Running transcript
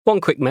One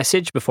quick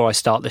message before I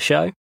start the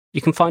show.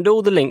 You can find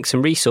all the links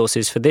and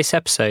resources for this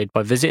episode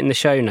by visiting the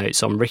show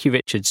notes on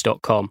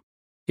rickyrichards.com.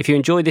 If you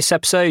enjoyed this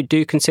episode,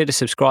 do consider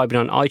subscribing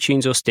on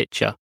iTunes or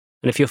Stitcher.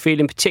 And if you're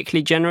feeling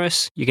particularly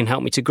generous, you can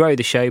help me to grow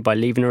the show by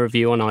leaving a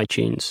review on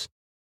iTunes.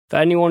 For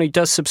anyone who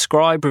does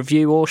subscribe,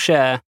 review or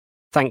share,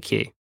 thank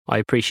you. I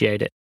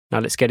appreciate it. Now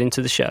let's get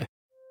into the show.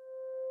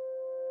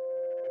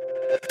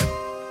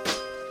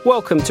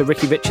 Welcome to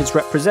Ricky Richards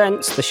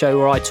Represents, the show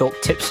where I talk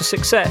tips for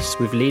success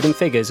with leading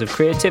figures of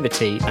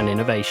creativity and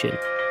innovation.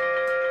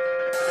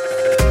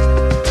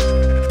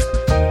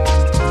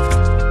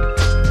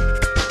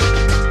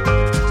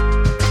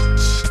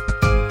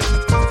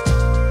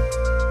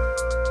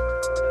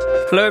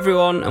 Hello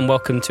everyone and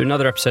welcome to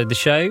another episode of the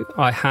show.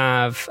 I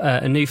have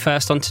a new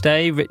first on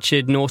today.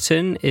 Richard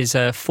Norton is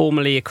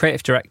formerly a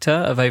creative director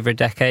of over a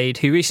decade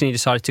who recently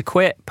decided to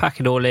quit,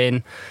 pack it all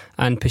in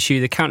and pursue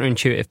the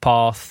counterintuitive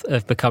path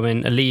of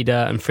becoming a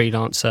leader and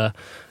freelancer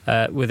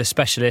with a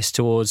specialist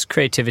towards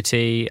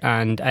creativity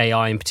and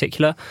AI in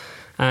particular.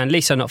 And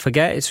least I not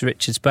forget, it's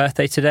Richard's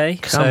birthday today.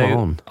 Come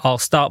on. I'll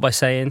start by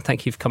saying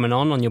thank you for coming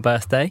on your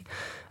birthday.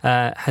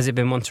 Has it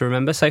been one to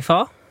remember so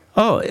far?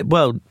 Oh,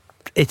 well,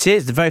 it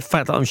is. The very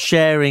fact that I'm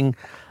sharing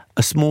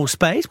a small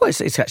space, well,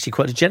 it's actually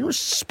quite a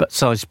generous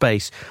sized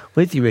space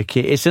with you, Ricky.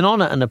 It's an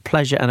honour and a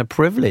pleasure and a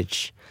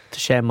privilege to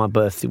share my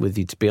birthday with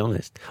you, to be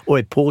honest. Or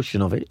a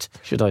portion of it,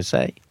 should I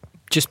say.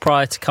 Just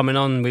prior to coming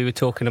on, we were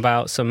talking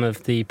about some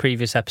of the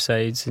previous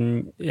episodes,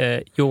 and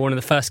you're one of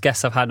the first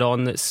guests I've had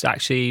on that's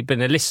actually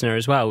been a listener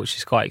as well, which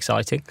is quite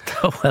exciting.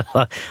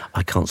 Well,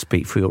 I can't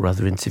speak for your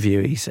other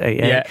interviewees.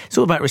 Yeah. It's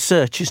all about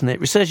research, isn't it?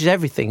 Research is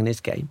everything in this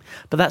game.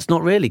 But that's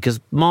not really,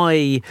 because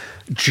my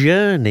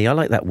journey, I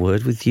like that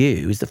word, with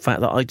you, is the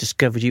fact that I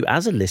discovered you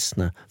as a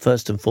listener,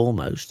 first and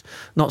foremost.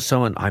 Not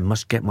someone, I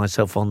must get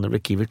myself on the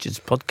Ricky Richards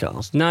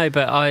podcast. No,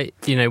 but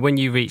when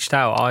you reached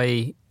out,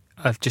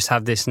 I've just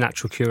had this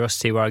natural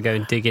curiosity where I go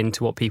and dig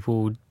into what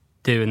people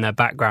do in their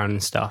background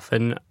and stuff.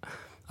 And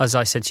as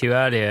I said to you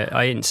earlier,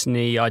 I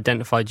instantly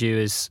identified you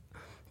as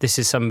this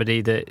is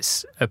somebody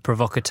that's a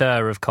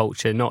provocateur of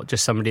culture, not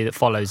just somebody that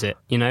follows it,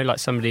 like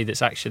somebody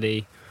that's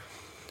actually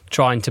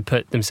trying to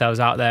put themselves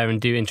out there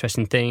and do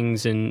interesting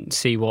things and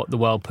see what the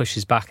world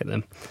pushes back at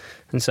them.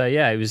 And so,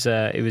 yeah, it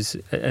was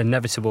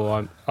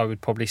inevitable, I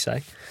would probably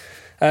say.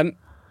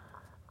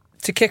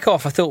 To kick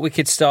off, I thought we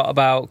could start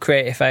about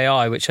creative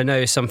AI, which I know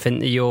is something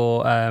that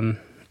you're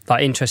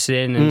interested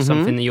in and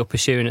something that you're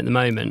pursuing at the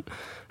moment.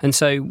 And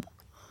so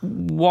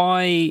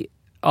why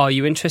are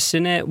you interested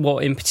in it?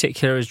 What in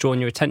particular has drawn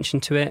your attention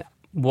to it?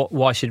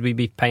 Why should we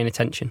be paying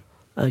attention?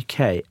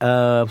 Okay,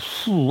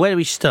 where do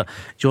we start?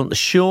 Do you want the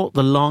short,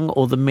 the long,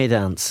 or the mid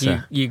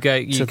answer? You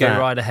go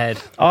right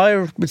ahead.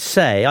 I would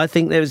say, I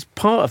think there's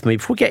part of me,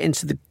 before we get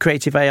into the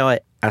creative AI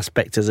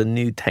aspect as a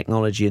new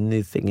technology, a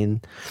new thing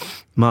in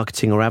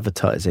marketing or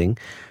advertising,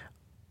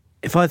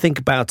 if I think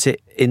about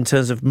it in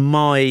terms of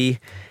my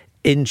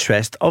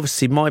interest,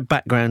 obviously my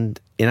background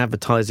in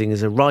advertising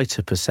as a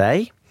writer per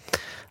se,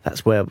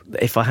 that's where,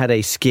 if I had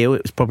a skill,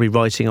 it was probably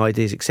writing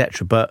ideas,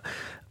 etc. But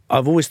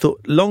I've always thought,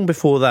 long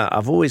before that,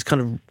 I've always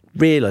kind of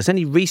realised,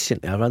 only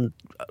recently I've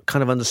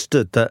kind of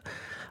understood that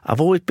I've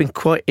always been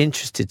quite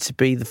interested to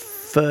be the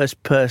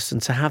first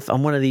person to have,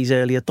 I'm one of these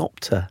early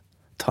adopter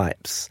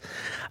types.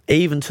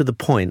 Even to the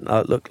point,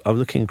 I'm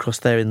looking across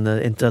there in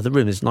the other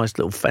room, there's a nice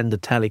little Fender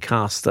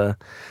Telecaster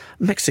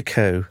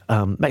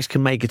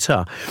Mexican-made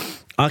guitar.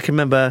 I can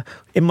remember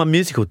in my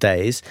musical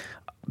days,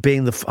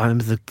 being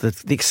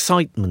the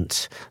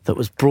excitement that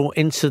was brought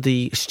into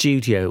the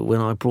studio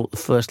when I brought the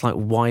first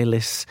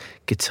wireless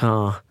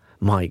guitar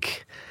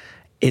mic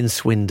in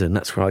Swindon.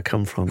 That's where I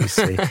come from, you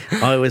see.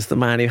 I was the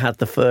man who had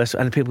the first,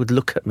 and people would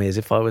look at me as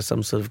if I was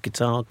some sort of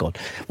guitar god.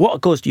 What,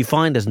 of course, you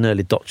find as an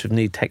early adopter of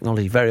new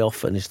technology very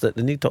often is that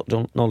the new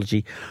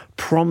technology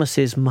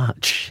promises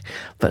much,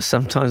 but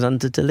sometimes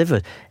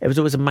under-delivered. It was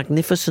always a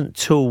magnificent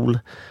tool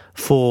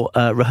for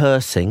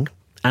rehearsing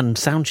and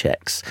sound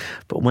checks,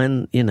 but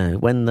when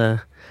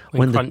the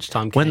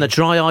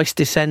dry ice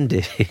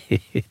descended,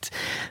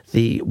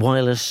 the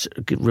wireless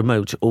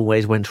remote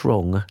always went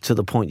wrong, to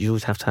the point you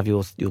always have to have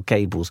your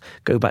cables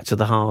go back to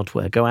the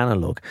hardware, go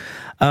analog.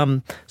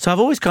 So I've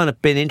always kind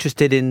of been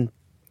interested in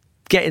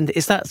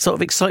it's that sort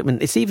of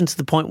excitement. It's even to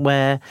the point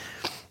where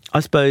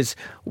I suppose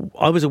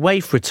I was away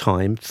for a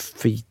time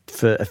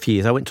for a few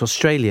years. I went to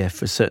Australia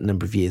for a certain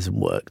number of years and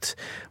worked,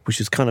 which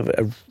was kind of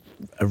a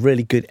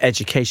really good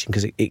education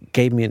because it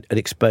gave me an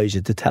exposure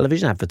to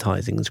television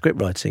advertising and script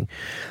writing.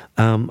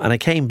 And I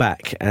came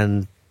back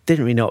and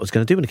didn't really know what I was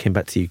going to do when I came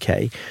back to the UK.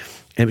 And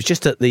it was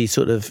just at the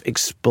sort of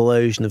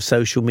explosion of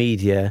social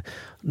media,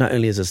 not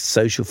only as a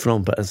social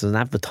phenomenon, but as an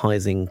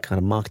advertising kind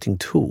of marketing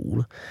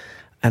tool.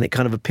 And it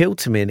kind of appealed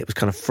to me, and it was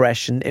kind of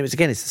fresh. And it was,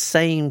 again, it's the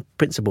same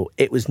principle.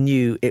 It was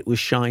new, it was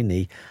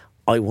shiny.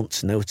 I want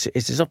to know what it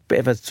is. There's a bit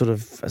of a sort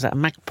of, is that a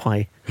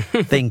magpie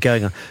thing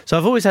going on? So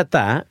I've always had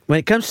that. When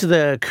it comes to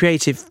the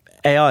creative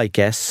AI, I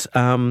guess,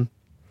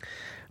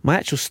 my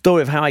actual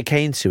story of how I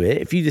came to it,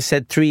 if you just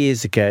said 3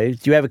 years ago,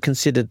 do you ever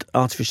considered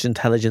artificial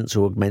intelligence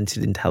or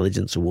augmented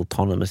intelligence or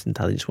autonomous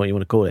intelligence, what you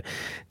want to call it,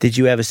 did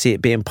you ever see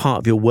it being part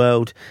of your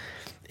world?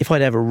 If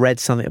I'd ever read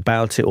something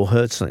about it or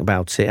heard something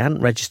about it, it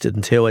hadn't registered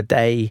until a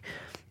day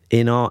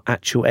in our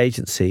actual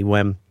agency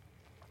when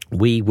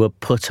we were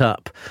put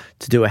up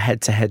to do a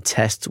head-to-head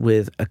test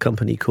with a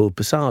company called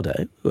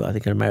Posado, who I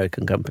think an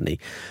American company,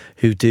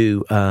 who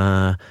do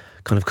kind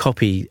of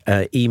copy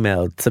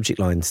email subject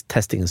lines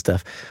testing and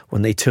stuff,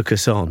 when they took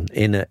us on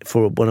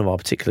for one of our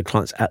particular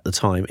clients at the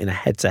time in a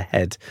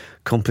head-to-head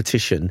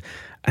competition,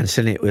 and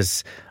suddenly it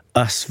was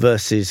us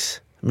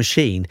versus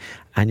machine,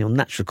 and your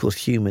natural, of course,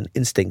 human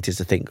instinct is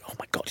to think, oh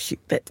my God,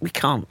 we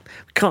can't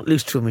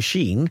lose to a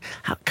machine.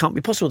 How can't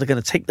be possible? They're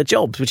going to take the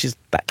jobs, which is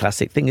that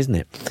classic thing, isn't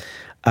it?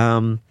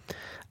 And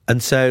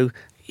so,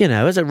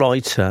 as a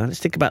writer, let's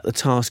think about the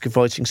task of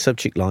writing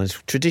subject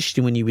lines.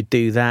 Traditionally, when you would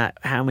do that,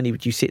 how many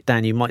would you sit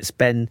down? You might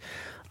spend,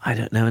 I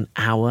don't know, an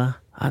hour.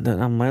 I don't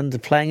know, am I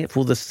underplaying it for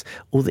all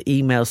the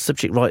emails,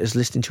 subject writers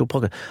listening to your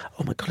podcast?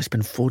 Oh my God, I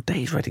spend 4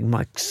 days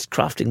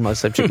crafting my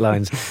subject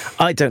lines.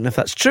 I don't know if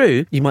that's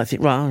true. You might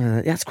think,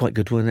 right, that's quite a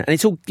good one. And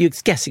it's all you're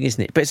guessing,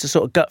 isn't it? But it's a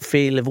sort of gut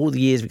feel of all the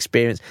years of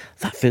experience.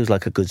 That feels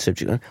like a good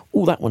subject line.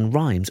 Oh, that one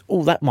rhymes.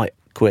 Oh, that might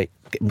quit.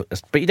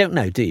 But you don't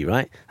know, do you,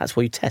 right? That's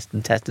why you test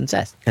and test and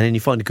test. And then you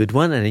find a good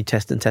one and then you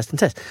test and test and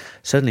test.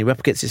 Suddenly we're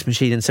up against this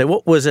machine. And so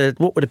what would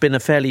have been a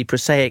fairly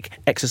prosaic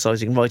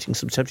exercise in writing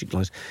some subject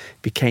lines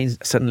became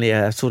suddenly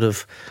a sort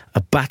of a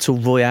battle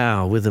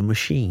royale with a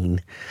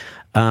machine.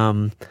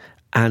 And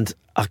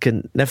I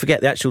can never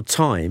forget the actual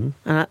time.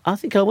 And I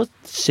think I was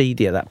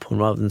CD at that point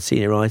rather than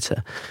senior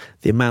writer.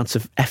 The amount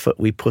of effort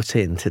we put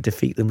in to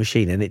defeat the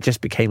machine. And it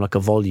just became like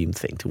a volume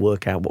thing to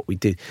work out what we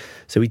do.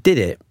 So we did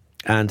it.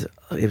 And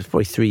it was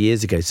probably 3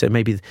 years ago, so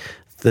maybe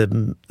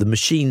the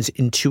machine's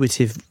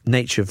intuitive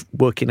nature of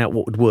working out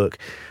what would work,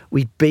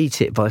 we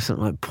beat it by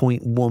something like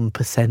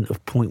 0.1%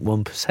 of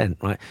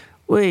 0.1%, right?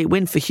 We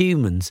win for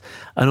humans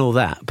and all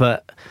that,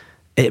 but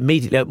it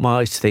immediately opened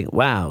my eyes to think,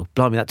 wow,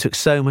 blimey, that took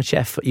so much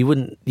effort. You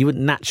wouldn't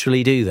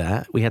naturally do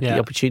that. We had the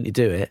opportunity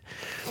to do it.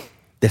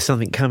 There's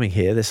something coming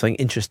here. There's something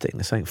interesting.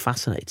 There's something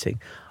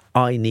fascinating.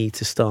 I need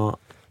to start.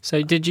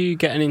 So did you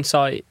get an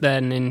insight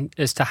then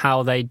as to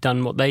how they'd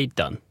done what they'd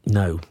done?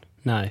 No.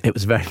 It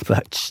was very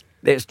much...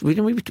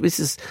 This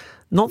is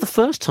not the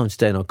first time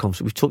today in our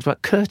conference we've talked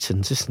about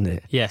curtains, isn't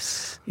it?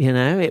 Yes.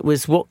 It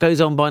was what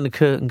goes on behind the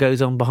curtain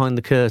goes on behind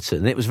the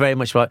curtain. It was very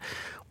much like,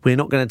 we're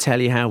not going to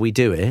tell you how we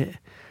do it,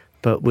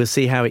 but we'll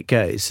see how it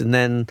goes. And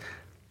then,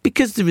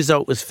 because the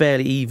result was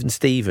fairly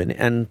even-steven,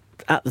 and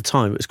at the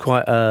time it was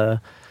quite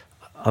a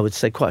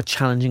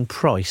challenging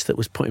price that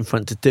was put in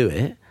front to do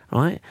it,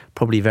 right?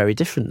 Probably very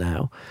different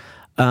now.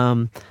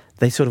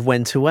 They sort of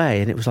went away,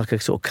 and it was like a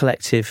sort of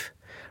collective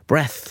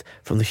breath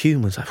from the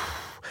humans. Like,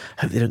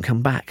 hope they don't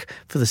come back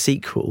for the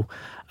sequel.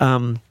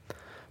 But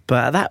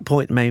at that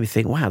point, it made me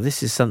think, wow,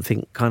 this is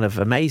something kind of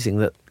amazing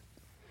that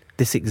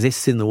this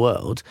exists in the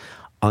world.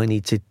 I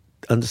need to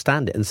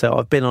understand it. And so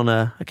I've been on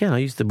I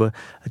used the word,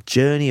 a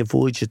journey, a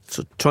voyage,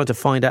 trying to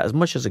find out as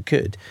much as I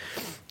could,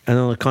 and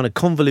on a kind of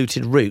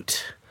convoluted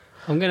route.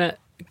 I'm going to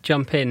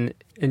jump in,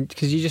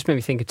 because you just made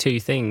me think of two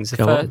things.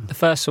 The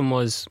first one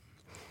was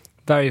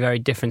very, very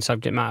different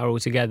subject matter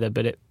altogether,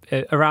 but it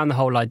around the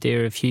whole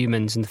idea of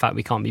humans and the fact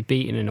we can't be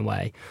beaten in a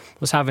way. I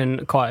was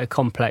having quite a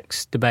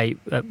complex debate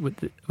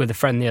with a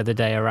friend the other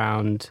day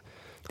around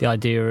the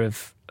idea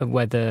of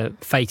whether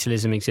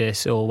fatalism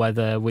exists or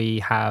whether we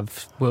have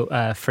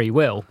free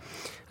will.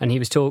 And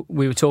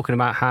we were talking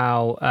about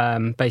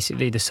how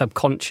basically the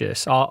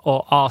subconscious,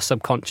 our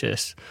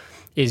subconscious,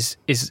 is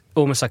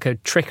almost like a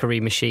trickery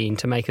machine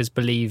to make us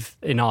believe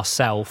in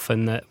ourself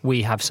and that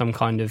we have some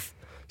kind of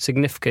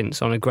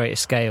significance on a greater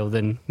scale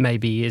than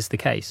maybe is the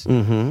case.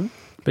 Mm-hmm.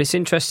 But it's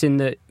interesting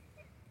that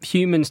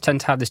humans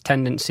tend to have this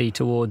tendency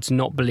towards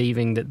not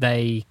believing that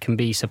they can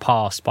be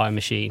surpassed by a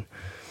machine.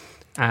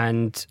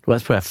 And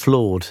that's where a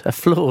flawed and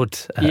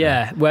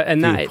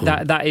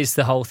that is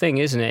the whole thing,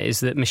 isn't it?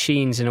 Is that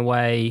machines, in a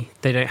way,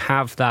 they don't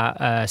have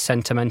that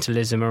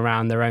sentimentalism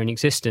around their own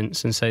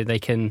existence, and so they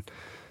can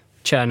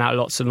churn out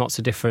lots and lots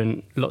of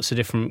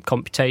different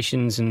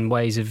computations and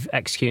ways of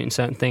executing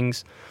certain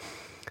things.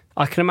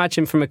 I can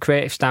imagine from a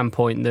creative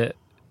standpoint that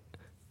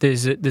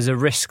there's a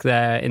risk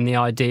there in the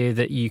idea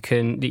that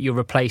you're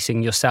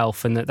replacing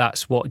yourself, and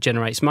that's what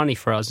generates money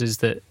for us. Is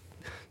that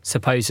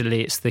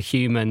supposedly it's the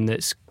human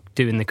that's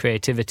doing the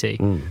creativity?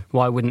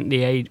 Why wouldn't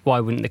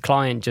the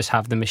client just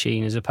have the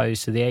machine as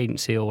opposed to the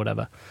agency or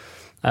whatever?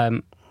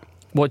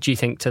 What do you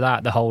think to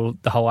that? The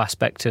whole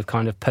aspect of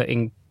kind of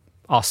putting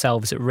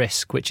ourselves at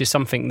risk, which is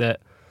something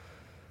that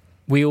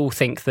we all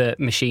think that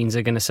machines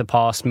are going to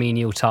surpass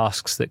menial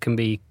tasks that can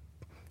be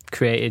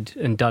created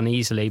and done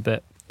easily,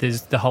 but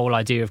there's the whole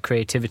idea of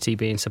creativity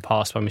being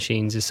surpassed by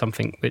machines is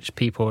something which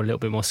people are a little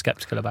bit more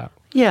sceptical about.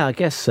 Yeah, I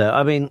guess so.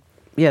 I mean,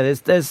 yeah,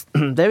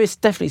 there is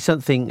definitely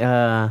something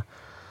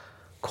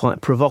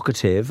quite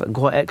provocative and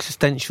quite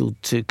existential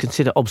to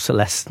consider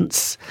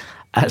obsolescence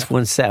as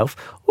oneself,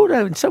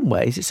 although in some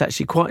ways it's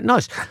actually quite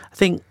nice. I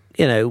think,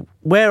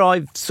 where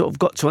I've sort of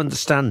got to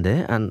understand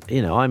it, and,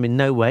 I'm in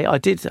no way, I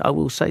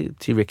will say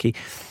to you, Ricky,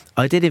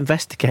 I did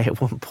investigate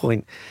at one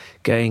point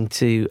going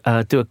to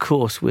do a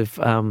course with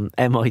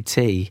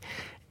MIT.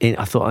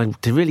 I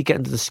thought, to really get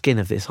into the skin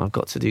of this, I've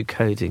got to do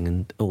coding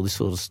and all this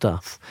sort of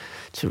stuff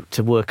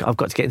to work. I've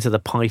got to get into the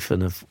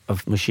Python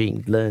of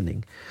machine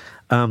learning.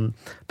 But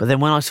then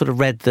when I sort of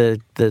read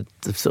the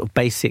sort of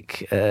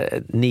basic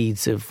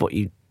needs of what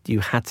you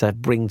had to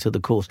bring to the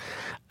course,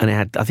 and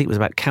I think it was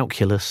about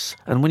calculus.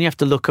 And when you have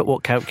to look at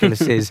what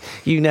calculus is,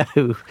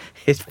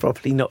 it's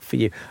probably not for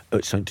you. Oh,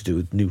 it's something to do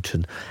with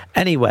Newton.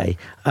 Anyway,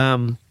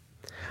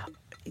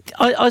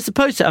 I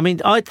suppose so. I mean,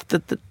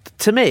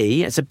 to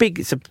me,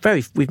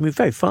 we've moved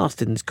very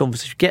fast in this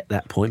conversation to get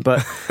that point.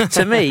 But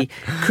to me,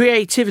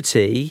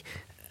 creativity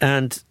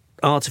and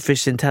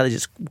artificial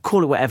intelligence,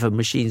 call it whatever,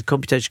 machines,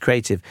 computation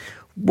creative,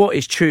 what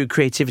is true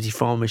creativity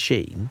for a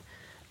machine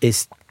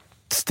is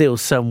still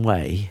some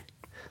way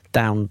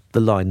down the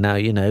line. Now,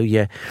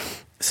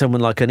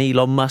 someone like an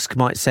Elon Musk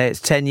might say it's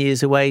 10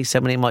 years away,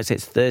 somebody might say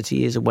it's 30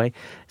 years away,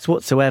 it's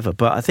whatsoever.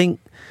 But I think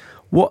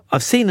what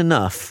I've seen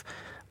enough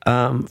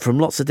from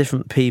lots of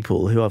different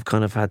people who I've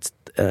kind of had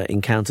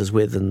encounters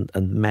with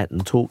and met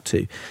and talked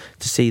to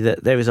see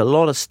that there is a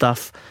lot of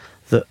stuff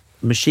that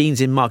machines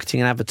in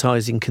marketing and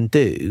advertising can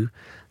do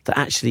that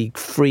actually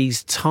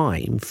frees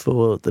time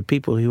for the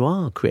people who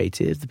are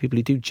creative, the people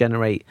who do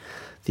generate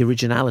the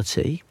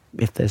originality,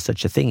 if there's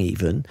such a thing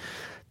even,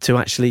 to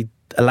actually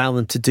allow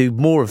them to do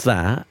more of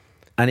that.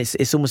 And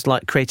it's almost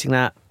like creating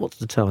that, what's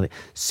the term?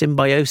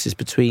 Symbiosis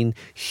between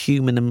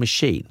human and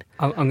machine.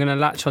 I'm going to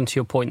latch onto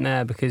your point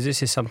there, because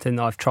this is something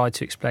that I've tried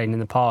to explain in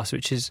the past,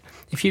 which is,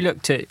 if you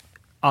looked at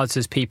us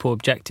as people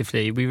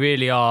objectively, we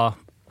really are,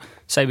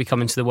 say we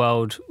come into the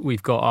world,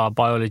 we've got our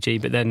biology,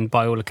 but then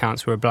by all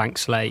accounts we're a blank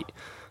slate.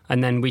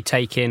 And then we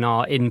take in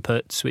our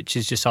inputs, which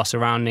is just our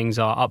surroundings,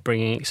 our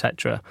upbringing,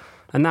 etc.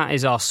 And that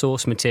is our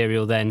source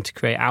material then to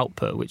create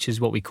output, which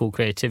is what we call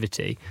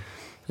creativity.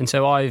 And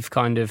so I've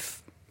kind of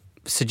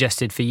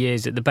suggested for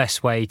years that the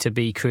best way to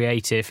be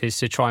creative is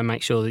to try and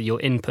make sure that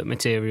your input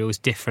material is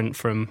different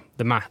from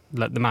the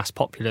mass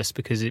populace,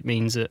 because it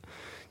means that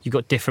you've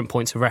got different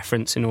points of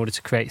reference in order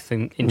to create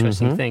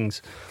interesting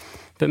things.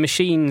 But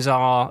machines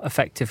are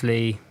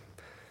effectively,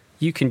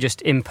 you can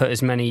just input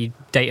as many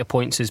data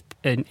points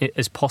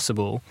as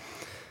possible.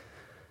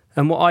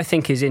 And what I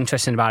think is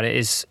interesting about it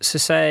is, so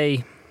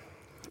say,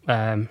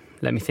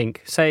 let me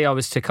think, say I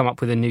was to come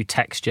up with a new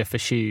texture for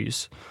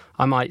shoes.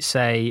 I might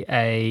say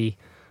a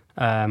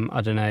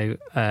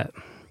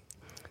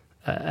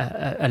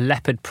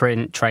leopard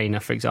print trainer,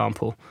 for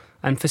example.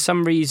 And for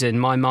some reason,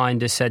 my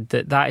mind has said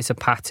that is a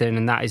pattern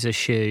and that is a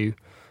shoe,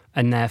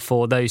 and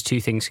therefore those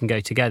two things can go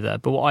together.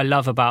 But what I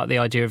love about the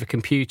idea of a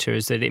computer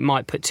is that it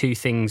might put two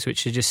things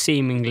which are just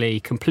seemingly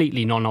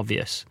completely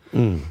non-obvious.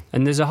 And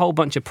there's a whole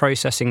bunch of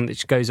processing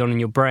that goes on in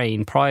your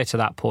brain prior to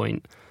that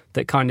point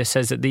that kind of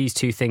says that these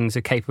two things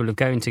are capable of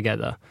going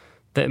together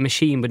that a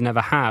machine would never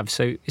have.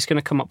 So it's going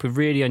to come up with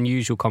really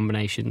unusual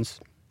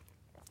combinations.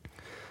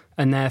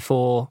 And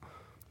therefore,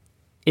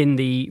 in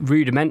the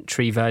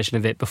rudimentary version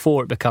of it,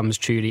 before it becomes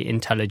truly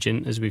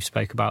intelligent, as we've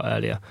spoke about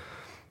earlier,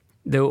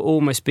 there will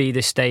almost be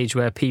this stage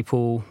where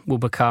people will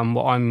become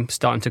what I'm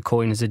starting to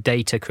coin as a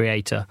data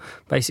creator.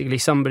 Basically,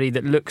 somebody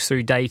that looks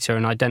through data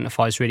and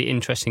identifies really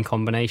interesting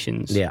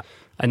combinations,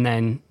 and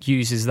then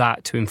uses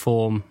that to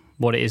inform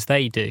what it is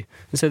they do.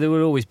 And so there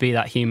will always be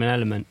that human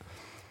element.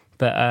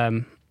 But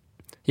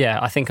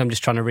I think I'm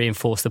just trying to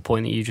reinforce the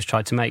point that you just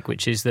tried to make,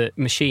 which is that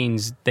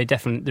machines,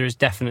 there is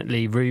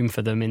definitely room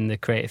for them in the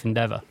creative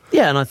endeavour.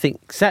 Yeah, and I think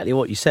exactly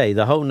what you say,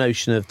 the whole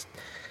notion of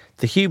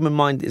the human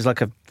mind is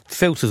like a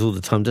filters all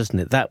the time, doesn't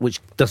it?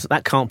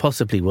 That can't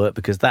possibly work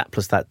because that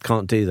plus that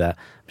can't do that.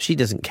 She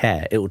doesn't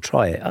care. It will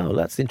try it. Oh,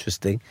 that's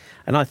interesting.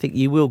 And I think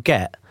you will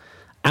get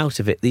out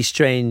of it these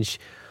strange,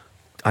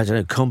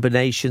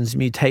 combinations,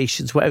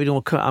 mutations, whatever you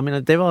want to call it. I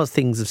mean, there are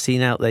things I've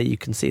seen out there you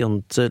can see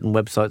on certain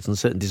websites and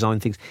certain design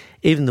things,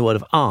 even the world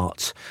of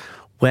art,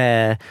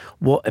 where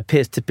what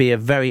appears to be a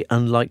very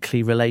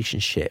unlikely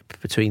relationship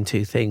between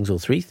two things or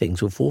three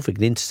things or four things,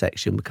 an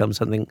intersection, becomes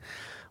something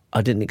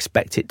I didn't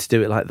expect it to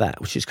do it like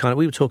that, which is kind of,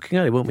 we were talking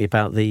earlier, weren't we,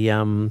 about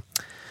the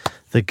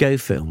Go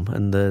film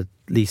and the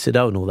Lee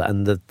Sedol and all that,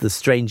 and the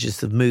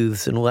strangest of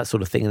moves and all that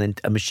sort of thing, and then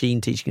a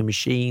machine teaching a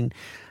machine.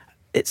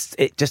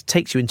 It just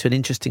takes you into an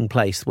interesting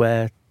place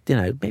where,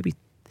 maybe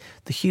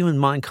the human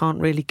mind can't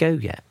really go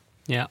yet.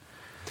 Yeah.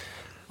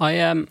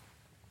 I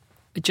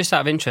just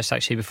out of interest,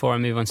 actually, before I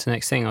move on to the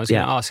next thing, I was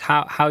going to ask,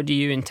 how do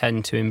you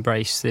intend to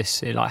embrace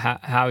this? Like,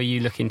 how are you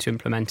looking to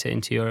implement it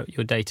into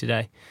your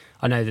day-to-day?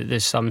 I know that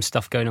there's some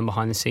stuff going on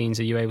behind the scenes.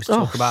 Are you able to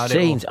talk about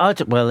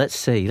it? Well, let's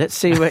see. Let's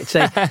see where it's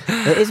at.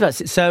 It is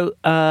about it. So,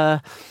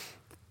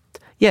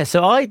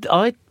 so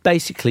I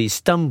basically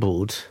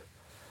stumbled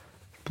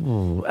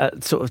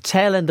at sort of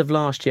tail end of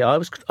last year. I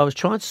was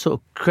trying to sort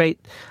of create.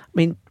 I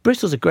mean,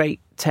 Bristol's a great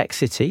tech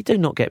city. Do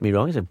not get me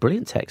wrong; it's a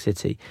brilliant tech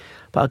city,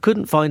 but I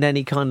couldn't find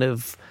any kind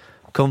of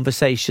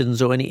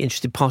conversations or any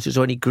interested parties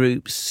or any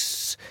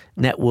groups,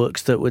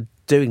 networks that were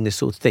doing this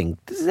sort of thing.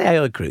 There's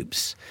AI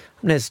groups.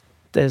 I mean,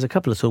 there's a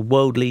couple of sort of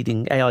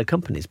world-leading AI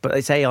companies, but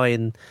it's AI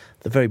in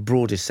the very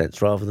broadest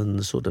sense rather than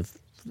the sort of,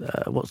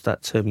 what's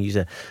that term you use,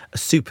 a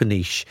super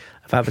niche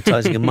of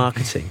advertising and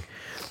marketing.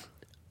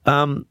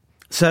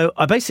 So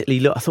I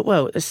basically I thought,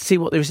 well, let's see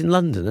what there is in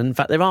London. And in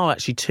fact, there are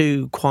actually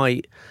two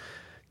quite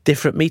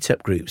different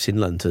meetup groups in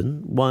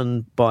London.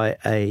 One by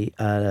a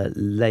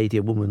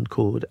woman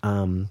called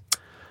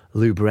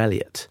Luba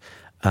Elliott,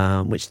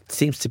 which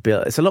seems to be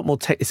it's a lot more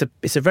tech.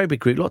 It's a very big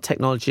group, a lot of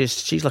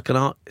technologists. She's like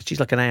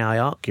an AI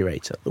art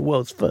curator, the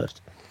world's first.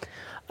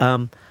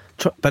 But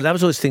that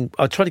was always the thing.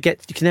 I try to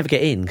get. You can never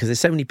get in because there's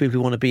so many people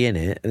who want to be in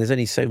it, and there's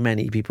only so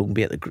many people who can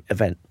be at the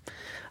event.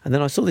 And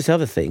then I saw this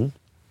other thing,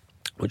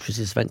 which was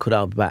this event called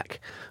I'll Be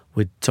Back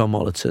with Tom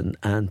Ollerton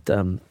and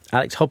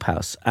Alex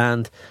Hobhouse,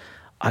 and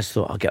I just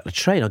thought I'll get on a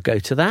train, I'll go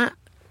to that,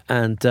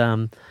 and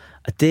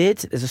I did.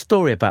 There's a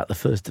story about the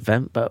first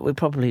event, but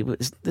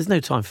there's no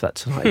time for that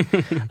tonight.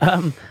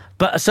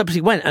 But I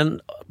subsequently went,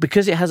 and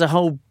because it has a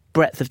whole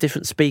breadth of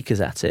different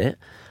speakers at it,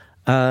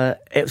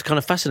 it was kind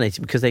of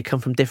fascinating because they come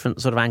from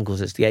different sort of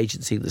angles. It's the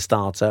agency, the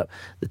startup,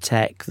 the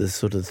tech, the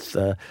sort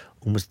of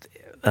almost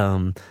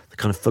the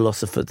kind of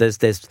philosopher.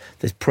 There's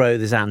pro,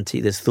 there's anti,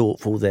 there's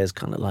thoughtful, there's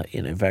kind of like,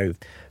 very,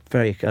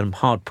 very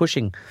hard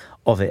pushing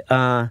of it.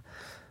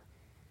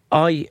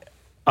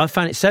 I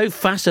found it so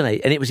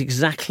fascinating, and it was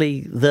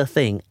exactly the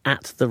thing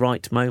at the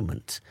right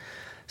moment.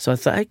 So I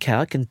thought, okay,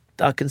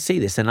 I can see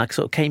this, and I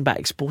sort of came back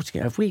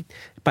exporting it.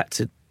 Back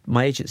to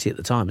my agency at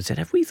the time and said,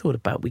 have we thought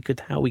about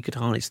how we could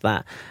harness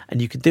that?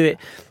 And you could do it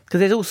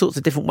because there's all sorts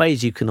of different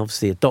ways you can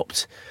obviously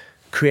adopt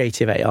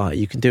creative AI.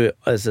 You can do it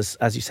as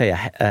you say,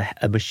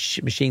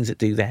 machines that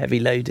do the heavy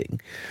loading,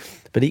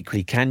 but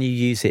equally, can you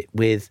use it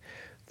with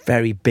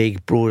very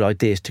big, broad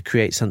ideas to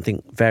create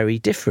something very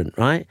different,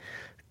 right?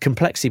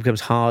 Complexity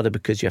becomes harder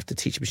because you have to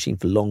teach a machine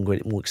for longer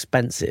and it's more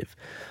expensive.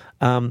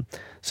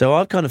 So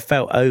I've kind of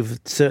felt over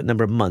a certain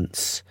number of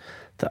months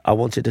that I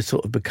wanted to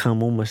sort of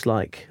become almost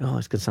like,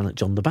 it's going to sound like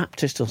John the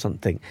Baptist or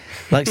something,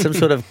 like some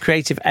sort of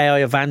creative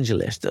AI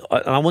evangelist.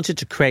 I wanted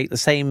to create the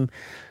same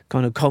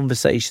kind of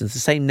conversations, the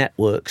same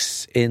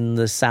networks in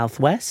the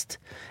Southwest.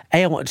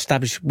 A, I wanted to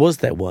establish, was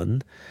there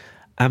one?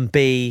 And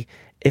B,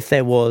 if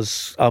there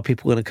was, are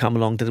people going to come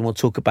along? Do they want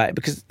to talk about it?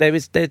 Because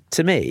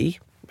to me,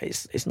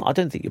 it's not. I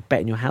don't think you're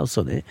betting your house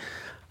on it,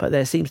 but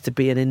there seems to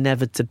be an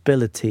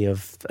inevitability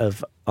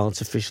of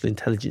artificial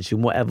intelligence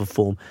in whatever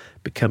form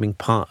becoming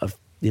part of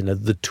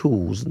the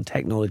tools and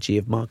technology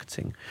of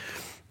marketing.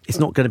 It's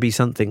not going to be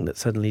something that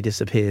suddenly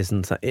disappears,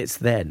 and it's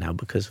there now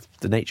because of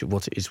the nature of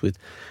what it is with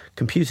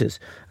computers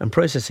and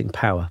processing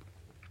power.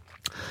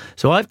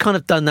 So I've kind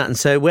of done that, and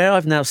so where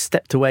I've now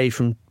stepped away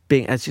from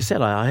being, as you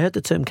said, I heard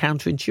the term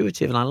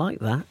counterintuitive, and I like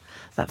that.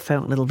 That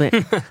felt a little bit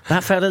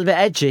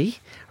edgy,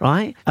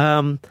 right?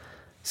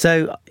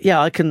 So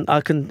yeah, I can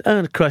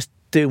earn a crust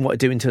doing what I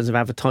do in terms of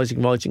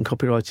advertising, writing,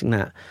 copywriting,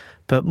 that.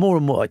 But more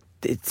and more,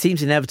 it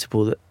seems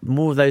inevitable that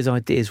more of those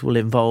ideas will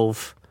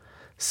involve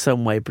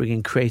some way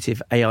bringing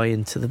creative AI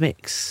into the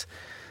mix.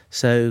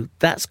 So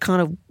that's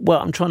kind of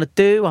what I'm trying to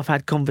do. I've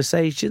had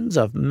conversations,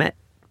 I've met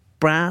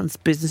brands,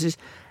 businesses,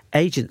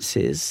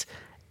 agencies.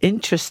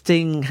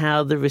 Interesting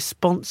how the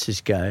responses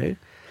go.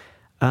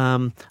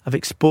 I've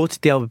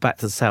exported the album back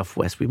to the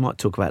Southwest. We might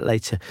talk about it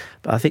later.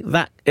 But I think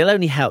that it'll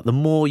only help. The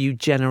more you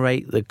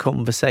generate the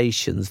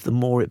conversations, the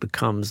more it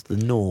becomes the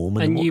norm.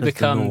 And you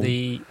become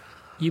the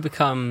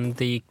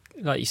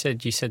like you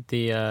said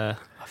the I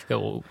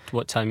forgot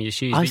what term you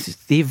just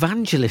used. The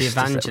evangelist.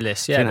 The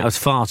evangelist, yeah. That was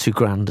far too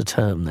grand a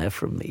term there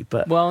from me.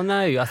 But well,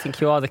 no, I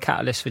think you are the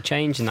catalyst for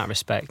change in that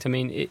respect. I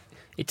mean,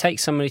 it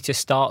takes somebody to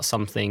start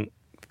something,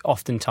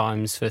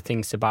 oftentimes, for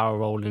things to barrel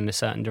roll in a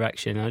certain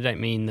direction. And I don't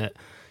mean that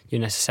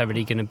you're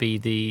necessarily going to be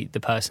the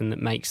person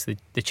that makes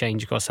the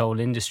change across the whole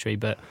industry,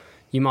 but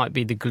you might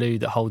be the glue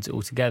that holds it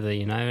all together,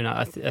 And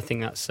I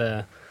think that's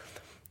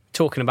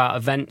talking about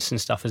events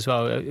and stuff as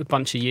well. A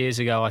bunch of years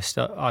ago,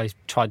 I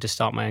tried to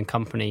start my own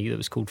company that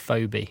was called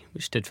Phoebe,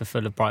 which stood for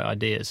Full of Bright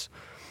Ideas,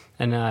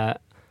 and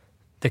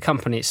the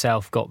company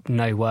itself got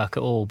no work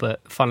at all.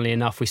 But funnily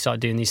enough, we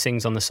started doing these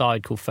things on the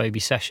side called Phoebe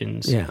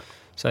Sessions. Yeah.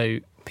 So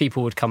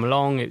people would come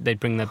along, they'd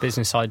bring their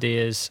business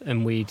ideas,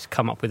 and we'd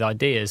come up with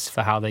ideas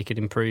for how they could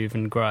improve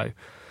and grow.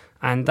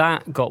 And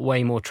that got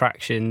way more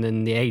traction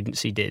than the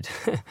agency did.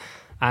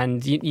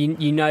 And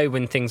you know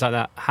when things like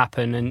that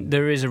happen, and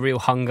there is a real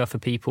hunger for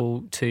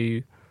people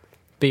to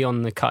be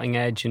on the cutting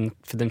edge and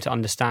for them to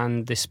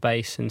understand this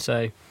space. And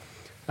so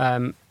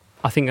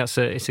I think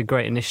it's a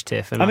great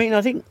initiative. And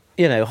I think,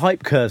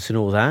 hype curves and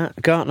all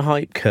that, Gartner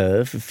hype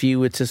curve, if you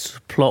were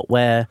to plot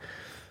where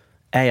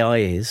AI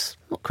is,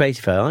 not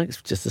creative AI,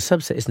 it's just a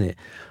subset, isn't it?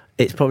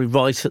 It's probably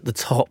right at the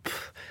top,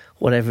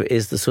 whatever it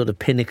is, the sort of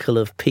pinnacle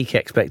of peak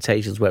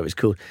expectations, where it's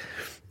called.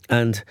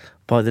 And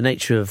by the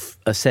nature of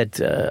a said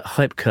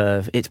hype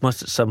curve, it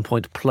must at some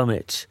point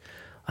plummet.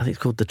 I think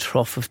it's called the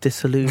Trough of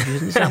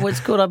Disillusion. Is that what it's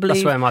called, I believe?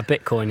 That's where my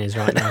Bitcoin is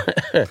right now.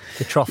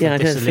 The trough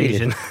of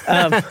disillusion. I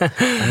have a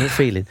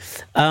feeling.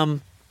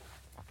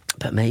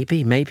 But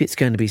maybe it's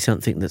going to be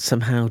something that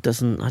somehow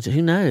doesn't...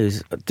 who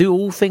knows? Do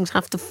all things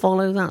have to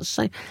follow that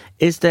same...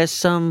 Is there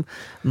some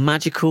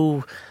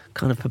magical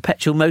kind of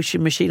perpetual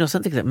motion machine or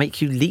something that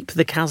makes you leap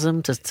the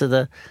chasm to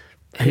the...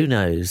 Who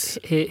knows?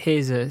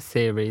 Here's a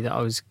theory that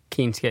I was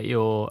keen to get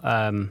your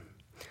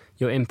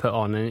input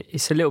on, and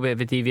it's a little bit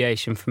of a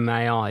deviation from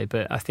AI,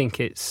 but I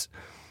think it's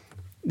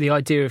the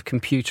idea of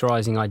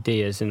computerizing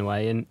ideas in a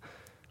way. And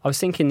I was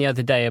thinking the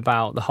other day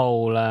about the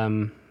whole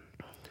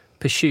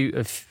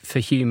pursuit for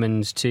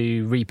humans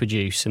to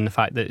reproduce, and the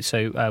fact that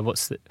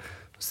what's the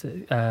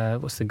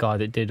guy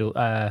that did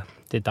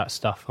that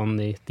stuff on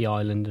the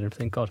island and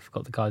everything? God, I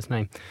forgot the guy's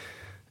name.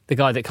 The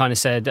guy that kind of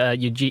said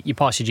you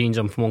pass your genes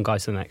on from one guy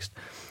to the next.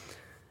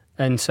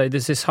 And so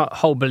there's this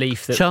whole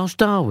belief that... Charles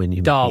Darwin,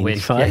 you Darwin,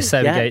 mean? Yes,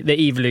 there we go.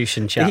 The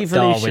evolution chap, the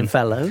evolution Darwin.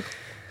 fellow.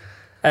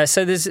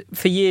 So there's,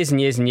 for years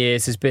and years and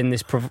years, there's been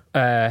this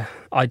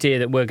idea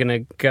that we're going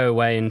to go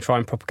away and try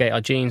and propagate our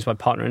genes by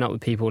partnering up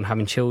with people and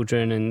having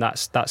children, and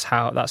that's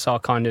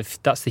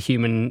the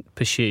human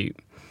pursuit.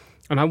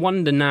 And I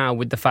wonder now,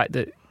 with the fact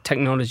that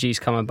technology's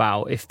come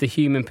about, if the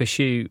human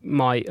pursuit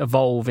might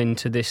evolve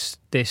into this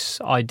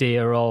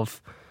idea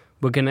of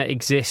we're going to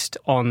exist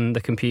on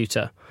the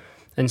computer.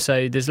 And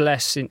so there's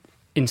less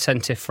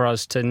incentive for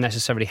us to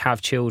necessarily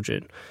have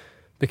children,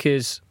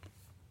 because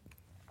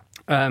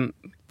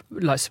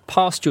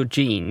past your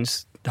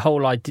genes, the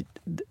whole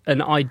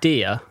an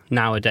idea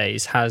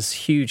nowadays has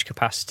huge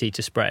capacity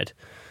to spread.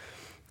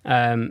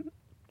 As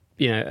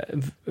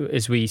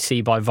we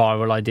see by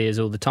viral ideas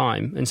all the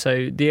time. And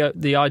so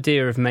the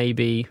idea of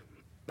maybe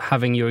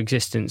having your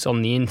existence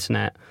on the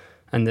internet,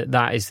 and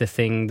that is the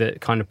thing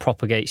that kind of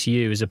propagates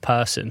you as a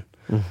person,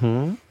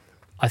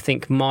 I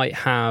think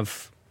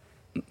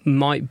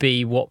might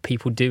be what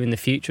people do in the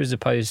future, as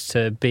opposed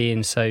to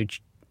being so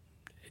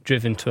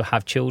driven to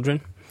have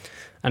children.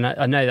 And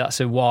I know that's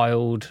a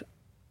wild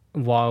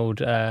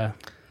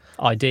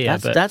idea.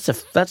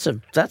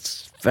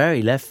 That's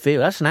very left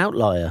field. That's an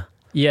outlier.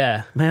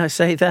 Yeah. May I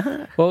say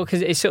that? Well,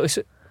 because it's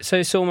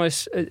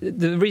almost...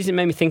 the reason it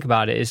made me think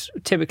about it is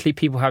typically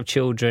people have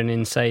children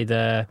in, say,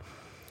 the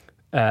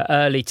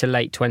early to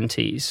late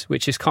 20s,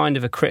 which is kind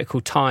of a critical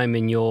time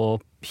in your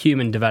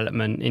human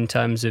development in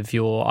terms of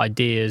your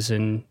ideas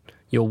and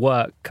your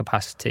work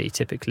capacity.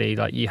 Typically,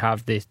 like, you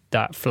have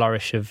that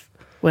flourish of...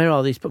 Where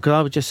are these? Because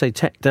I would just say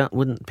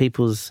wouldn't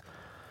people's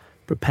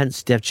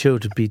propensity to have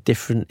children be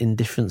different in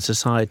different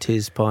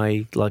societies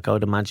by, like, I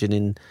would imagine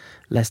in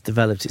less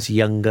developed, it's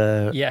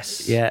younger.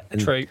 Yes, yeah,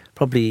 and true.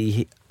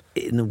 Probably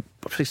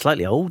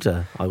slightly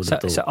older, I would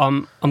have thought. So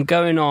I'm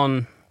going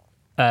on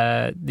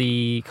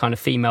the kind of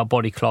female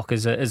body clock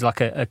as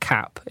like a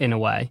cap in a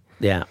way.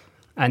 Yeah.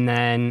 And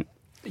then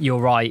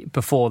you're right,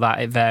 before that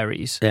it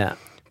varies. Yeah.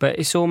 But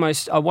it's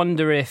almost, I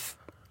wonder if...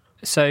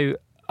 So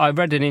I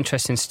read an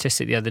interesting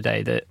statistic the other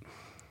day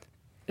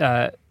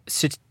that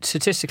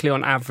statistically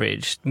on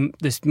average,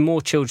 the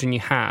more children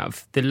you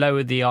have, the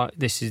lower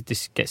this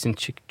gets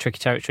into tricky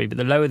territory, but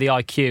the lower the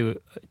IQ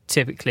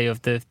typically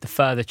of the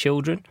further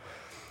children.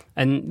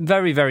 And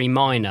very, very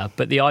minor,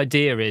 but the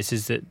idea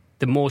is that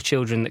the more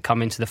children that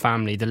come into the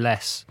family, the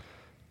less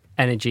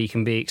energy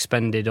can be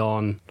expended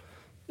on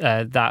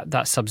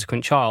that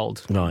subsequent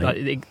child. Right.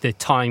 Like the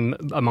time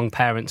among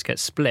parents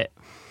gets split.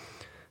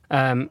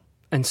 And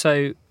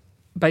so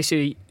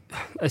basically,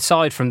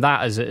 aside from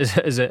that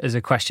as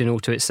a question all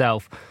to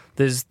itself,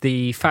 there's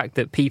the fact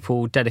that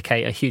people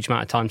dedicate a huge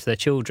amount of time to their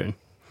children.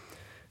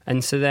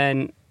 And so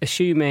then,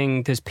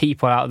 assuming there's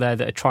people out there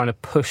that are trying to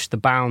push the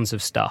bounds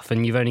of stuff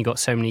and you've only got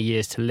so many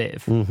years to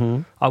live,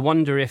 I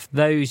wonder if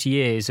those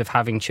years of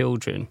having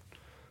children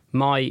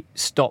might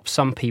stop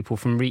some people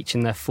from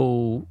reaching their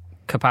full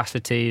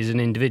capacity as an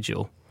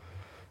individual.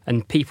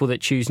 And people that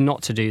choose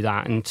not to do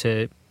that and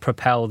to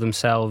propel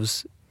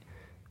themselves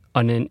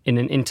in an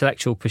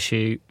intellectual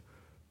pursuit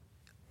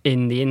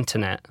in the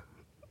internet,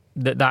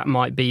 that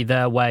might be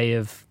their way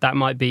of... That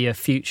might be a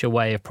future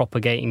way of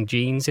propagating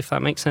genes, if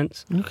that makes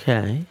sense.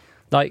 Okay.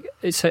 Like,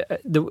 I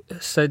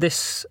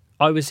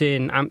was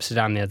in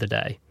Amsterdam the other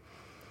day,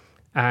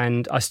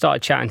 and I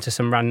started chatting to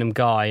some random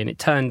guy, and it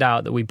turned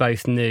out that we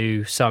both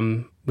knew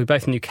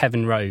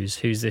Kevin Rose,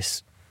 who's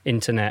this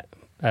internet...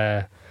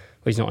 well,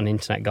 he's not an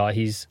internet guy.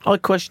 I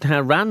question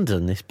how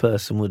random this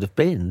person would have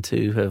been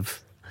to have...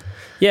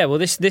 Yeah, well,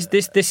 this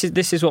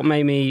is what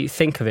made me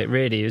think of it.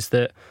 Really, is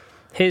that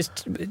here's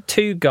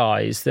two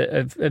guys that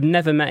have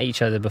never met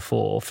each other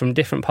before from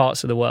different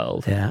parts of the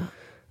world. Yeah,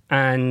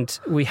 and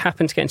we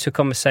happened to get into a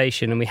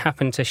conversation, and we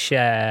happened to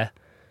share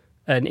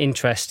an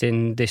interest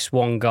in this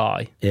one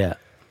guy. Yeah,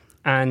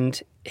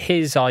 and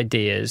his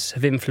ideas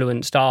have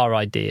influenced our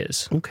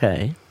ideas.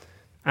 Okay,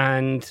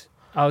 and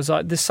I was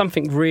like, there's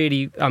something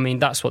really... I mean,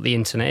 that's what the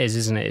internet is,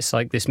 isn't it? It's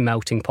like this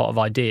melting pot of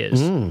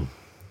ideas.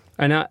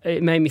 And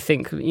it made me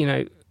think,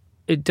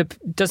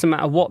 it doesn't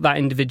matter what that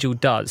individual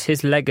does.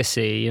 His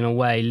legacy, in a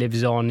way,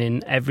 lives on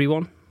in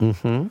everyone.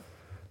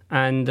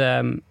 And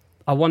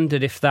I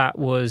wondered if that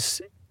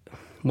was,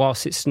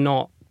 whilst it's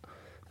not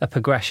a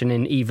progression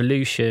in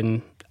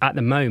evolution at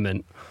the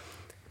moment,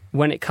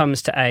 when it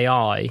comes to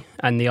AI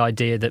and the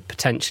idea that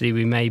potentially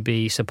we may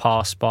be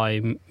surpassed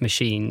by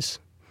machines,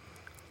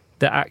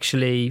 that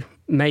actually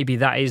maybe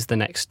that is the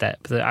next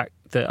step, that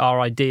our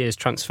ideas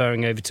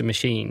transferring over to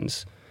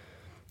machines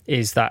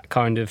is that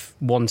kind of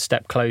one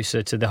step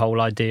closer to the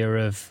whole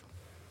idea of,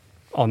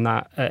 on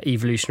that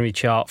evolutionary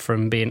chart,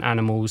 from being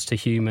animals to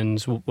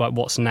humans,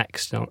 what's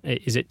next?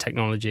 Is it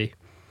technology?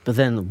 But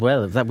then,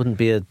 well, that wouldn't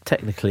be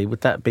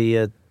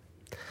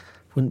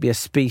wouldn't be a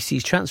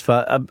species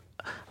transfer?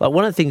 Like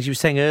one of the things you were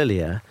saying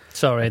earlier.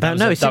 Sorry,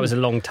 that was a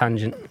long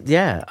tangent.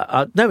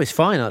 Yeah, no, it's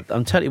fine.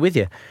 I'm totally with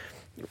you.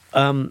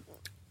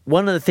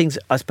 One of the things,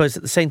 I suppose,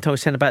 at the same time I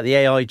was saying about the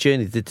AI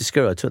journey, the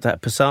discovery, I talked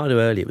about Posado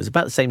earlier. It was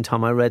about the same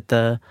time I read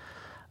the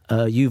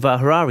Yuval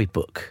Harari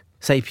book,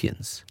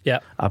 Sapiens. Yeah.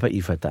 I bet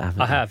you've read that, haven't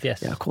you? I have,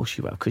 yes. Yeah, of course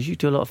you have, because you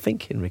do a lot of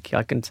thinking, Ricky.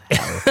 I can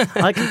tell.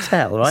 I can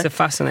tell, right? It's a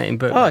fascinating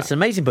book. Oh, it's an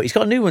amazing book. He's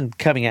got a new one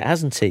coming out,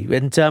 hasn't he?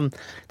 And then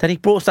he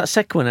brought that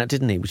second one out,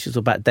 didn't he? Which is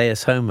about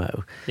Deus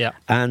Homo. Yeah.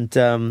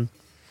 And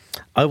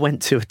I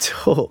went to a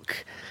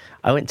talk.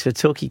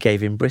 He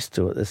gave in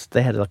Bristol.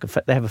 They have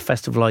a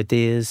festival of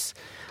ideas,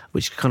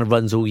 which kind of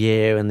runs all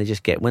year, and they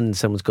just get, when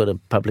someone's got a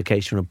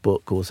publication, a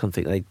book or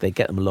something, they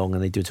get them along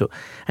and they do a talk.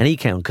 And he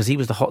came, because he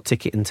was the hot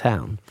ticket in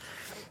town,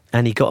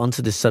 and he got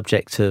onto the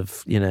subject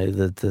of,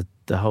 the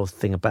whole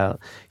thing about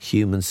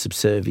human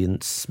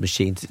subservience,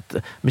 machines.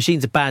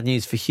 Machines are bad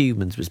news for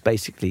humans was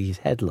basically his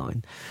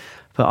headline.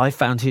 But I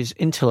found his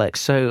intellect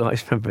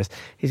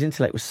his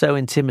intellect was so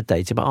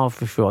intimidating, but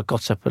halfway through I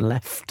got up and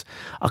left.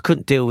 I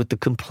couldn't deal with the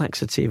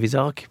complexity of his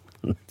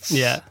arguments.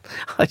 Yeah.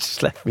 I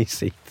just left me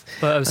seat.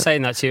 Well, I was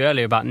saying that to you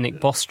earlier about Nick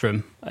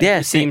Bostrom. Yeah,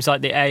 it seems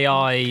like the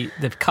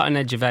cutting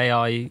edge of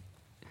AI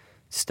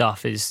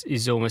stuff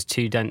is almost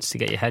too dense to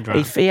get your head around.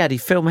 He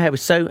filled my head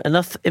with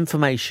enough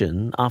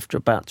information after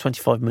about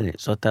 25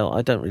 minutes. I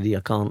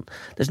can't.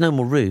 There's no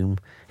more room.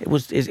 It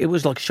was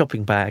like a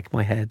shopping bag,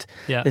 my head.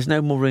 Yeah. There's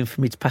no more room for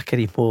me to pack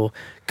any more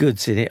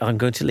goods in it. I'm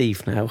going to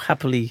leave now,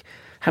 happily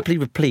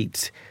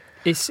replete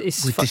with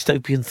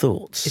dystopian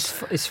thoughts.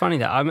 It's funny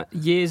that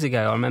years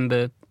ago I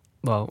remember.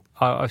 Well,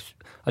 I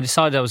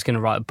decided I was going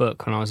to write a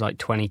book when I was like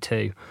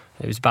 22.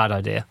 It was a bad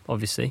idea,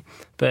 obviously,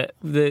 but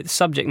the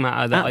subject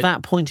matter at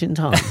that point in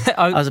time,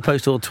 as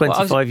opposed to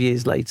 25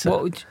 years later.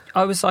 Well,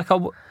 I was like,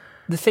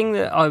 the thing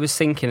that I was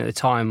thinking at the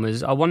time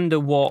was, I wonder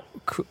what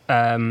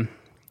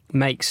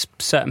makes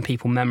certain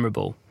people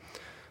memorable,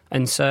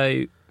 and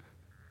so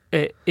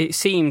it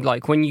seemed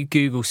like when you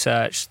Google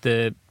search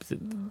the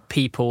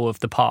people of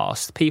the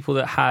past, people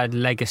that had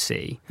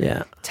legacy,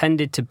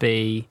 tended to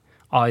be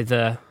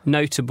either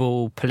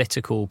notable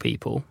political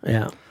people,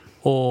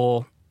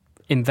 or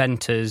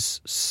inventors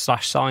 /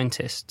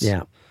 scientists.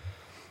 Yeah.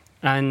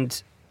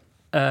 And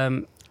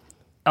and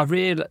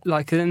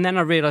then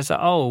I realised that,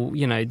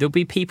 there'll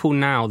be people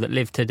now that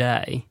live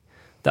today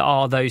that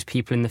are those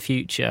people in the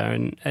future,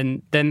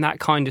 and then that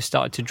kind of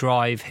started to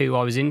drive who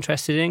I was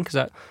interested in, because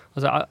I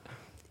was like,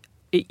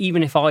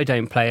 even if I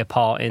don't play a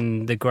part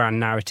in the grand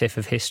narrative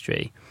of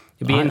history,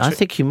 I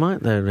think you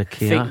might, though,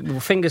 Ricky.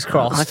 Fingers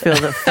crossed. I feel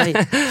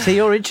that. So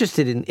you're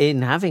interested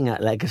in having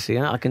that legacy,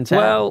 I can tell.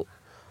 Well,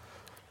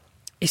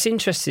 it's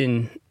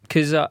interesting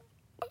because I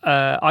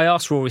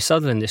asked Rory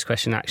Sutherland this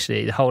question,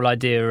 actually, the whole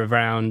idea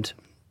around,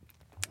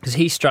 because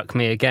he struck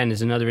me again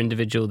as another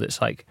individual that's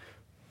like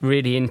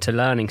really into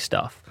learning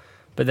stuff,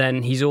 but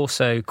then he's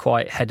also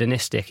quite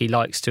hedonistic. He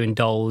likes to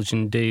indulge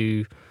and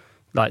do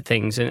like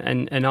things,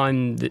 and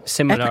I'm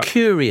similar.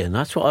 Epicurean,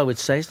 that's what I would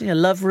say, isn't he? A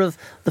lover of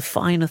the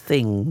finer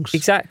things.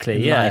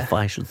 Exactly, in life,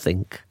 I should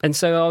think. And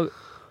so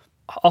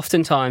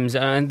oftentimes,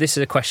 and this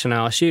is a question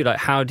I ask you, like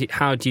how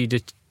do you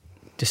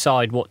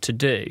decide what to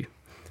do?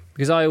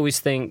 Because I always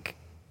think,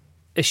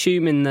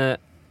 assuming that,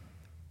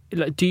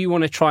 like, do you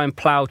want to try and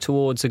plough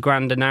towards a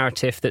grander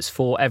narrative that's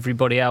for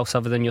everybody else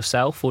other than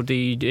yourself, or do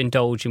you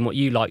indulge in what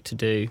you like to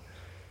do,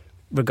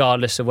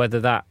 regardless of whether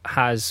that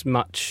has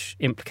much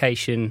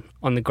implication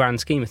on the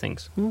grand scheme of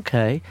things?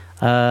 Okay.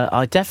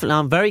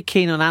 I'm very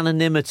keen on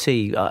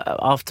anonymity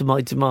after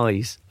my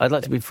demise. I'd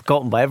like to be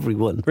forgotten by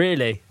everyone.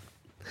 Really?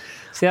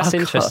 See, that's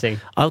interesting.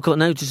 I've got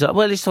no desire.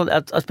 Well, it's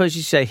not, I suppose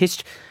you say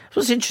history.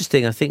 What's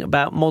interesting, I think,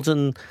 about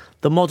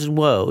the modern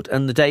world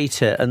and the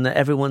data, and that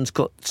everyone's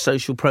got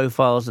social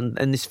profiles and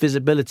this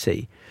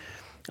visibility.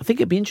 I think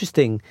it'd be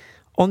interesting,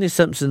 on the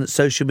assumption that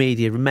social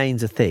media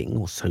remains a thing,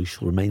 or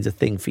social remains a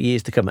thing for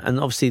years to come. And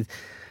obviously,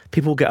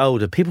 people will get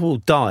older, people will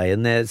die,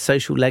 and their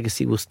social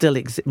legacy will still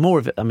exist. More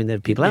of it, I mean, there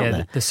are people out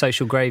there. The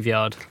social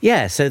graveyard.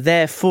 Yeah, so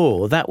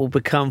therefore, that will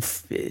become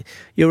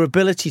your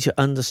ability to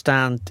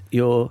understand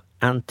your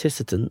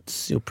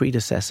antecedents, your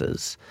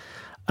predecessors,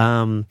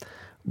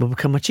 will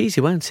become much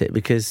easier, won't it?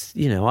 Because,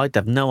 I'd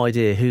have no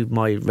idea who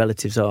my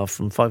relatives are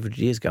from 500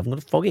 years ago. I've got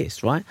the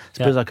foggiest, right?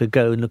 Suppose I could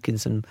go and look in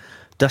some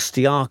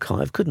dusty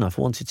archive, couldn't I, if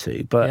I wanted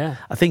to? But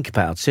I think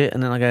about it,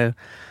 and then I go,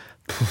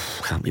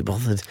 Can't be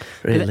bothered,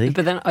 really.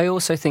 But then I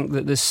also think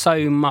that there's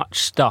so much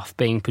stuff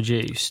being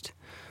produced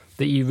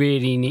that you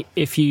really need,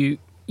 if you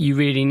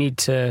really need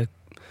to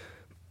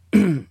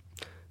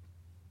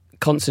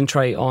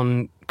concentrate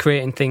on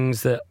creating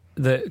things that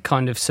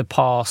kind of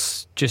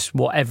surpass just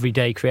what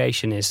everyday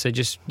creation is. So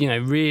just,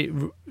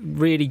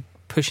 really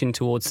pushing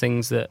towards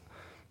things that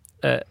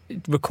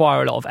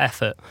require a lot of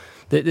effort.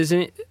 There's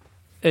an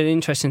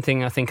interesting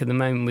thing, I think, at the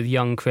moment with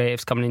young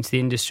creatives coming into the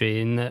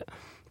industry, in that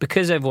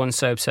because everyone's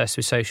so obsessed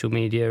with social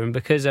media and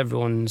because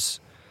everyone's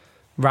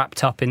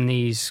wrapped up in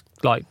these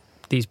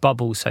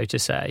bubbles, so to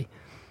say,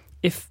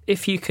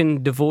 if you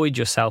can devoid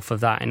yourself of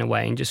that in a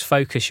way and just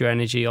focus your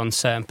energy on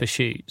certain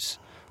pursuits,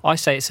 I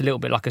say it's a little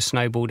bit like a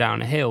snowball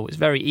down a hill. It's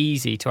very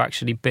easy to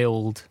actually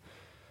build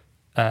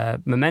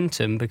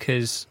momentum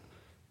because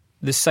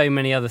there's so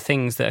many other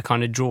things that are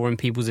kind of drawing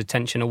people's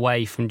attention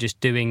away from just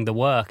doing the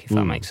work, if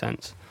that makes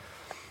sense.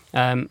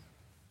 So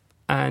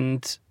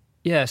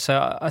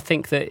I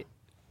think that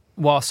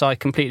whilst I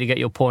completely get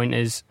your point,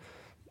 is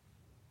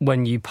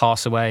when you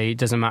pass away, it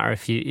doesn't matter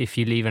if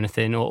you leave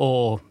anything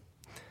or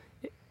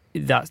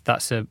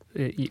that's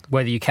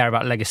whether you care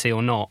about legacy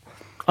or not.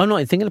 I'm not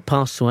even thinking of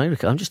pass away,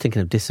 Rick. I'm just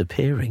thinking of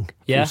disappearing.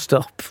 Yeah. Full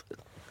stop.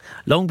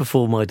 Long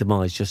before my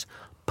demise, just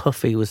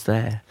Puffy was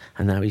there,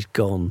 and now he's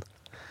gone,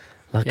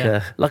 like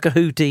a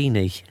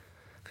Houdini.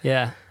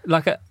 Yeah,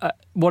 like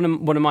one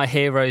of my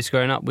heroes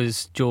growing up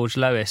was George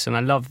Lois, and I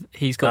love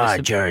he's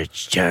got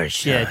George.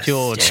 Yeah,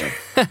 George.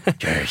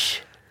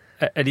 George.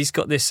 And he's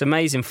got this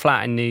amazing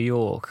flat in New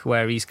York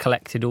where he's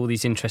collected all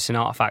these interesting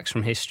artefacts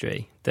from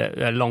history that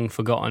are long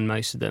forgotten,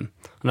 most of them.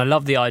 And I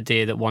love the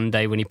idea that one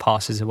day when he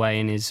passes away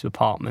in his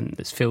apartment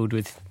that's filled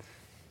with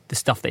the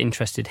stuff that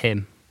interested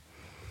him.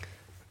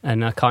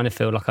 And I kind of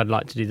feel like I'd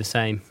like to do the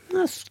same.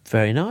 That's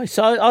very nice.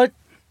 I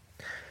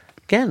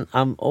again,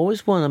 I'm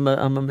always one.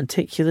 I'm a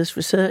meticulous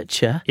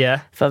researcher.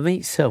 Yeah. If I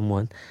meet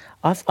someone,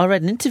 I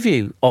read an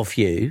interview of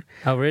you.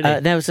 Oh, really?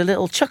 There was a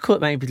little chuckle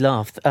that made me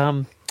laugh.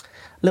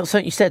 Little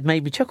something you said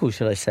made me chuckle,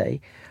 shall I say,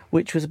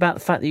 which was about the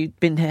fact that you'd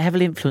been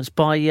heavily influenced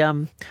by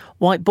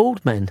white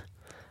bald men.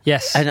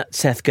 Yes. And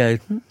Seth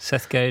Godin.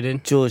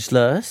 George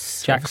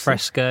Lewis. Jack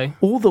Fresco.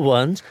 All the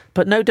ones,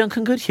 but no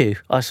Duncan Goodhue,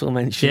 I saw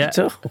mentioned at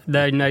all.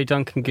 No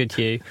Duncan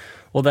Goodhue.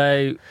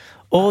 Although...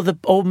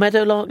 Or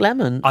Meadowlark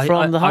Lemon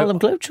from the Harlem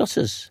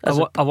Globetrotters.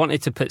 I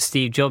wanted to put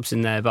Steve Jobs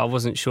in there, but I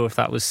wasn't sure if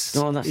that was...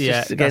 Oh,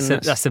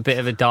 that's a bit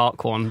of a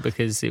dark one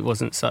because it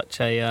wasn't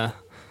such a...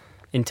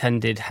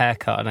 intended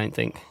haircut, I don't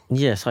think.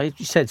 Yes, you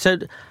said. So,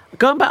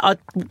 going back,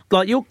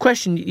 like your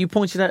question you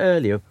pointed out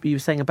earlier, you were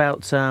saying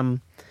about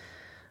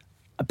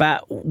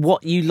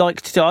what you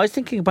like to do. I was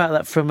thinking about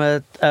that from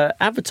a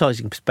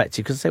advertising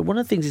perspective, because I say one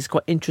of the things that's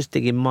quite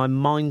interesting in my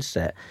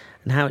mindset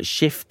and how it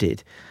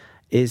shifted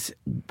is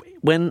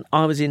when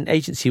I was in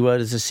agency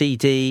world as a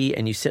CD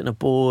and you sit on a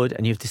board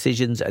and you have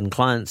decisions and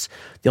clients,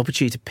 the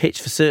opportunity to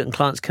pitch for certain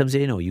clients comes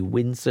in or you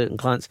win certain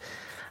clients,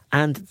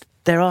 and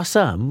there are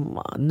some,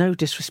 no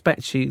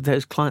disrespect to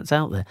those clients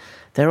out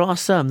there are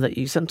some that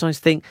you sometimes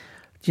think,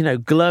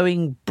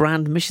 glowing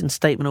brand mission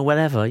statement or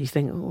whatever, you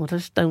think, I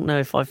just don't know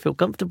if I feel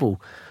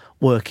comfortable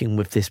working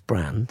with this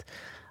brand.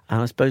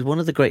 And I suppose one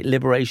of the great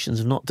liberations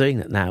of not doing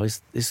that now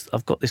is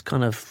I've got this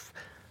kind of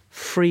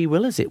free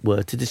will, as it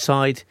were, to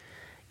decide,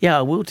 yeah,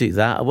 I will do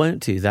that, I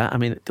won't do that. I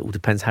mean, it all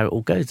depends how it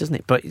all goes, doesn't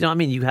it? But, you know what I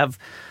mean? You have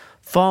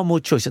far more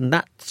choice. And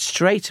that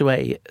straight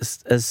away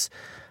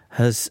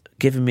has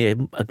given me a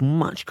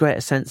much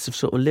greater sense of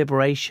sort of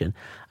liberation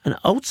and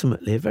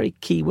ultimately a very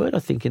key word, I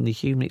think, in the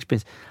human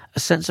experience, a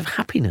sense of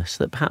happiness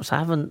that perhaps I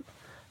haven't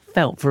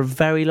felt for a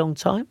very long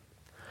time.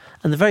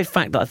 And the very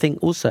fact that I think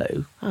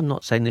also, I'm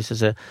not saying this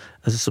as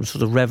some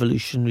sort of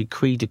revolutionary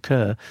cri de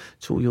coeur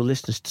to all your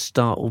listeners to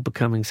start all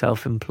becoming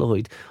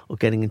self-employed or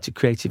getting into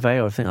creative AI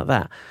or anything like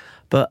that,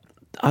 but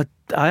I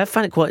have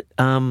found it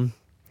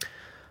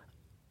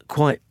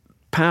quite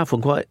powerful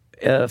and quite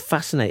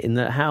fascinating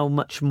that how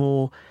much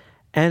more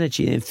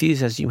energy and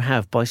enthusiasm you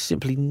have by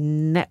simply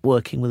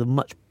networking with a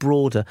much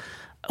broader,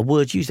 a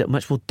word used, a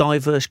much more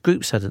diverse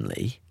group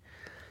suddenly,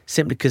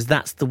 simply because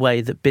that's the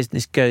way that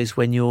business goes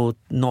when you're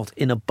not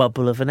in a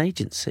bubble of an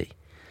agency.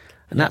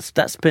 And that's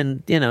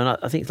been, and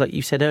I think like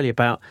you said earlier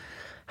about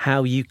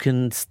how you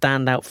can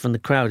stand out from the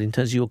crowd in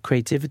terms of your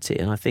creativity,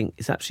 and I think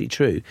it's absolutely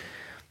true.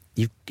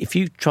 If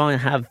you try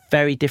and have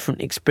very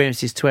different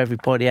experiences to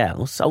everybody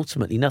else,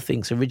 ultimately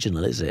nothing's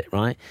original, is it,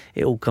 right?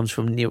 It all comes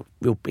from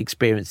real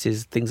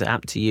experiences, things that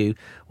happen to you,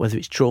 whether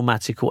it's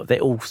traumatic or it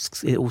all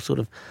sort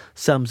of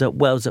sums up,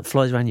 wells up,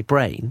 flies around your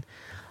brain.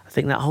 I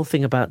think that whole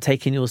thing about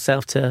taking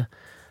yourself to,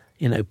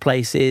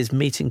 places,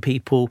 meeting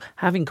people,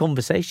 having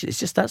conversations, it's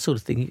just that sort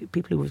of thing.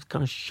 People who are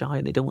kind of shy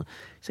and they don't want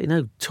to say,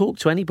 no, talk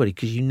to anybody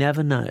because you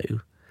never know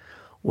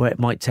where it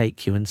might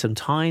take you, and some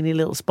tiny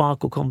little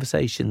sparkle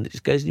conversation that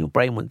just goes in your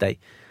brain one day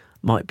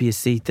might be a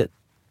seed that,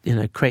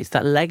 creates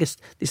that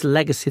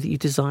legacy that you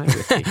desire.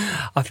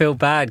 I feel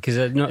bad because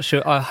I'm not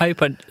sure. I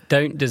hope I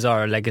don't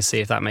desire a legacy,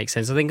 if that makes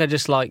sense. I think I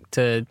just like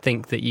to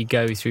think that you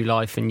go through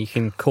life and you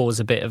can cause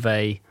a bit of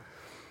a...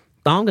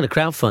 I'm going to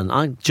crowdfund.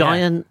 I'm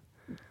giant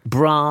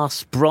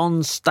bronze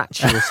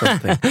statue or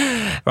something.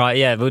 Right,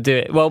 yeah, we'll do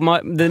it. Well,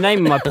 the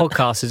name of my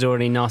podcast is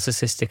already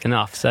narcissistic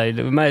enough, so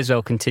we may as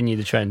well continue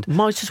the trend.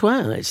 Might as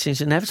well. It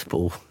seems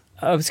inevitable.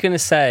 I was going to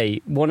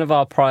say, one of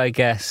our prior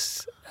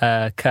guests,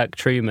 Kirk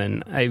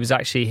Truman, it was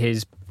actually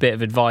his bit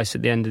of advice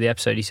at the end of the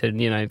episode. He said,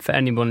 for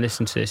anyone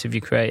listening to this, if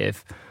you're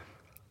creative,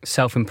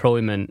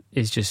 self-employment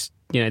is just,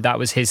 that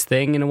was his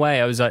thing in a way.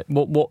 I was like,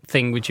 what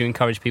thing would you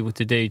encourage people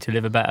to do to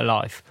live a better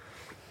life?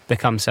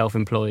 Become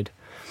self-employed.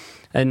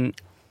 And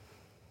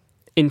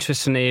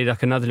interestingly,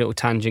 like another little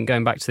tangent,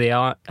 going back to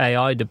the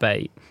AI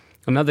debate,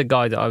 another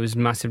guy that I was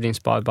massively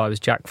inspired by was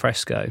Jack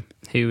Fresco,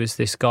 who was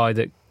this guy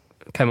that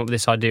came up with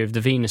this idea of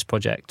the Venus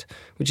Project,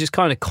 which is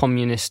kind of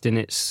communist in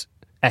its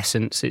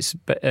essence. It's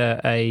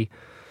a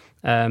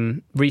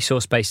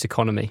resource-based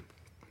economy.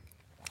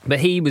 But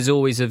he was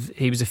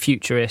a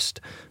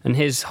futurist, and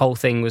his whole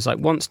thing was like,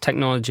 once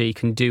technology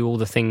can do all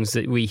the things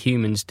that we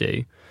humans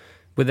do,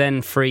 we're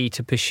then free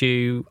to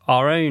pursue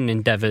our own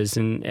endeavours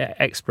and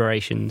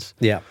explorations.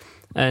 Yeah.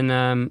 And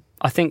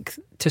I think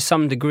to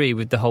some degree,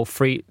 with the whole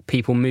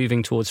people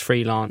moving towards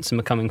freelance and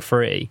becoming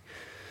free,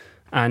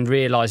 and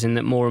realising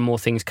that more and more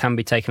things can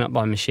be taken up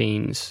by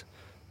machines,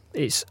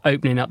 it's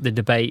opening up the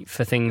debate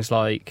for things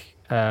like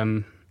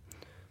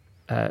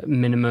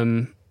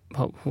minimum,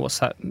 what's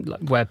that,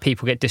 like where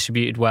people get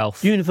distributed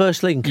wealth.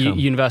 Universal income.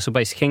 Universal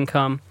basic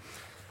income.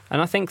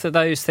 And I think that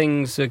those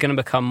things are going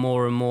to become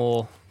more and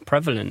more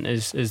prevalent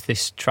as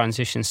this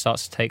transition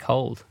starts to take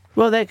hold.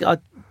 Well, the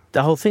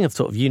whole thing of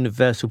sort of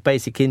universal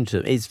basic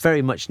income is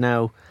very much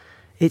now,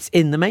 it's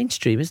in the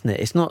mainstream, isn't it?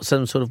 It's not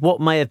some sort of what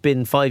may have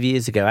been 5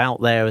 years ago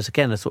out there as,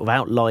 again, a sort of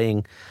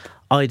outlying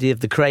idea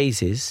of the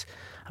crazes.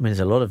 I mean, there's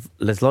a lot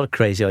of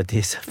crazy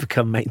ideas that have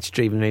become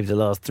mainstream in maybe the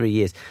last 3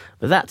 years.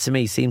 But that, to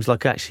me, seems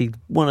like actually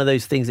one of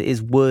those things that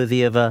is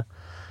worthy of an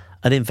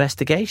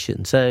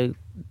investigation. So,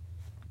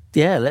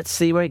 yeah, let's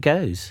see where it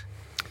goes.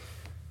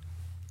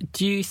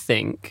 Do you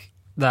think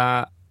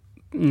that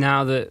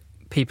now that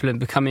people are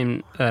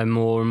becoming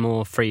more and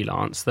more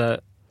freelance,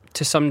 that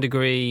to some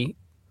degree,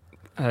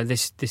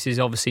 this is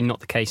obviously not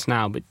the case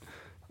now, but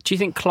do you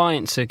think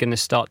clients are going to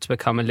start to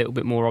become a little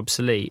bit more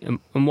obsolete? And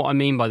what I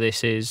mean by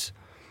this is,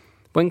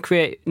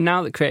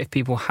 now that creative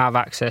people have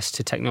access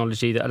to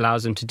technology that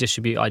allows them to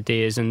distribute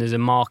ideas, and there's a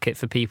market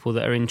for people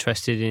that are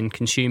interested in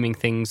consuming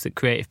things that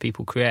creative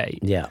people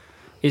create,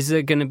 is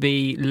there going to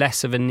be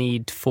less of a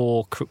need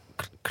for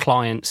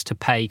clients to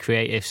pay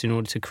creatives in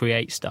order to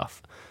create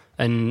stuff,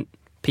 and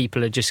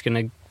people are just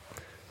going to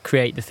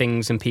create the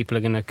things and people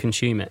are going to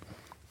consume it?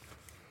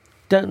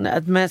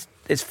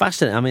 It's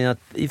fascinating. I mean,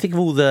 you think of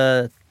all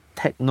the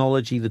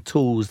technology, the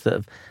tools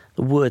the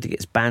word that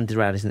gets bandied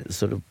around, isn't it? The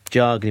sort of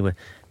jargon,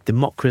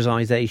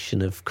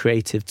 democratization of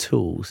creative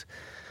tools.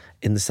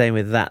 In the same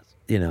way that,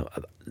 ladies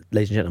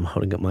and gentlemen, I'm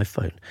holding up my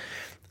phone.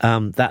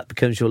 That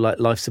becomes your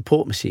life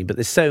support machine. But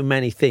there's so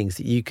many things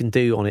that you can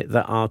do on it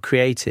that are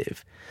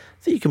creative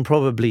that you can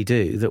probably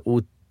do that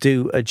will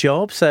do a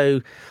job.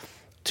 So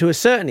to a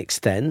certain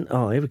extent,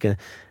 here we go.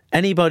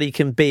 Anybody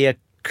can be a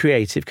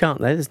creative,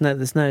 can't they? There's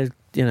no,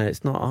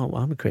 it's not,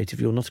 I'm a creative,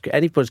 you're not a creative.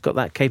 Anybody's got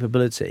that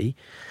capability.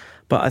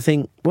 But I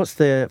think, what's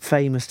the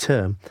famous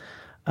term?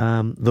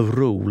 The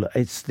rule.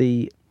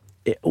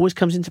 It always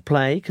comes into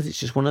play because it's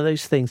just one of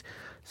those things.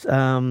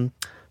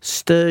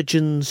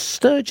 Sturgeon's,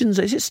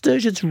 is it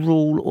Sturgeon's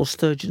rule or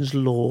Sturgeon's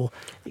law?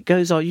 It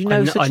goes on,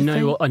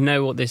 I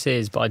know what this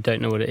is, but I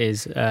don't know what it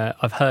is.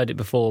 I've heard it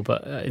before,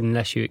 but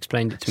unless you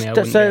explained it to me, I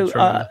wouldn't be able to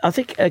remember. I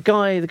think the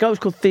guy was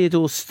called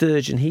Theodore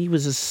Sturgeon. He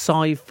was a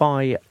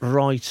sci-fi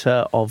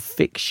writer of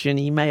fiction.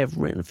 He may have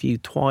written a few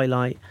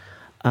Twilight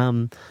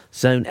Zone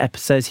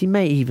episodes. He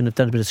may even have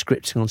done a bit of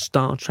scripting on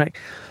Star Trek.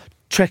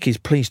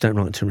 Trekkies, please don't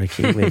write to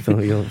Ricky with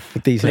all your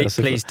details.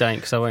 Please don't,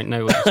 because I won't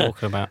know what you're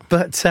talking about.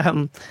 But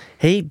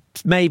he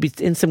maybe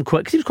in some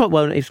quote, because he was quite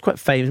well, he was quite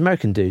famous,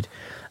 American dude.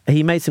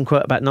 He made some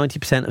quote about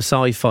 90% of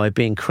sci-fi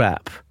being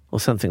crap or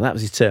something. That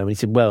was his term. And he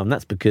said, well, and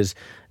that's because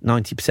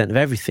 90% of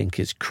everything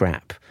is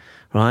crap,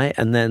 right?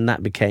 And then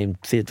that became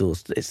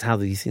Theodore's. It's how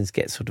these things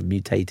get sort of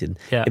mutated.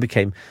 Yeah. It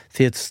became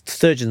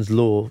Sturgeon's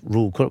rule,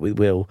 call it what we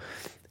will,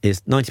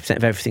 is 90%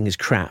 of everything is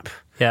crap.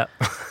 Yeah.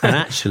 And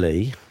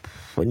actually,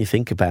 when you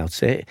think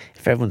about it,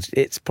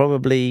 it's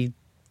probably,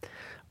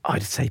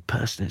 I'd say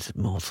personally, it's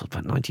more sort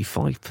of about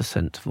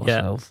 95% of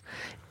myself.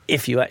 Yeah.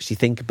 If you actually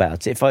think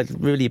about it, if I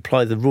really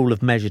apply the rule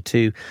of measure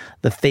to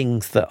the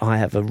things that I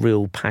have a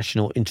real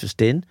passion or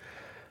interest in,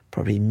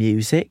 probably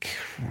music,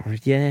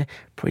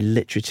 probably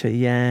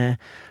literature,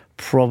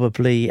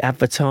 probably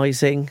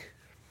advertising.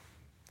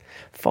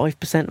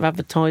 5% of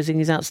advertising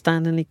is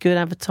outstandingly good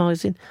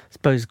advertising. I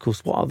suppose, of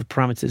course, what are the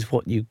parameters of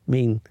what you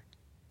mean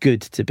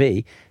good to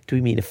be? Do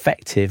we mean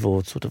effective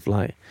or sort of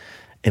like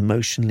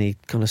emotionally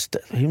kind of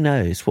who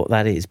knows what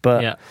that is?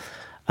 But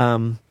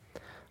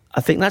I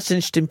think that's an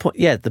interesting point.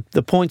 Yeah,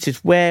 the point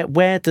is where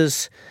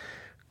does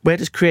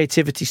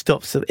creativity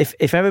stop? So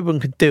if everyone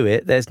could do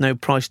it, there's no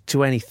price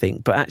to anything.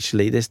 But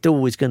actually, there's still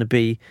always going to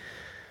be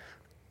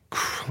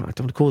I don't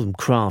want to call them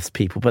crafts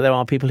people, but there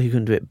are people who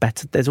can do it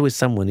better. There's always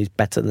someone who's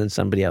better than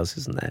somebody else,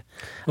 isn't there?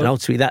 And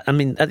ultimately, at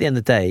the end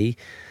of the day,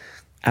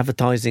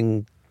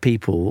 advertising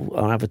people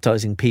are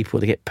advertising people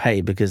to get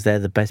paid because they're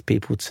the best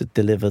people to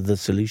deliver the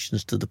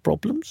solutions to the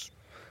problems.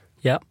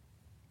 Yeah.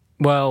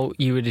 Well,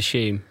 you would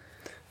assume.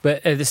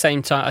 But at the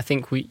same time, I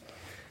think it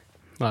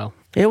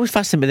always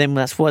fascinated me then.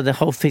 That's why the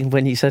whole thing,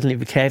 when you suddenly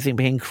became everything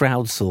being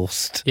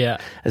crowdsourced. Yeah.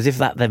 As if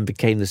that then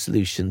became the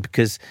solution.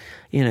 Because,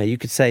 you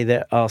could say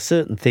there are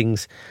certain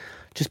things,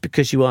 just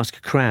because you ask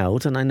a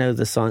crowd, and I know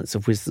the science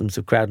of wisdoms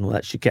of crowd and all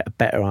that, you get a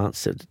better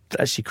answer.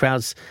 Actually,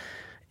 crowds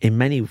in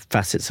many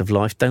facets of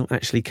life don't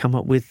actually come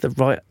up with the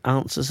right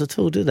answers at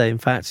all, do they? In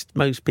fact,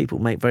 most people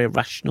make very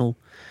rational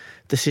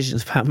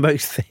decisions about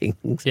most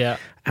things. Yeah.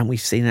 And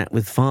we've seen that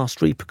with vast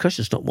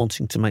repercussions, not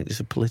wanting to make this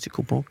a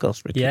political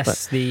broadcast, Ricky.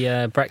 Yes, the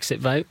Brexit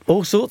vote.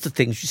 All sorts of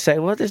things. You say,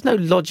 well, there's no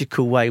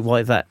logical way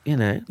why that,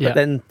 But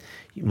then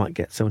you might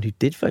get someone who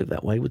did vote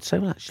that way would say,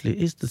 well, actually,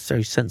 it is the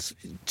very sense.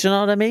 Do you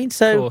know what I mean?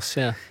 So of course,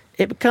 yeah.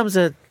 It becomes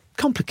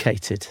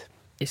complicated.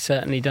 It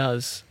certainly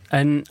does.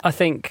 And I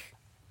think,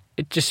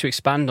 just to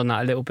expand on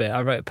that a little bit,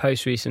 I wrote a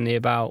post recently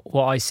about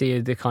what I see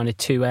are the kind of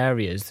two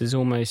areas. There's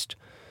almost...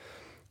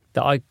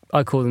 that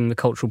I call them the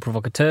cultural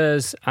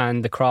provocateurs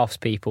and the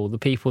craftspeople, the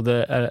people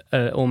that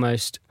are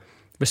almost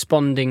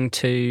responding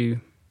to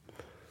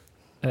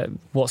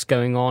what's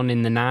going on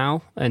in the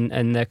now,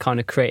 and they're kind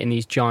of creating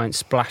these giant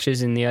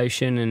splashes in the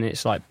ocean, and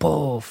it's like,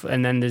 poof.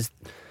 And then there's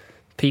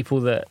people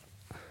that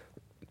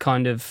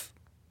kind of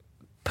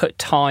put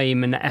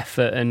time and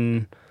effort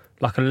and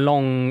like a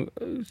long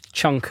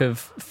chunk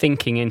of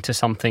thinking into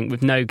something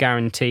with no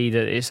guarantee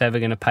that it's ever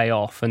going to pay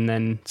off, and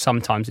then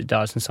sometimes it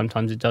does and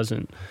sometimes it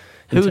doesn't.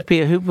 Who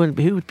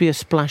would be a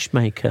splash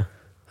maker?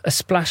 A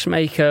splash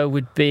maker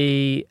would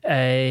be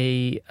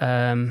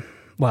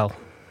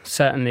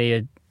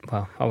certainly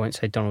I won't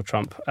say Donald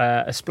Trump.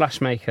 A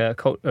splash maker,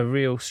 a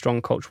real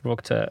strong cultural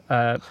provocateur.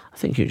 I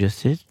think you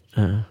just did,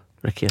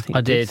 Ricky. I think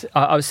I did.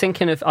 I was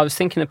thinking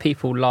of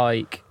people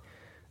like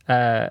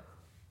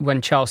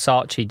when Charles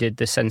Saatchi did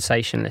the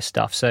sensationalist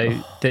stuff. So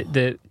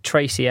the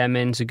Tracy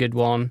Emin's a good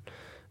one.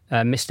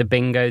 Mr.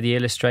 Bingo, the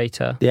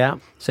illustrator. Yeah.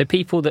 So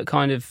people that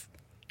kind of.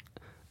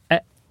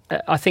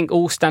 I think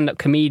all stand-up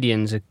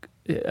comedians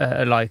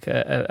are like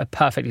a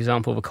perfect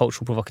example of a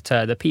cultural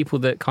provocateur. They're people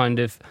that kind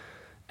of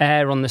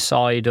err on the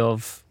side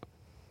of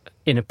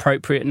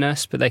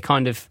inappropriateness, but they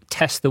kind of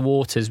test the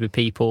waters with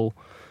people.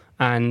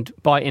 And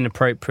by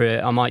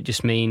inappropriate, I might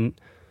just mean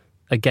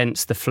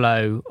against the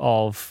flow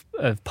of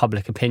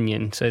public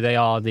opinion. So they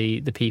are the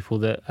people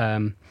that...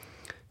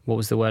 what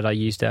was the word I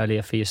used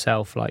earlier for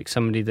yourself? Like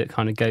somebody that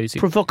kind of goes...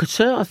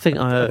 Provocateur, I think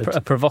I heard.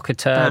 A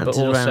provocateur, but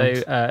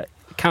also...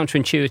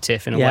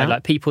 counterintuitive in a way,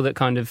 like people that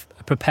kind of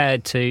are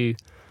prepared to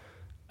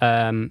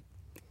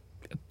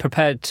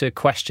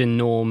question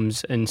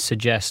norms and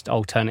suggest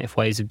alternative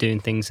ways of doing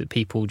things that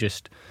people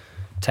just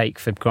take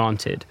for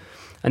granted.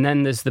 And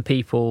then there's the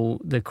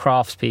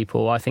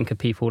craftspeople. I think of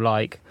people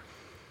like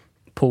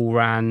Paul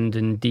Rand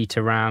and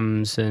Dieter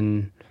Rams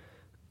and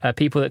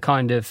people that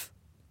kind of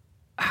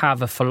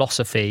have a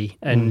philosophy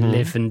and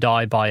live and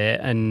die by it.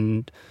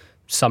 And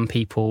some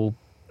people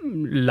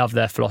love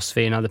their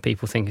philosophy and other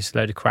people think it's a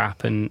load of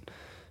crap,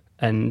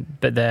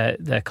 but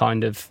they're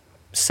kind of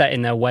set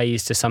in their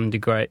ways to some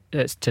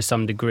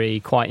degree,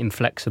 quite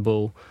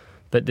inflexible,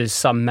 but there's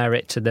some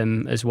merit to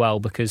them as well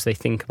because they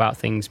think about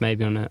things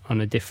maybe on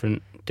a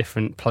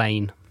different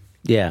plane.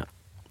 Yeah.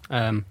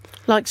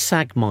 Like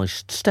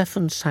Sagmeister,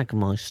 Stefan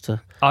Sagmeister.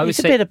 He's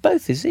a bit of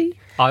both, is he?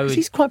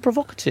 He's quite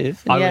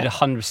provocative. I would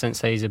 100%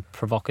 say he's a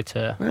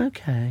provocateur.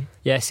 Okay.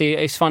 Yeah, see,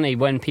 it's funny,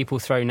 when people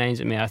throw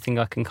names at me, I think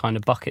I can kind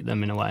of bucket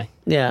them in a way.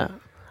 Yeah.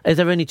 Is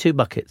there only two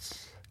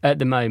buckets? At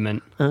the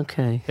moment.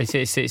 Okay.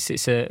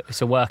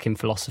 It's a work in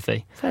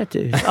philosophy. Fair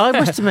dues. I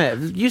must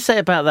admit, you say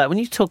about that, when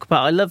you talk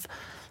about, I love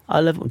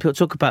when people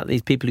talk about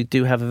these people who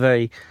do have a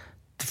very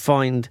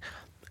defined...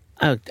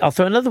 Oh, I'll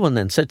throw another one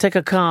then. So take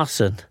a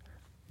Carson.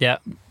 Yeah.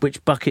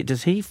 Which bucket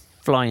does he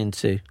fly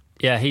into?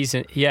 Yeah,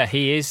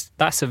 he is.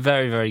 That's a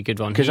very, very good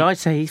one. Because I'd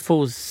say he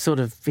falls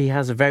he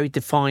has a very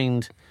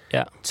defined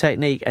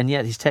technique, and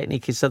yet his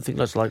technique is something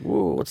that's like,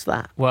 whoa, what's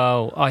that?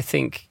 Well, I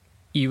think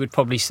you would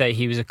probably say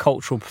he was a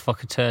cultural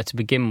provocateur to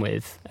begin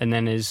with, and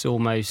then has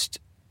almost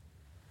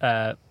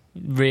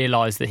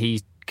realised that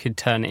he could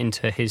turn it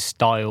into his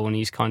style, and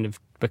he's kind of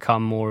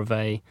become more of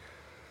a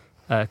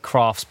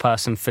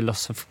craftsperson,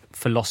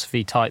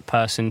 philosophy type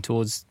person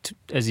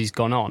as he's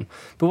gone on.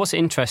 But what's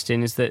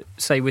interesting is that,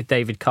 say with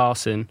David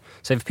Carson,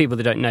 so for people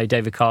that don't know,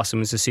 David Carson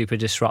was a super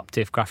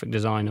disruptive graphic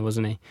designer,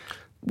 wasn't he?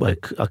 Well,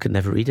 I could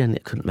never read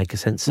it. Couldn't make a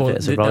sense of it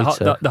as a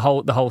writer. The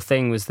whole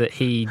thing was that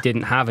he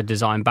didn't have a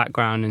design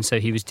background, and so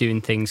he was doing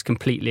things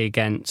completely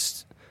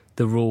against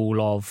the rule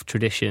of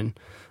tradition.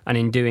 And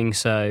in doing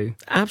so...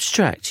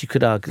 Abstract, you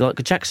could argue,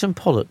 like Jackson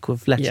Pollock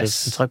with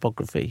letters and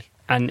typography.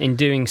 And in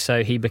doing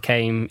so, he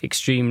became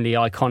extremely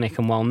iconic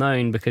and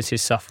well-known because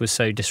his stuff was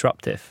so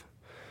disruptive.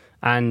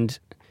 And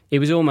he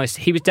was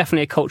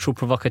definitely a cultural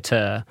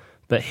provocateur,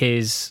 but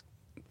his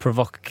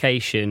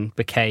provocation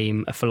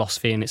became a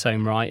philosophy in its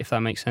own right, if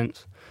that makes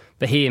sense.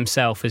 But he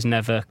himself has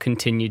never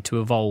continued to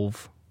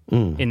evolve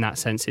in that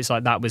sense. It's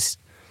like that was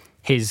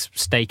his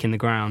stake in the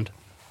ground.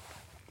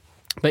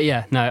 But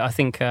yeah, no, I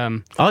think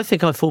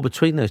I fall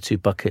between those two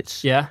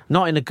buckets. Yeah?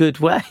 Not in a good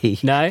way.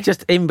 No?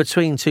 Just in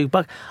between two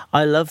buckets.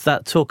 I love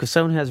that talk of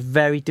someone who has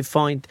very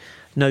defined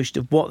notion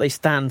of what they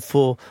stand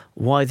for,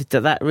 why they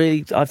do that.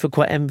 Really, I feel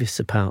quite envious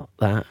about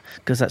that,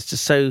 because that's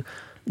just so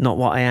not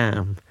what I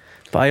am.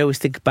 But I always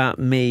think about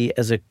me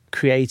as a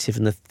creative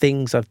and the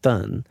things I've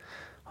done.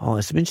 Oh,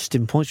 there's some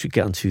interesting points we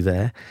get onto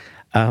there.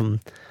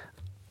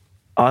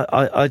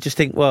 I just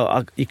think,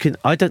 well,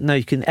 I don't know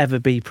you can ever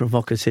be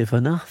provocative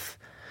enough.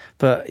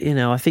 But, you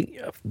know, I think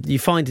you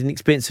find an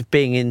experience of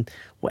being in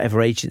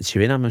whatever agency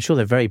you're in. I'm sure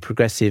they're very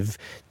progressive,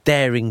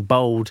 daring,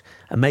 bold,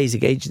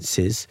 amazing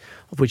agencies,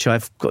 of which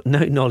I've got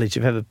no knowledge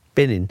of ever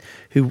been in,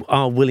 who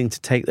are willing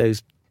to take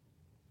those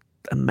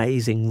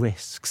amazing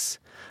risks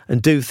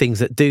and do things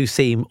that do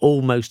seem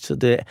almost to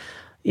the,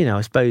 you know,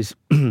 I suppose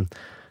the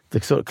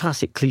sort of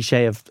classic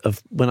cliche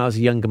of when I was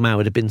a younger man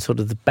would have been sort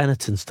of the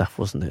Benetton stuff,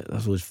 wasn't it? That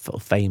was always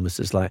famous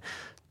as like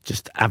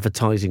just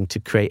advertising to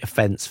create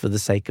offence for the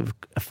sake of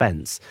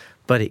offence,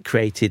 but it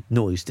created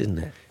noise, didn't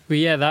it? Well,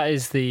 yeah, that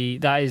is the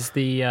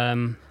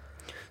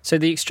so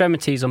the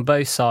extremities on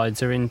both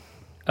sides are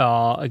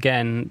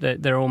again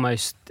they're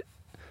almost,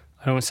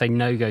 I don't want to say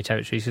no-go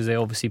territories because they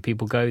obviously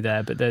people go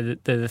there, but they're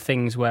the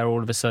things where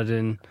all of a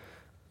sudden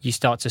you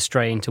start to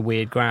stray into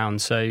weird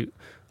ground. So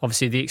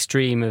obviously the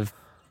extreme of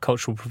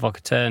cultural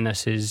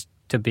provocateurness is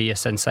to be a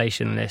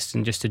sensationalist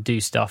and just to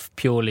do stuff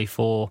purely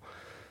for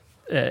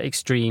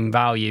extreme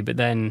value, but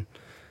then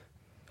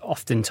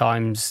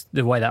oftentimes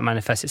the way that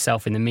manifests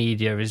itself in the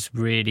media is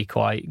really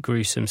quite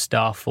gruesome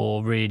stuff,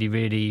 or really,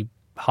 really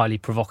highly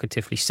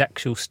provocatively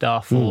sexual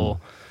stuff, or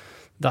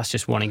that's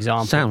just one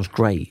example. Sounds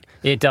great.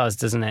 It does,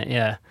 doesn't it?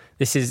 Yeah.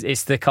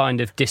 It's the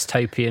kind of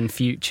dystopian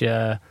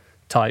future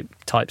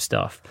type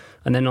stuff.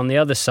 And then on the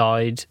other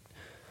side,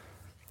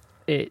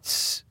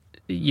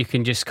 you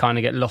can just kind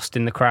of get lost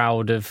in the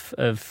crowd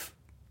of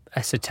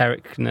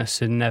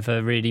esotericness and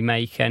never really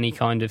make any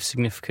kind of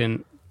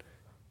significant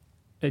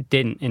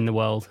dint in the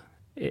world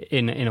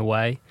in a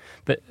way,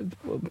 but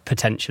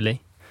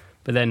potentially.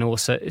 But then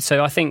also,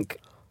 so I think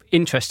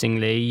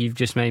interestingly, you've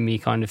just made me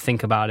kind of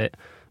think about it.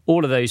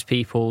 All of those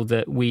people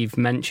that we've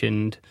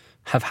mentioned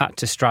have had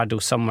to straddle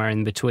somewhere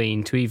in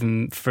between to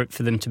even for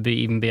them to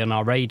even be on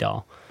our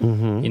radar.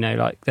 Mm-hmm. You know,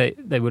 like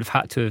they would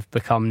have had to have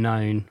become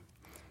known,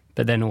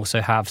 but then also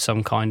have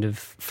some kind of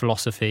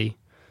philosophy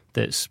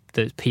that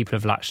people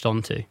have latched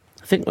onto.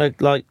 I think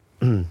like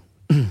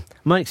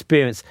my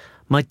experience,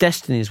 my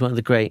destiny as one of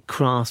the great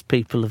crass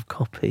people of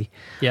copy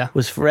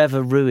was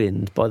forever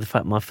ruined by the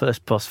fact my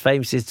first boss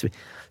famously said to me,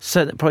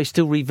 so that probably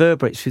still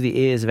reverberates through the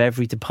ears of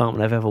every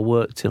department I've ever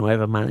worked in or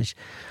ever managed,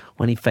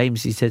 when he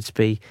famously said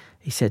to me,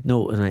 he said,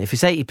 no, if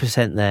it's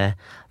 80% there,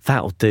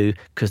 that'll do,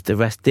 because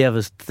the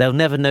others, they'll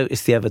never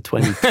notice the other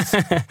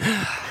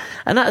 20%.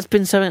 And that has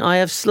been something I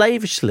have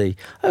slavishly,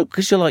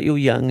 because you're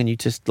young and you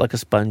just, like a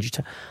sponge,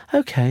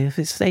 okay, if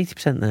it's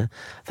 80% there,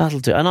 that'll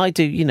do. And I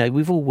do, you know,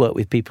 we've all worked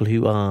with people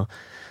who are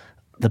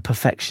the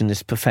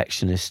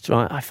perfectionists,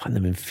 right? I find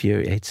them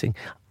infuriating.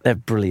 They're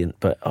brilliant,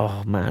 but,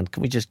 oh, man,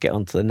 can we just get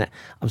on to the next?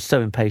 I'm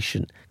so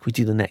impatient. Can we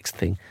do the next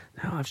thing?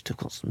 No, I've still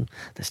got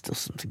there's still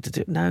something to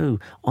do. No,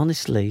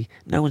 honestly,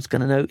 no one's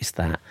going to notice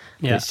that.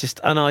 Yeah. It's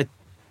just, and I,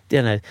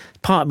 you know,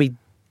 part of me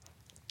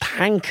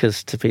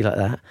hankers to be like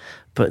that,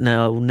 but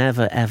no, I will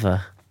never,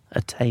 ever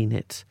attain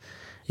it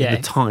in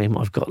the time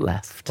I've got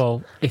left.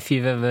 Well, if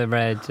you've ever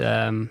read,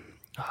 I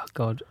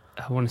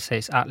want to say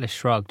it's Atlas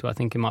Shrugged, but I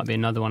think it might be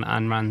another one of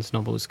Ayn Rand's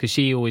novels, because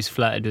she always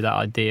flirted with that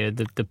idea,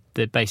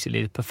 the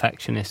basically the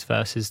perfectionist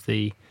versus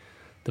the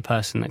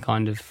person that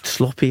kind of...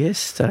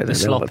 Sloppiest? The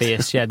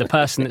sloppiest, yeah. The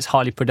person that's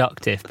highly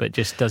productive but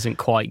just doesn't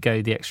quite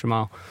go the extra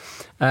mile.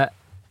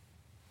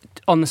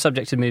 On the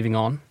subject of moving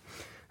on,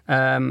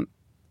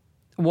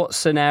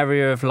 what's an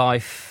area of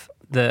life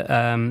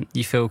that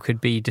you feel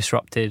could be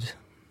disrupted?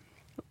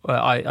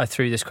 Well, I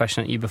threw this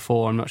question at you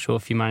before. I'm not sure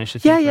if you managed to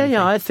think of anything.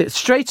 I think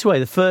straight away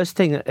the first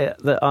thing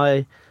that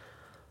I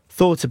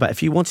thought about,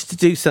 if you wanted to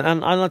do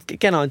something, and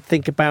again, I'd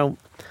think about,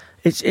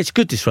 it's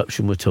good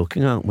disruption we're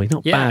talking, aren't we?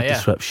 Not bad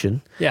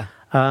disruption. Yeah.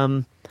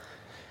 I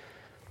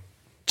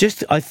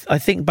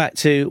think back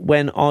to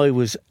when I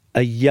was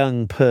a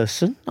young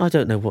person. I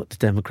don't know what the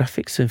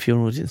demographics of your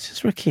audience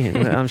is, Ricky.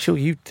 I'm sure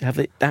you have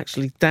it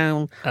actually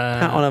down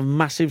on a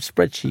massive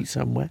spreadsheet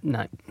somewhere.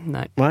 No.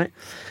 Right?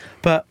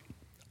 But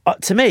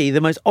to me,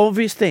 the most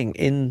obvious thing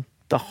in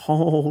the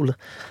whole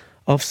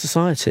of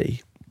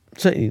society,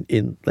 certainly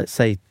in, let's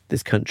say,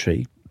 this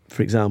country,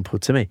 for example,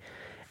 to me,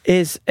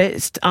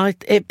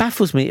 it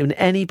baffles me when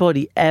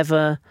anybody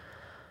ever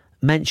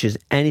mentions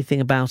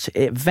anything about it.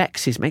 It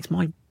vexes, makes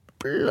my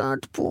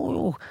blood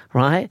boil,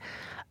 right?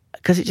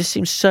 Because it just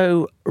seems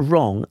so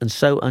wrong and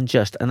so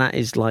unjust, and that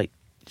is like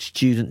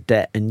student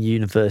debt and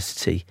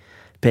university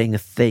being a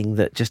thing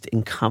that just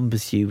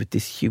encumbers you with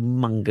this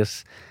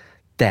humongous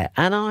debt.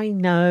 And I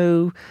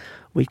know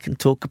We can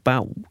talk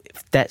about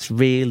if debt's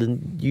real,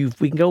 and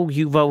we can go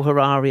Yuval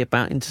Harari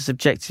about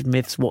intersubjective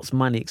myths, what's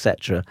money,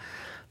 etc.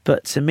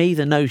 But to me,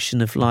 the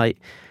notion of like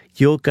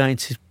you're going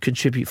to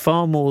contribute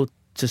far more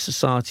to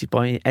society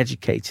by being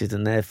educated,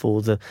 and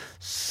therefore the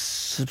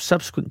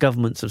subsequent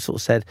governments have sort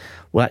of said,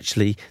 well,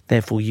 actually,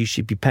 therefore you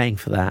should be paying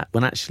for that.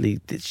 When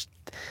actually there's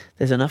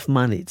enough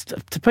money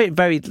to put it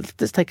very.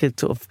 Let's take a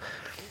sort of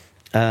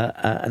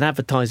an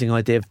advertising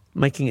idea of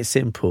making it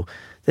simple.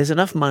 There's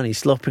enough money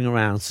slopping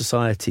around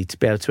society to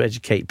be able to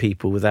educate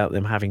people without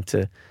them having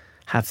to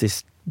have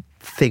this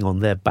thing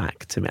on their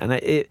back to me. And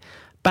it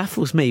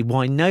baffles me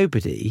why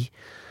nobody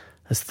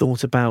has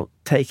thought about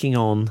taking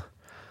on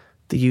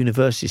the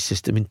university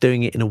system and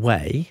doing it in a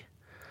way,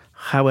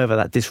 however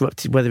that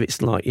disrupted, whether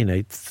it's like,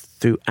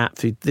 through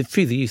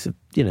the use of,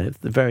 the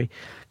very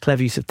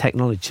clever use of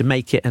technology to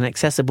make it an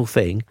accessible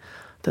thing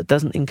that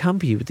doesn't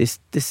encumber you with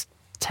this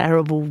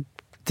terrible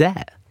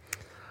debt.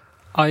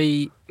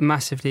 I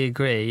massively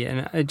agree,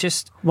 and I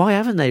just... Why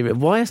haven't they?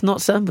 Why has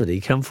not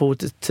somebody come forward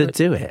to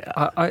do it?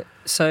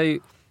 So,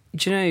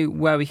 do you know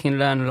where we can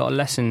learn a lot of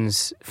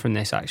lessons from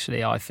this,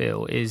 actually, I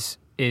feel, is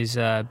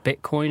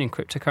Bitcoin and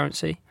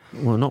cryptocurrency?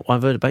 Well,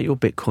 I've heard about your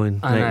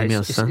Bitcoin.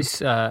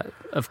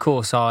 Of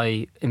course,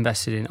 I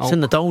invested in... It's in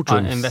the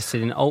doldrums. I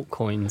invested in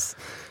altcoins,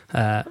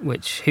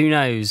 which, who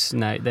knows?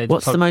 No,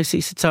 what's the most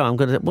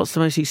esoteric? What's the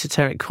most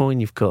esoteric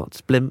coin you've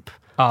got? Blimp?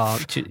 Oh,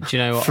 do you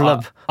know what?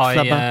 Flub.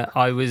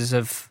 I was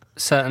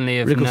certainly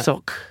of...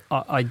 Wrigglesock.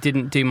 I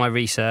didn't do my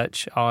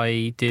research.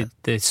 I did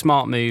the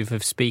smart move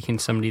of speaking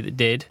to somebody that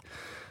did.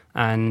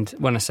 And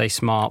when I say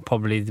smart,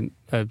 probably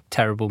a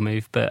terrible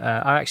move. But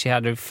I actually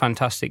had a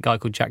fantastic guy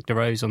called Jack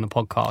DeRose on the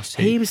podcast.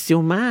 He was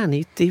your man.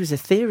 He was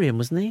Ethereum,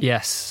 wasn't he?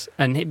 Yes.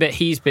 But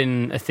he's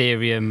been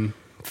Ethereum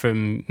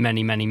from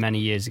many, many, many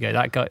years ago.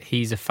 That guy,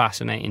 he's a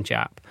fascinating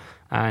chap.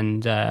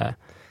 And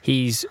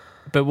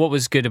But what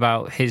was good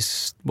about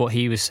what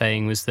he was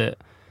saying was that,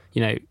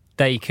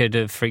 they could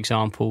have, for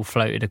example,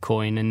 floated a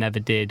coin and never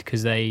did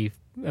because they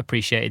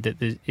appreciated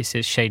that it's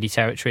a shady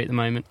territory at the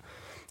moment.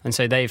 And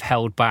so they've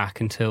held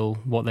back until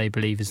what they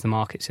believe is the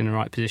market's in the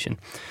right position.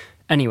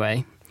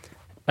 Anyway,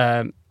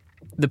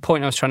 the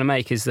point I was trying to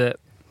make is that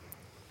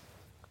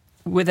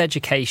with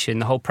education,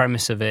 the whole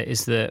premise of it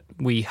is that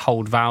we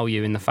hold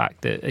value in the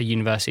fact that a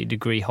university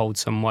degree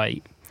holds some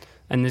weight.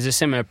 And there's a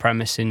similar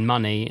premise in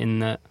money in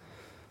that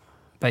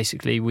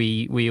basically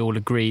we all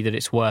agree that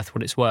it's worth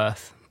what it's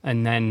worth.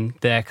 And then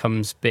there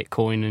comes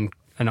Bitcoin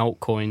and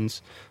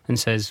altcoins and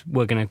says,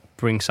 we're going to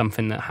bring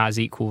something that has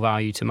equal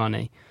value to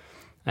money.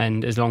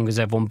 And as long as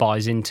everyone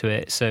buys into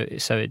it, so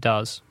it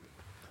does.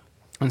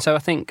 And so I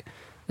think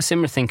a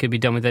similar thing could be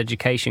done with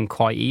education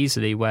quite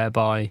easily,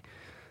 whereby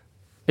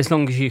as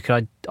long as you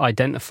could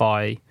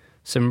identify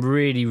some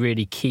really,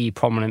 really key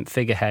prominent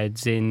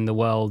figureheads in the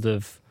world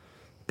of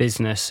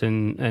business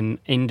and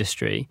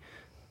industry,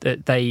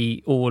 that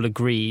they all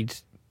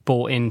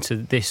bought into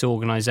this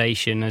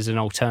organisation as an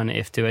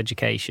alternative to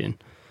education,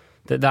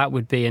 that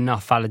would be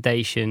enough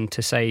validation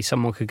to say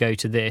someone could go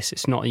to this.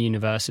 It's not a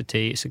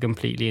university, it's a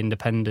completely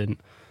independent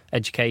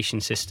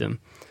education system.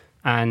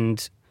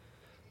 And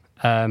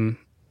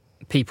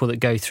people that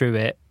go through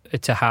it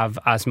to have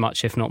as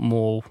much, if not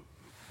more,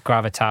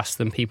 gravitas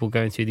than people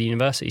going through the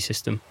university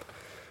system.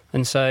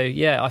 And so,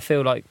 I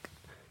feel like...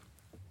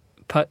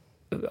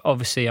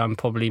 Obviously, I'm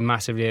probably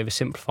massively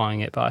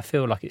oversimplifying it, but I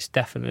feel like it's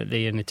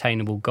definitely an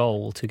attainable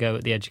goal to go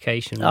at the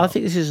education level. I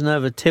think this is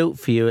another tilt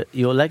for you at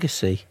your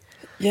legacy.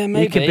 Yeah,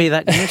 maybe. You could be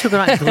that. You're talking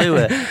about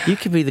gluer. You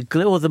could be the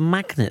glue or the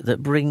magnet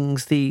that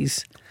brings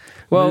these.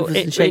 Well,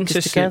 it's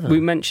interesting. Together.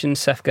 We mentioned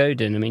Seth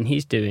Godin. I mean,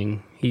 he's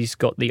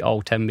got the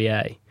Alt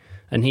MBA,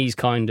 and he's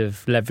kind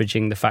of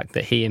leveraging the fact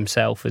that he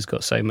himself has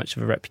got so much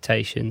of a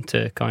reputation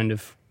to kind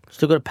of.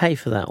 Still got to pay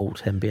for that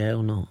Alt MBA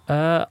or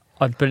not?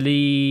 I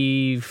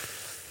believe.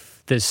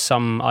 There's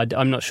some.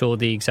 I'm not sure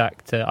the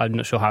exact. I'm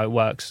not sure how it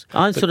works.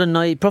 I'm sort of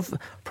naive.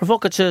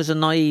 Provocateurs are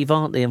naive,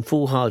 aren't they? And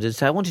foolhardy.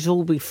 So I want it to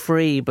all be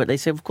free, but they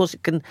say, of course,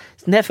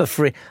 it's never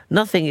free.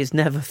 Nothing is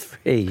never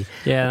free.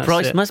 Yeah, the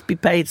price must be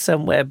paid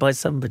somewhere by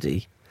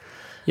somebody.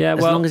 Yeah,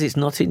 as long as it's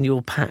not in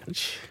your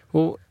patch.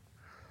 Well,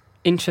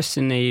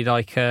 interestingly,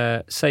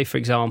 say for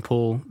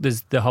example,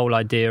 there's the whole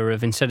idea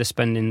of instead of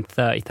spending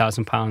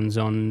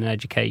 £30,000 on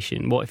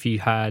education, what if you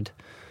had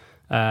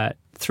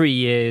 3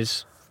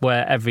 years?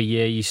 Where every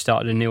year you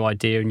started a new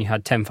idea and you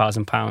had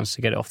 £10,000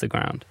 to get it off the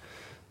ground.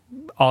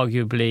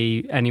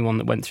 Arguably, anyone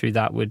that went through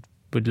that would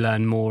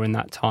learn more in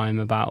that time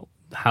about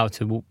how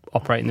to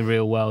operate in the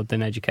real world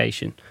than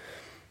education.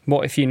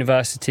 What if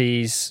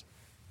universities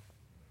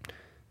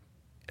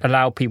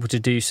allow people to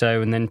do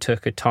so and then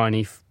took a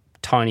tiny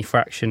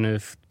fraction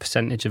of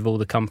percentage of all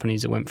the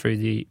companies that went through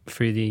the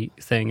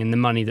thing, and the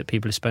money that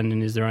people are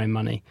spending is their own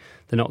money?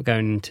 They're not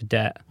going into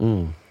debt.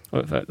 I'm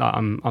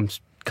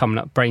coming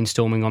up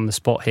brainstorming on the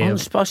spot here. I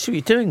see what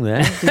you're doing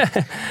there.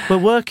 We're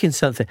working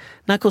something.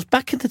 Now, of course,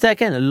 back in the day,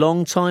 again, a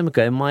long time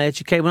ago, in my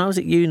education, when I was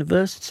at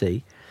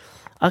university,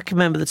 I can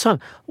remember the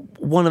time,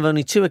 one of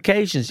only 2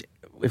 occasions,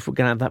 if we're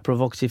going to have that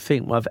provocative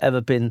thing, where I've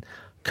ever been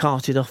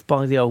carted off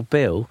by the old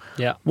Bill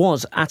Yeah.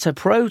 was at a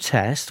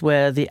protest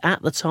where at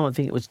the time, I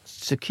think it was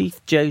Sir Keith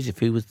Joseph,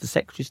 who was the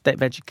Secretary of State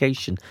of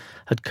Education,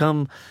 had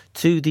come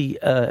to the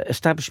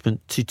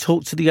establishment to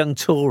talk to the young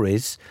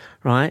Tories,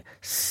 right,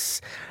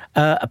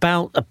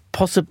 about the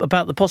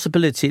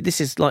possibility.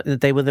 This is like the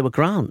day when there were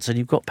grants and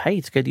you got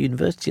paid to go to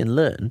university and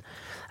learn,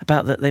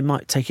 about that they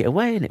might take it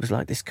away, and it was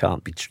like, this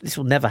can't be true. This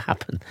will never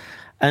happen.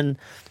 And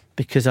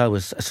because I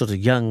was a sort of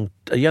young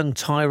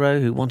tyro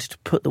who wanted to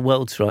put the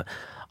world to right,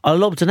 I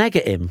lobbed an egg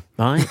at him,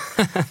 right?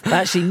 I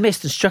actually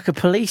missed and struck a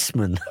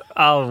policeman.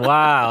 Oh,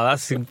 wow,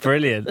 that's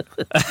brilliant.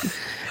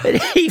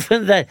 And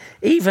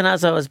even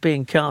as I was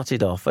being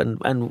carted off,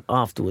 and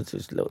afterwards, it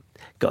was, look,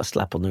 got a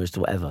slap on the wrist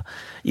or whatever,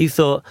 you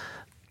thought,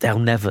 they'll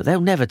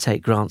never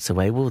take grants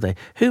away, will they?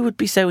 Who would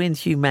be so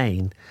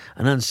inhumane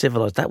and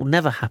uncivilised? That will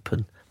never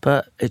happen.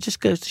 But it just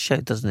goes to show,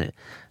 doesn't it,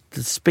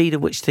 the speed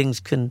at which things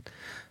can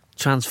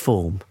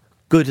transform,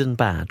 good and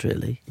bad,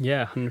 really.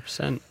 Yeah,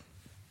 100%.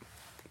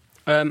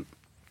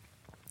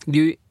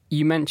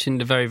 You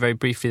mentioned very, very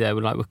briefly there,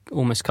 we're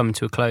almost coming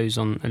to a close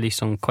on, at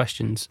least on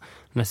questions,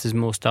 unless there's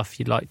more stuff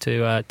you'd like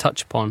to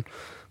touch upon.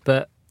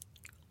 But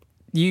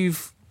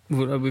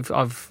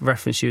I've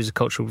referenced you as a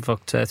cultural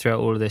provocateur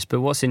throughout all of this,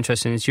 but what's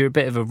interesting is you're a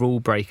bit of a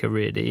rule breaker,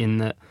 really, in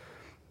that,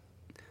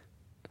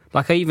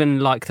 like, I even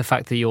like the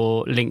fact that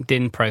your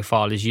LinkedIn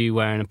profile is you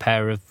wearing a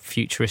pair of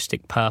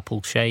futuristic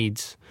purple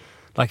shades.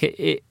 Like,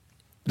 it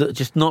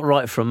just not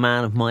right for a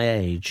man of my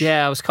age.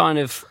 Yeah, I was kind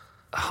of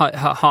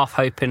half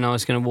hoping I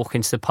was going to walk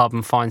into the pub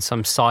and find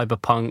some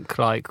cyberpunk,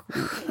 like,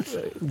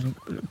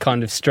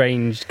 kind of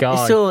strange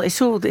guy.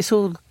 It's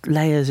all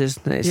layers,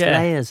 isn't it? It's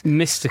layers.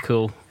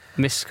 Mystical.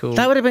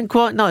 That would have been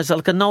quite nice,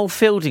 like a Noel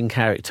Fielding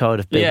character I'd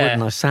have been,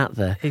 wouldn't I, sat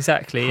there?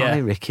 Exactly, yeah. Hi,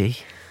 Ricky.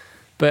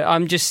 But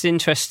I'm just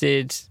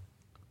interested,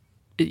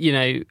 you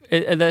know,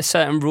 are there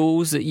certain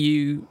rules that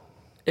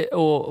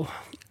or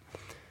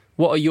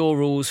what are your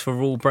rules for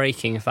rule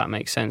breaking, if that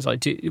makes sense?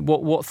 Like,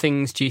 what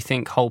things do you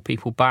think hold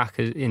people back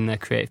in their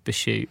creative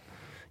pursuit?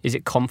 Is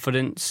it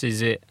confidence?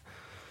 Is it,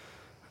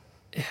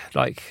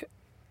 like,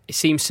 it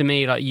seems to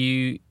me like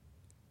you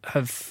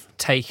have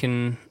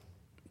taken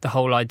the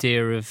whole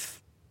idea of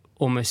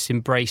almost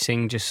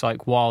embracing just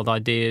like wild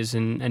ideas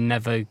and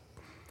never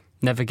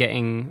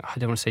getting, I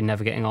don't want to say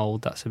never getting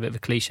old, that's a bit of a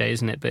cliche,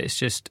 isn't it? But it's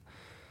just...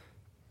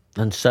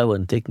 And so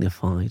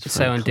undignified.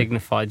 So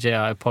undignified,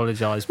 yeah, I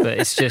apologise, but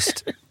it's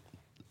just...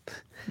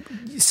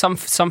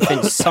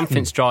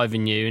 something's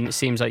driving you, and it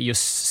seems like you're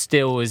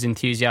still as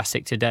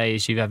enthusiastic today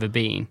as you've ever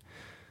been.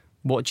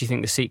 What do you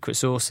think the secret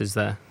sauce is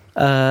there?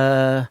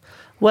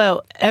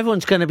 Well,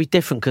 everyone's going to be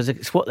different because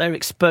it's what they're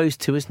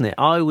exposed to, isn't it?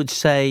 I would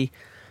say,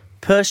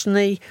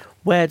 personally,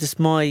 where does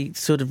my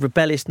sort of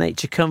rebellious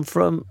nature come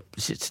from?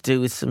 Is it to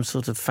do with some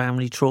sort of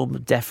family trauma?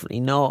 Definitely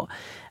not.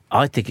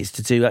 I think it's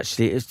to do,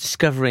 actually, it's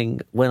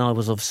discovering when I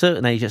was of a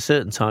certain age at a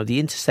certain time, the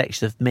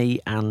intersection of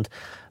me and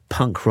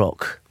punk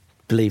rock,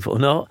 believe it or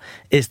not,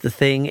 is the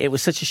thing. It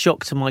was such a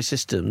shock to my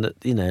system that,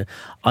 you know,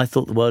 I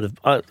thought the world of...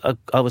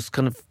 I was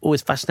kind of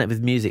always fascinated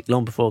with music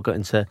long before I got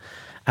into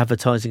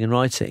advertising and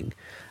writing.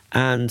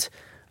 And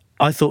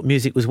I thought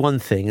music was one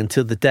thing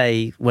until the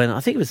day when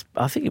I think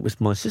it was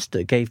my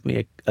sister gave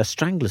me a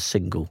Stranglers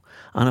single,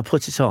 and I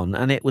put it on,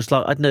 and it was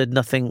like I'd heard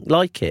nothing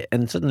like it,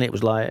 and suddenly it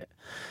was like,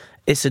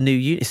 it's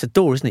it's a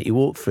door, isn't it? You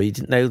walk through, you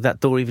didn't know that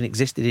door even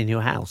existed in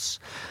your house.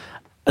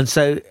 And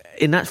so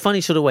in that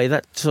funny sort of way,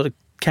 that sort of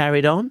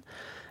carried on.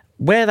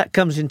 Where that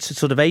comes into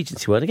sort of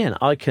agency world, again,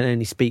 I can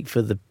only speak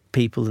for the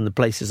people and the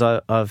places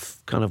I've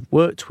kind of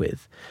worked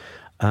with.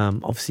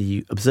 Obviously,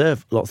 you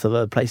observe lots of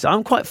other places.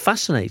 I'm quite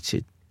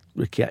fascinated,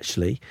 Ricky,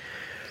 actually.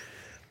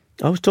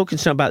 I was talking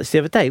to someone about this the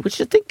other day,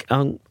 which I think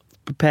I'm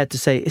prepared to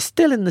say is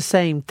still in the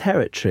same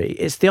territory.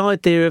 It's the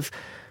idea of,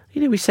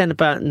 you know, we said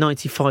about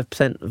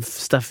 95% of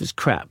stuff is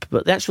crap,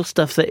 but the actual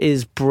stuff that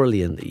is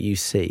brilliant that you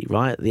see,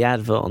 right? The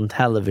advert on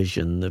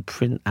television, the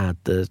print ad,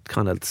 the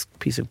kind of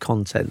piece of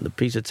content, the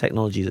piece of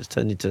technology that's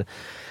turned into...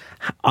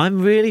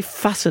 I'm really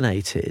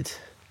fascinated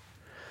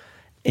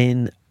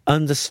in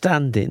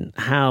understanding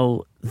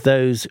how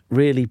those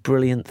really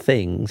brilliant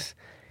things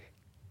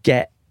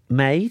get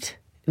made.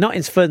 Not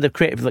in further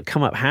creative that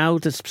come up. How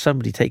does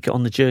somebody take it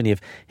on the journey of,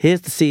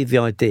 here's the seed of the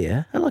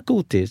idea, and like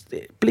all dears,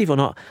 believe it or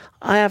not,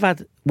 I have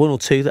had one or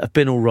two that have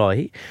been all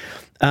right,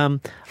 and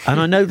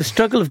I know the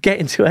struggle of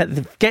getting to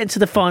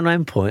the final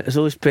end point has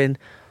always been,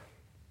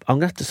 I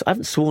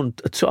haven't sworn,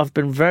 I've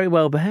been very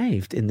well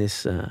behaved in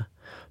this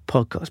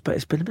podcast, but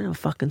it's been a bit of a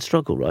fucking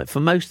struggle, right? For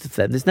most of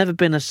them, there's never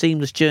been a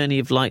seamless journey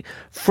of like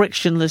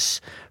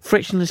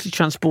frictionlessly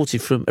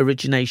transported from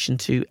origination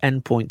to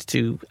endpoint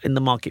to in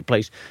the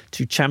marketplace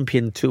to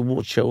champion to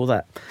award show, all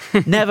that.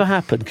 Never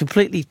happened.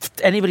 Completely,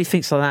 anybody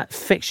thinks like that,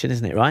 fiction,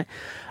 isn't it, right?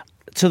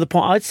 To the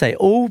point, I'd say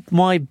all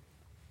my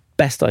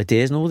best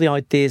ideas and all the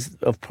ideas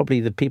of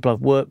probably the people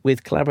I've worked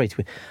with, collaborated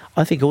with,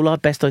 I think all our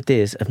best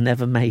ideas have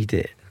never made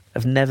it,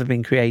 have never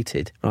been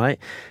created, right?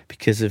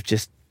 Because of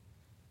just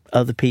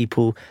other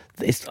people.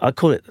 I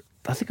call it,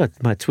 I think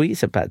my tweet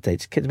said about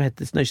dates, kids had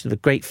this notion of a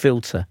great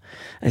filter,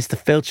 and it's the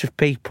filter of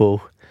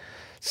people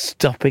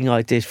stopping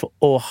ideas for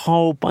a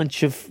whole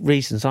bunch of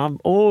reasons. I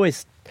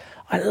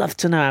love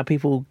to know how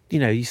people,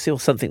 you saw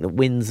something that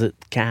wins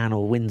at Cannes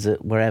or wins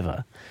at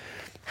wherever.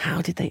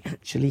 How did they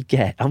actually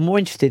get? I'm more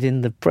interested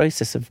in the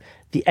process of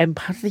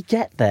how did they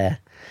get there?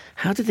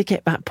 How did they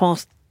get back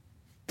past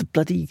the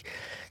bloody,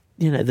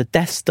 the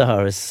Death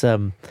Star as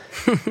someone?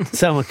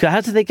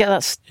 How did they get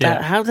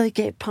that? How did they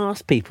get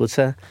past people?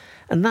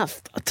 And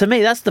that's, to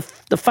me, that's the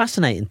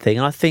fascinating thing.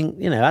 And I think,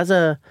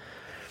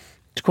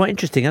 it's quite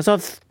interesting. As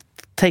I've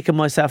taken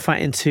myself out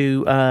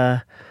into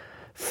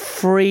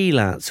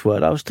freelance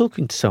world, I was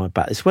talking to someone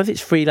about this, whether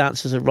it's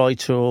freelance as a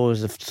writer or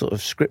as a sort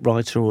of script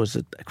writer or as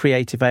a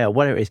creative AI,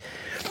 whatever it is.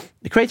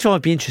 The creative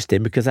I'd be interested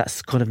in because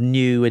that's kind of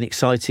new and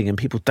exciting and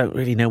people don't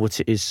really know what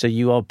it is. So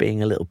you are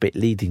being a little bit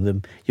leading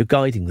them, you're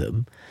guiding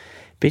them.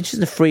 Be interested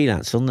in the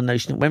freelance on the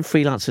notion that when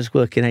freelancers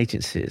work in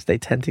agencies, they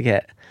tend to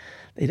get,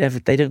 you don't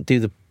get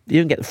the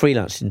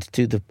freelancing to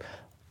do the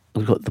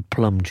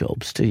plum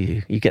jobs, do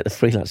you? You get the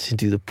freelancers to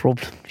do the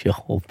problem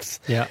jobs.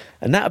 Yeah.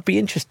 And that would be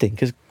interesting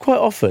because quite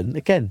often,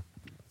 again...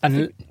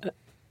 And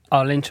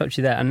I'll interrupt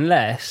you there.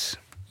 Unless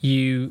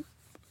you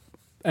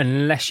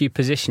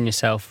position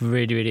yourself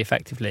really, really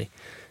effectively.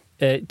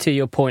 To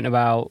your point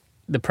about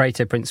the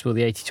Pareto principle,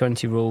 the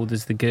 80-20 rule,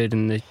 there's the good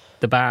and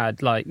the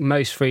bad. Like,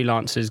 most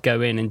freelancers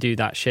go in and do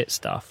that shit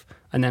stuff.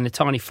 And then a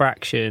tiny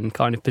fraction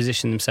kind of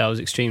position themselves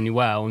extremely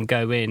well and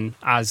go in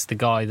as the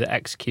guy that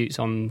executes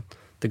on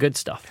the good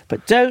stuff.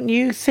 But don't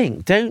you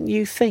think,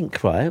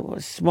 right,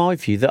 what's my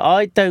view, that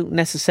I don't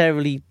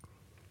necessarily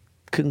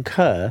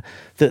concur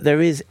that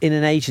there is in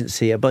an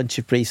agency a bunch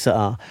of briefs that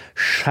are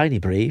shiny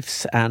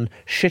briefs and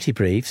shitty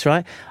briefs,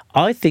 right?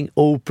 I think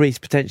all briefs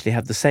potentially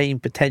have the same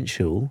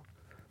potential.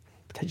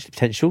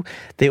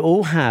 They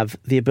all have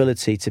the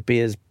ability to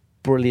be as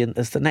brilliant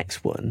as the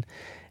next one.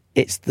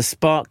 It's the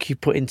spark you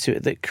put into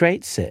it that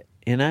creates it,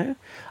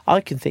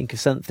 I can think of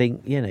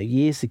something,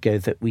 years ago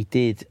that we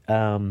did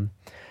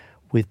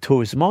with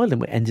Tourism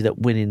Island. We ended up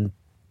winning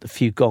a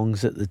few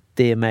gongs at the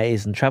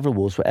DMAs and Travel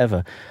Awards,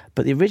 whatever.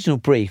 But the original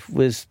brief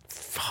was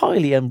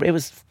highly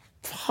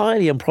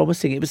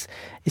unpromising. It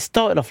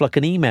started off like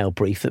an email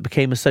brief that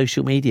became a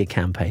social media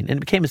campaign. And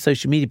it became a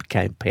social media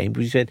campaign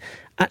because we said,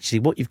 actually,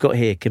 what you've got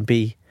here can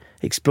be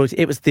exploited.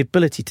 It was the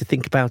ability to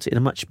think about it in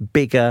a much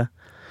bigger,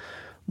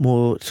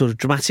 more sort of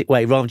dramatic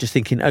way, rather than just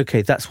thinking,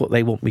 okay, that's what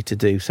they want me to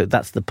do, so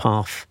that's the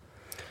path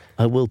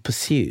I will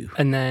pursue.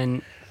 And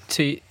then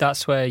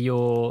that's where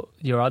your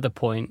other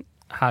point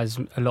has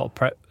a lot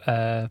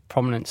of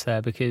prominence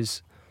there,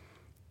 because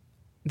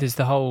there's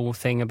the whole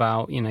thing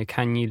about,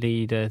 can you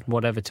lead a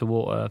whatever to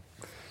water?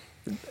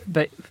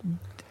 But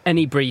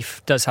any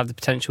brief does have the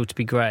potential to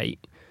be great.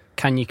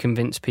 Can you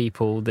convince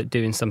people that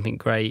doing something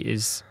great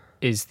is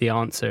the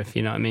answer, if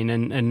you know what I mean?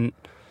 And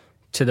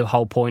to the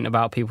whole point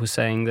about people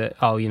saying that,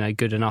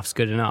 good enough's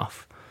good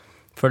enough.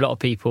 For a lot of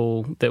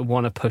people that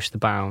want to push the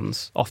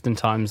bounds,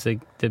 oftentimes they're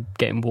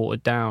getting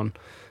watered down.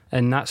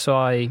 And that's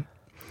why...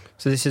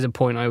 So this is a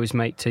point I always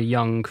make to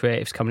young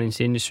creatives coming into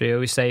the industry. I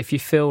always say, if you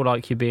feel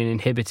like you're being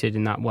inhibited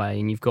in that way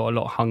and you've got a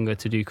lot of hunger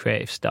to do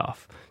creative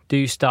stuff,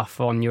 do stuff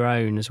on your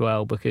own as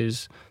well,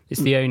 because it's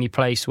the only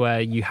place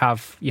where you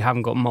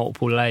haven't got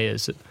multiple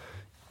layers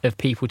of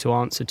people to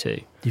answer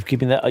to. You've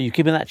given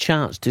that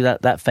chance to do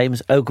that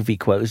famous Ogilvy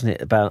quote, isn't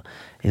it, about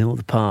in all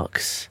the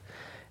parks,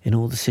 in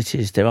all the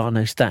cities, there are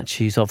no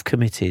statues of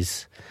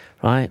committees,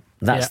 right?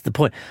 That's the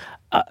point.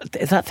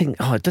 That thing,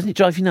 doesn't it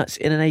drive you nuts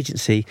in an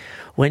agency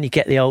when you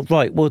get the old,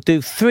 right, we'll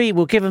give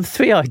them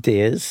three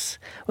ideas.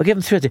 We'll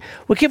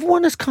give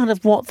one as kind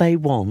of what they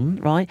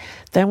want, right?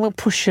 Then we'll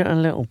push it a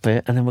little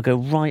bit and then we'll go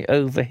right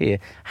over here.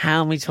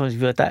 How many times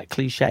have you heard that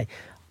cliche?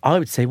 I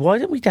would say, why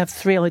don't we have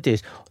three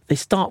ideas? They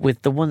start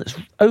with the one that's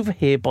over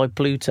here by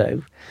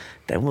Pluto.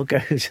 Then we'll go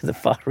to the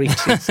far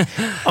reaches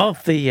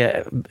of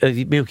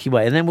the Milky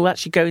Way. And then we'll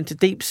actually go into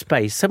deep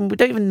space. Something we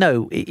don't even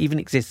know it even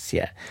exists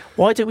yet.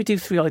 Why don't we do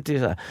three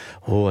ideas? I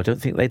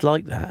don't think they'd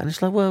like that. And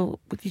it's like, well,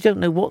 you don't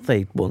know what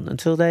they want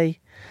until there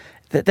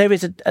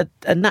is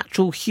a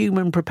natural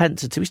human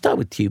propensity. We start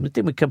with humans,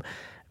 then we come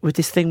with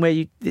this thing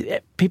where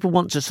people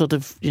want to sort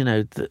of,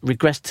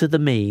 regress to the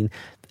mean.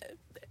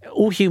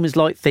 All humans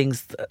like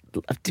things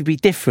to be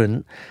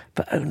different,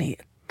 but only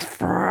a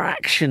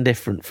fraction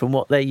different from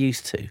what they're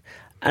used to.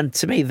 And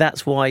to me,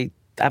 that's why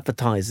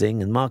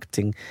advertising and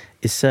marketing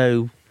is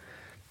so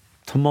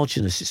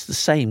homogenous. It's the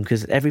same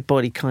because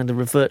everybody kind of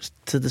reverts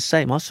to the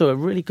same. I saw a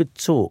really good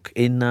talk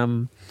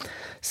in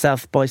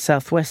South by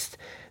Southwest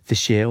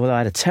this year. Well, I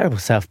had a terrible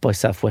South by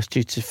Southwest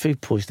due to food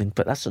poisoning,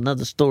 but that's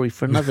another story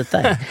for another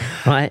day,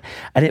 right?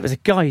 And it was a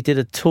guy who did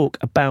a talk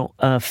about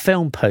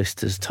film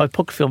posters,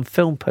 typography on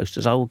film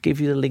posters. I will give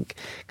you the link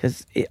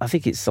because I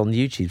think it's on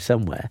YouTube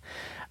somewhere.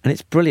 and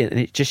it's brilliant,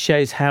 and it just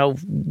shows how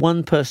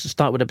one person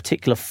started with a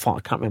particular font.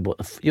 I can't remember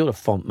you're a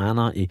font man,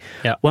 aren't you?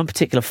 Yeah. One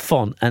particular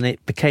font, and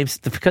it became,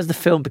 because the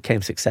film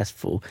became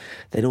successful,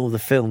 then all the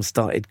films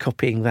started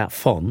copying that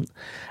font,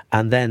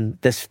 and then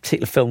this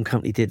particular film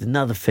company did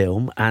another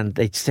film, and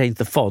they changed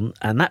the font,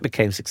 and that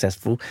became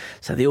successful,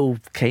 so they all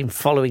came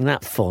following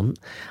that font,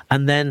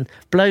 and then,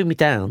 blow me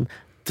down,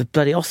 the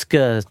bloody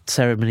Oscar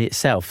ceremony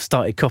itself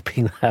started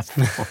copying that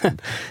font.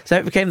 So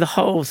it became the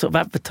whole sort of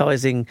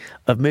advertising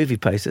of movie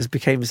posters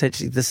became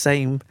essentially the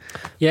same.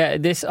 Yeah,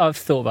 I've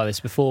thought about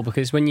this before,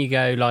 because when you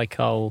go like,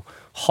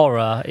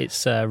 horror,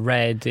 it's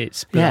red,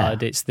 it's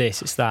blood, it's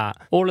this, it's that.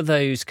 All of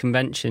those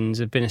conventions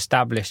have been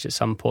established at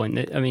some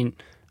point. I mean,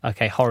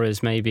 okay,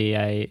 horrors maybe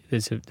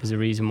there's a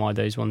reason why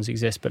those ones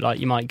exist, but like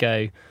you might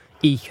go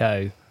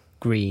eco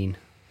green.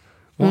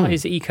 Why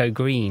is eco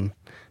green?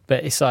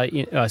 But it's like,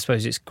 I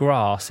suppose it's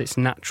grass, it's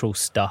natural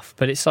stuff.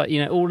 But it's like,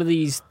 all of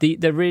these,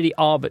 they're really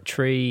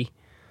arbitrary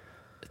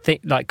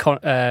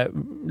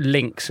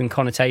links and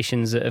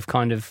connotations that have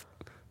kind of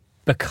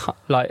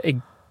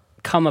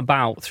come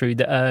about through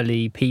the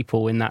early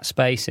people in that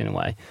space in a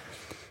way.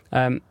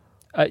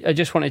 I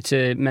just wanted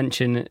to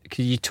mention,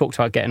 because you talked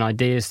about getting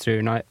ideas through,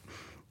 and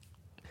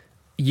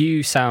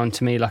you sound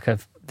to me like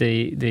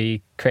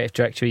the creative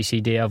director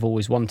ECD I've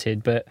always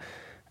wanted, but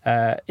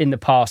in the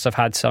past, I've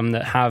had some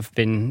that have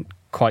been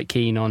quite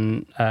keen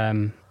on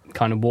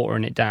kind of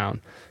watering it down.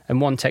 And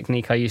one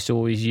technique I used to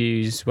always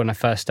use when I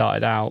first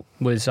started out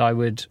was there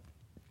would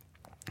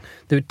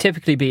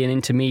typically be an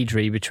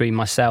intermediary between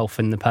myself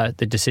and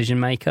the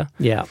decision maker.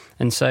 Yeah.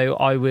 And so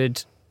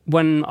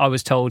when I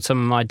was told some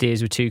of my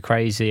ideas were too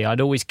crazy, I'd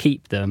always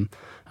keep them,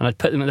 and I'd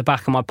put them at the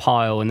back of my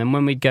pile, and then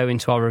when we'd go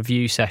into our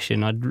review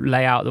session, I'd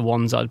lay out the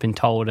ones I'd been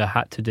told I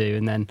had to do,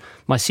 and then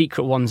my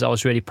secret ones I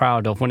was really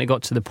proud of. When it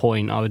got to the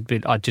point,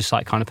 I'd just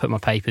like kind of put my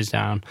papers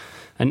down,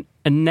 and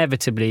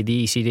inevitably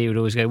the ECD would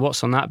always go,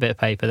 "What's on that bit of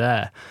paper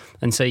there?"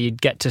 And so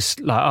you'd get to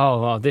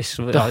like, this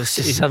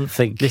is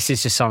something. This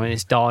is just something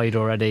that's died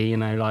already.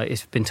 Like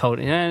it's been told.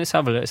 Let's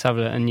have a look,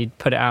 and you'd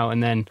put it out,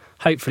 and then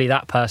hopefully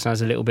that person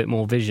has a little bit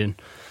more vision.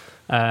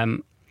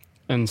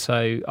 And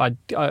so I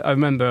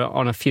remember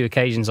on a few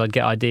occasions I'd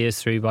get ideas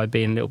through by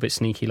being a little bit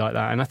sneaky like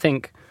that. And I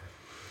think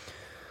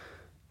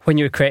when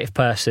you're a creative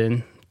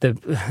person,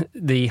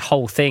 the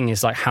whole thing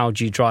is like, how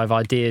do you drive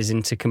ideas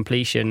into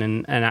completion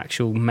and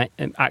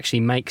actually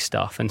make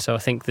stuff? And so I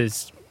think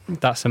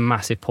that's a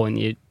massive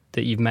point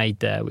that you've made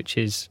there, which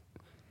is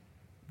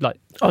like,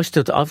 I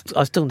still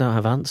don't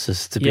have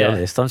answers, to be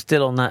honest. I'm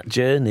still on that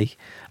journey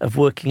of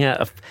working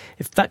out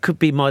if that could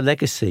be my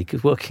legacy,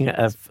 because working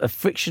out a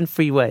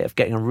friction-free way of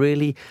getting a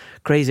really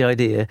crazy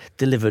idea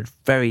delivered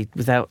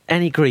without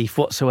any grief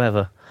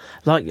whatsoever.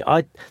 Like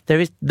there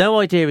is no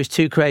idea is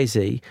too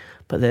crazy,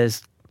 but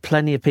there's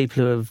plenty of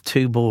people who are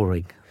too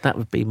boring. That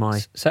would be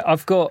my. So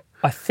I've got,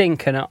 I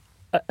think, a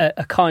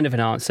kind of an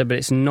answer, but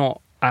it's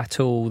not at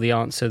all the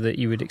answer that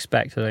you would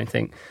expect, I don't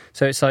think.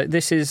 So it's like,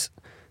 this is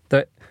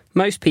that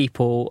most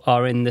people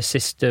are in the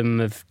system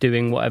of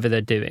doing whatever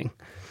they're doing.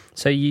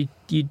 So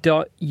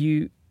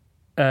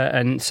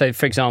and so,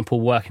 for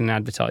example, working in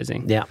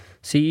advertising. Yeah.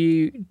 So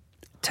you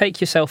take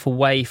yourself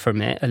away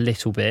from it a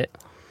little bit.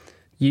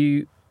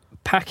 You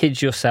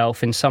package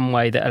yourself in some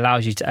way that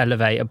allows you to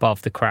elevate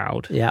above the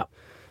crowd. Yeah.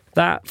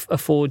 That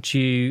affords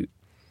you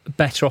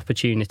better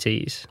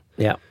opportunities.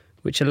 Yeah.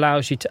 Which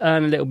allows you to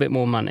earn a little bit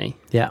more money.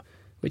 Yeah.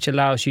 Which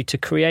allows you to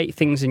create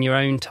things in your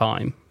own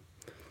time,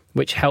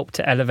 which help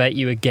to elevate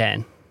you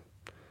again,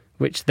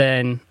 which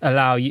then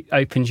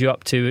opens you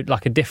up to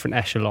like a different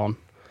echelon,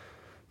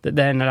 that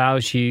then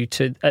allows you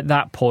to, at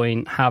that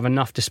point, have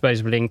enough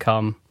disposable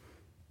income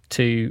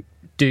to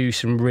do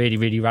some really,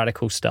 really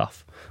radical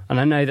stuff. And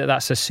I know that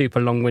that's a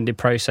super long-winded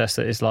process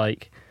that is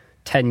like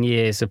 10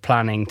 years of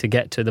planning to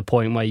get to the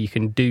point where you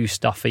can do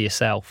stuff for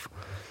yourself.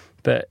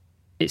 But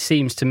it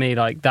seems to me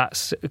like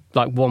that's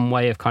like one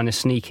way of kind of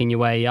sneaking your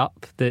way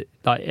up. That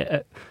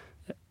like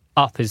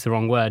up is the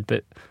wrong word,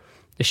 but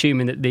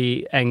assuming that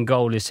the end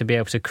goal is to be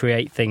able to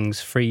create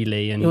things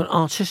freely and you want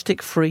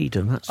artistic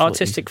freedom. That's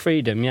artistic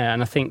freedom, yeah.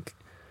 And I think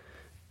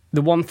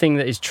the one thing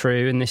that is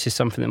true, and this is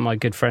something that my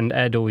good friend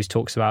Ed always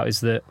talks about, is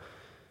that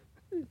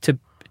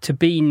to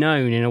be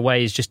known in a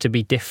way is just to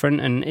be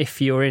different. And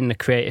if you're in the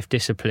creative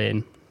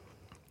discipline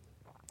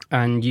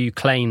and you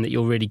claim that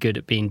you're really good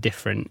at being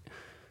different,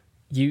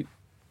 the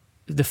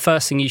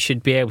first thing you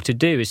should be able to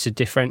do is to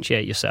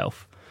differentiate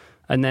yourself.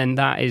 And then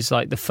that is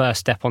like the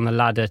first step on the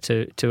ladder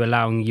to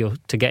allowing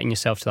to getting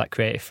yourself to that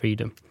creative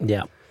freedom.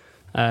 Yeah.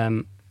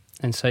 And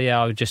so,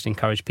 I would just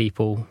encourage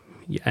people,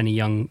 any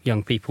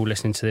young people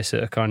listening to this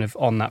that are kind of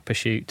on that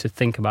pursuit, to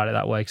think about it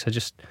that way. Because I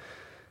just...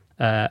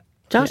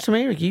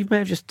 Samira, you may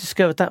have just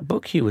discovered that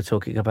book you were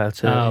talking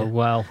about earlier. Oh,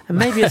 well. And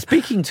maybe a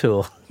speaking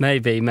tour.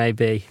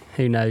 Maybe.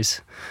 Who knows?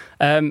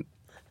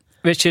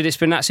 Richard, it's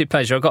been an absolute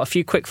pleasure. I've got a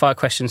few quick-fire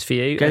questions for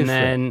you.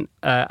 Then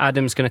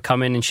Adam's going to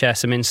come in and share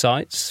some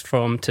insights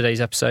from today's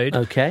episode.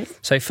 Okay.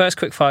 So first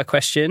quick-fire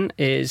question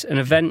is an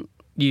event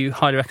you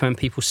highly recommend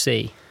people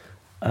see.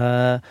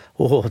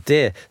 Oh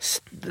dear,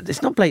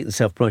 it's not blatant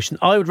self-promotion.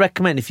 I would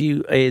recommend if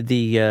you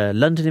the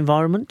London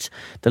Environment,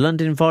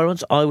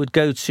 I would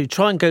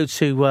try and go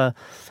to.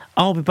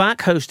 I'll Be Back,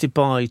 hosted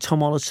by Tom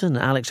Ollerton and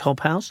Alex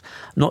Hobhouse.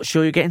 Not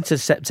sure you get into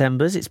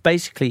September's. It's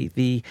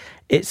basically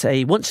it's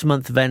a once a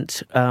month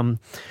event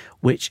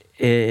which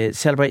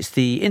celebrates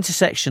the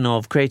intersection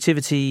of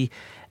creativity,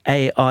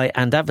 AI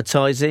and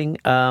advertising.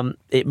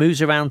 It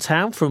moves around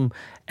town from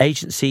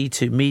agency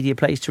to media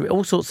place to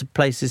all sorts of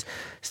places.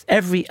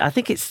 I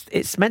think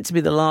it's meant to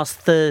be the last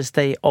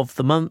Thursday of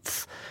the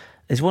month.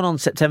 There's one on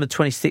September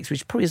 26th,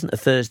 which probably isn't a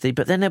Thursday,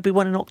 but then there'll be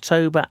one in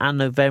October and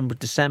November,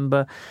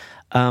 December.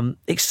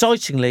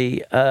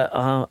 Excitingly,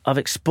 I've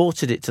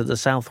exported it to the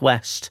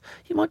southwest.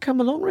 You might come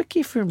along,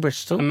 Ricky, if you're in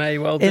Bristol. I may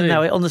well do.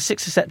 On the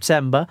 6th of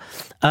September.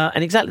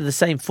 And exactly the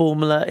same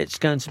formula. It's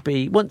going to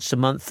be once a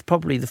month,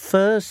 probably the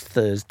first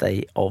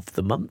Thursday of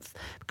the month,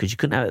 because you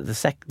couldn't have it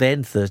the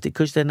end Thursday,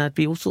 because then there'd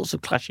be all sorts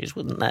of clashes,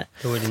 wouldn't there?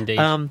 There would indeed.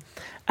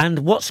 And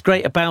what's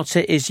great about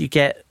it is you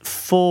get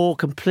 4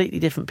 completely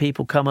different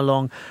people come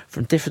along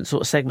from different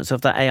sort of segments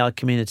of that AI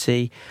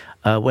community,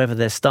 whether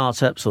they're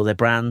startups or their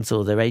brands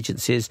or their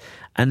agencies,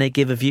 and they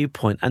give a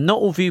viewpoint. And not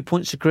all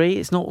viewpoints agree.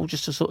 It's not all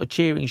just a sort of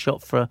cheering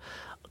shot for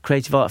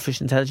creative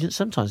artificial intelligence.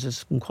 Sometimes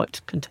there's some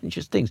quite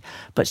contentious things,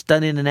 but it's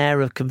done in an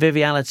air of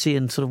conviviality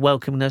and sort of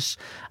welcomeness,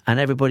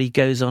 and everybody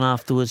goes on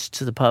afterwards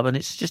to the pub, and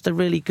it's just a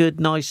really good,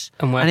 nice,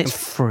 and it's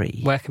free.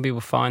 Where can people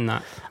find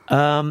that?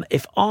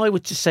 If I were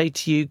to say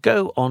to you,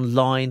 go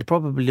online,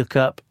 probably look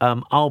up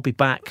I'll Be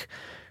Back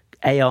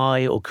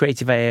AI or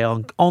Creative AI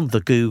on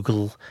the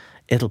Google.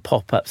 It'll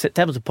pop up.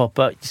 September's will pop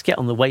up. Just get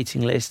on the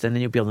waiting list, and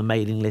then you'll be on the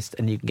mailing list,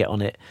 and you can get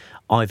on it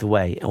either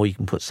way, or you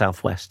can put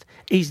Southwest.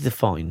 Easy to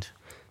find.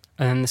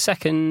 And the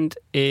second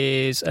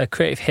is a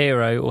creative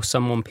hero or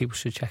someone people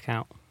should check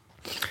out.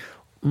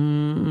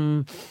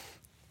 They're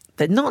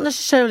not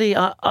necessarily.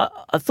 I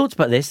thought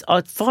about this.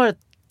 I'd fire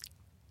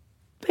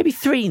maybe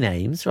 3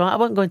 names. Right, I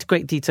won't go into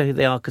great detail who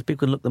they are because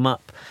people can look them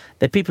up.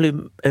 They're people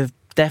who have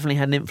definitely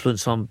had an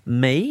influence on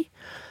me.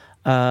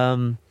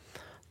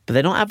 But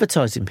they're not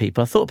advertising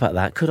people. I thought about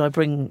that. Could I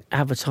bring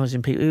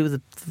advertising people? Who are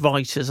the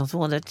writers? I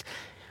thought, when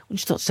you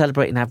start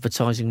celebrating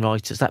advertising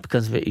writers, that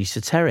becomes a bit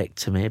esoteric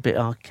to me, a bit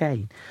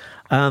arcane.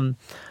 I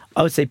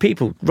would say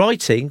people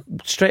writing,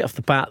 straight off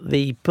the bat,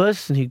 the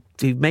person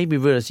who made me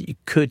realise that you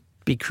could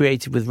be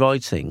creative with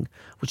writing,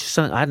 which is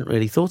something I hadn't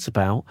really thought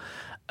about,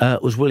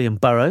 was William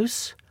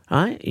Burroughs.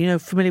 Right? You know,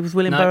 familiar with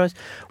William Burroughs?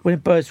 William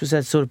Burroughs was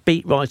a sort of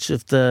beat writer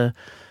of the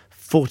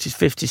 40s,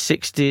 50s,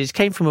 60s,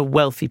 came from a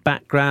wealthy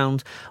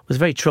background, was a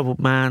very troubled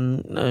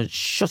man,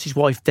 shot his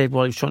wife dead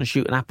while he was trying to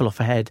shoot an apple off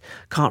her head.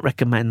 Can't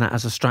recommend that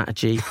as a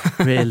strategy,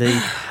 really.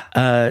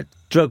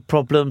 Drug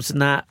problems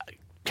and that.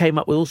 Came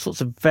up with all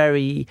sorts of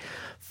very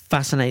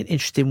fascinating,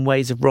 interesting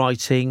ways of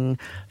writing,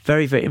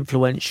 very, very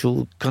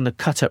influential kind of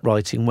cut-up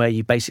writing where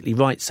you basically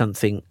write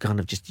something, kind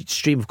of just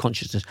stream of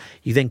consciousness,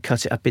 you then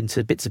cut it up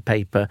into bits of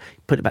paper,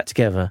 put it back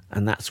together,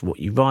 and that's what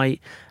you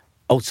write.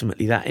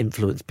 Ultimately, that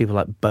influenced people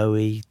like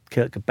Bowie,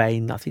 Kurt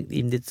Cobain. I think he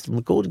even did some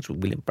recordings with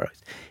William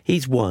Burroughs.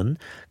 He's one,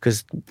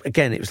 because,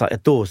 again, it was like a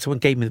door. Someone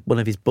gave me one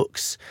of his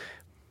books,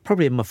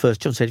 probably in my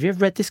first job, said, have you ever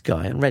read this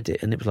guy? And read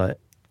it. And it was like,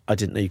 I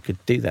didn't know you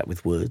could do that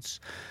with words.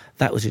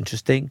 That was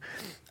interesting.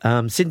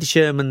 Cindy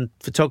Sherman,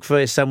 photographer,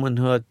 is someone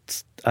who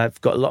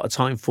I've got a lot of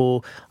time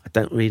for. I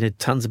don't really know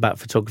tons about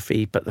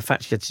photography, but the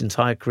fact she had this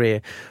entire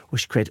career where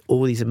she created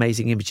all these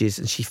amazing images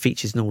and she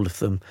features in all of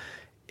them,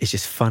 it's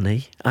just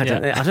funny. I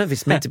don't know if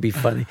it's meant to be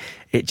funny.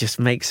 It just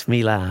makes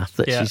me laugh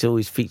that she's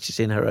always features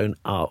in her own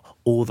art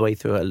all the way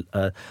through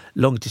a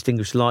long,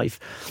 distinguished life.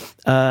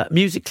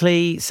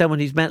 Musically, someone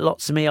who's meant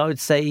lots to me, I would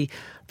say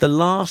the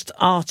last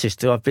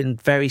artist who I've been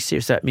very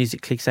serious about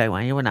musically, saying,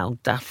 well, you're an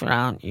old duffer,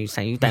 aren't you?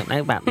 So you don't know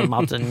about the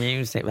modern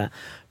music.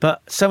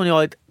 But someone who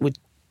I would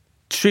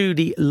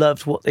truly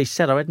loved what they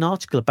said. I read an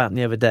article about them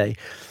the other day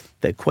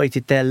that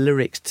equated their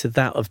lyrics to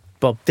that of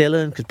Bob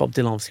Dylan, because Bob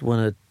Dylan obviously won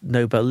a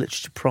Nobel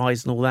Literature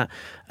Prize and all that.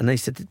 And they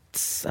said,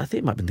 I think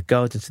it might have been The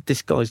Guardian, said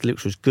this guy's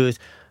lyrics was good.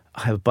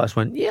 I have a bias,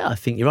 went, yeah, I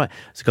think you're right.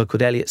 There's a guy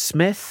called Elliott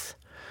Smith.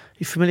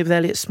 You familiar with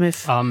Elliott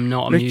Smith? I'm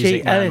not a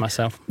music man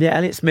myself. Yeah,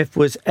 Elliott Smith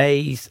was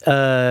a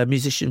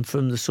musician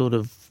from the sort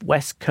of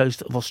west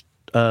coast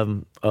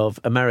of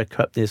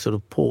America, up near sort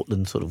of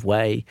Portland sort of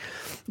way.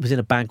 Was in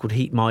a band called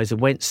Heat Miser,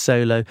 went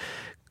solo.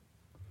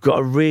 Got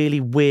a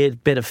really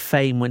weird bit of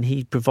fame when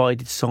he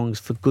provided songs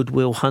for Good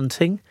Will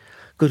Hunting.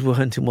 Good Will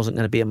Hunting wasn't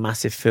going to be a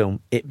massive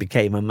film. It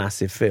became a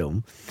massive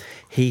film.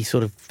 He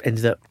sort of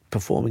ended up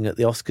performing at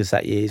the Oscars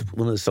that year.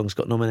 One of the songs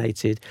got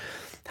nominated.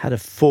 Had a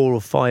 4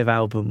 or 5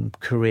 album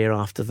career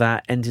after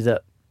that. Ended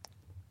up,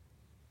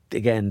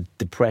 again,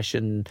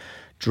 depression,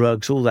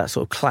 drugs, all that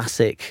sort of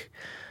classic.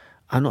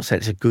 I'm not saying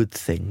it's a good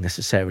thing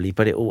necessarily,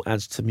 but it all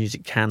adds to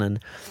music canon,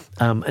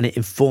 and it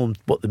informed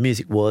what the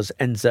music was.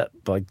 Ends up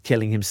by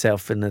killing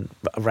himself in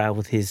a row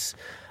with his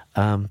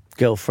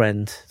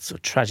girlfriend, sort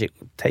of tragic,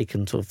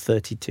 taken sort of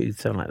 32,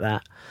 something like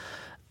that.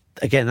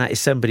 Again, that is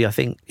somebody, I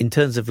think, in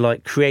terms of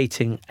like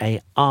creating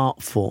a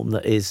art form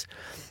that is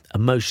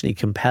emotionally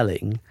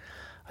compelling,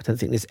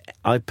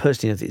 I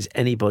personally don't think there's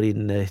anybody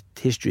in the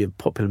history of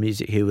popular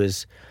music who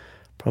has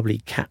probably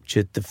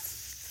captured the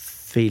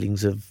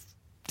feelings of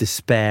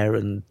despair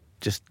and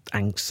just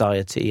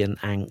anxiety and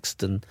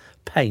angst and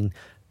pain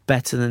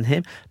better than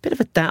him. Bit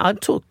of a I'm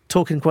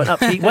talking quite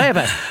upbeat way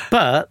about it,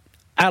 but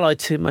allied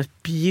to most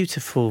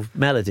beautiful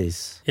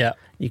melodies. Yeah.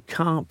 You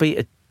can't beat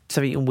a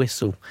Seven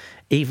whistle,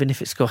 even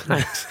if it's got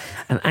an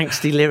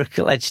angsty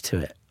lyrical edge to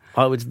it.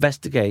 I would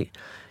investigate.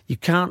 You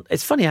can't.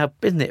 It's funny how,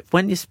 isn't it?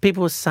 When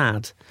people are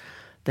sad,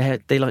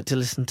 they like to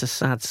listen to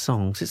sad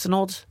songs. It's an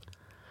odd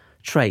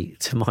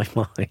trait to my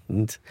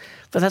mind,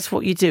 but that's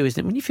what you do,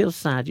 isn't it? When you feel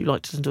sad, you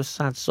like to listen to a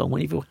sad song.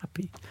 When you feel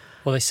happy,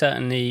 well,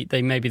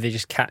 maybe they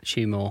just catch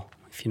you more,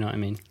 if you know what I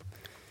mean.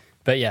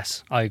 But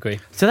yes, I agree.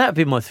 So that would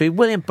be my three: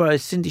 William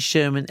Burroughs, Cindy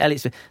Sherman, Elliott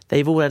Smith.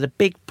 They've all had a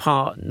big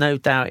part, no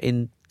doubt,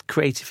 in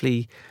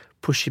creatively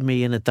pushing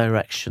me in a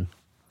direction.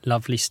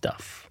 Lovely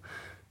stuff.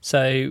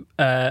 So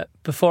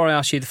before I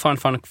ask you the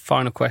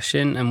final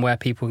question and where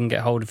people can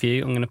get hold of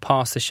you, I'm going to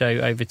pass the show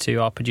over to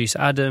our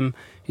producer Adam,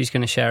 who's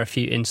going to share a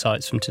few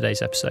insights from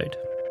today's episode.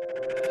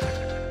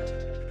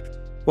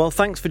 Well,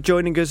 thanks for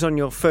joining us on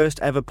your first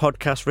ever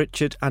podcast,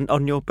 Richard, and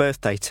on your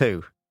birthday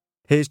too.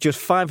 Here's just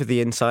 5 of the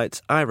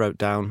insights I wrote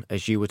down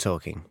as you were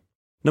talking.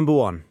 Number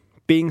 1,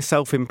 being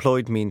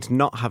self-employed means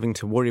not having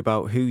to worry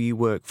about who you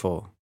work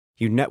for.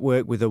 You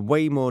network with a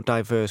way more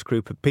diverse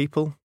group of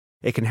people.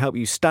 It can help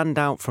you stand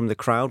out from the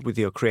crowd with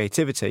your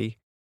creativity,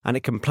 and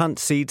it can plant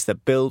seeds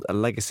that build a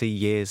legacy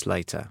years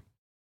later.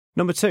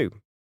 Number 2,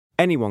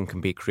 anyone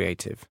can be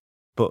creative,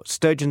 but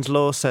Sturgeon's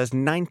law says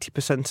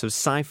 90% of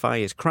sci-fi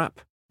is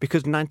crap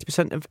because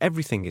 90% of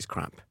everything is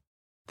crap.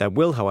 There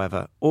will,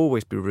 however,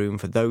 always be room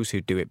for those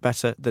who do it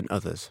better than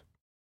others.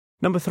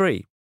 Number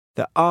 3,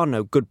 there are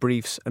no good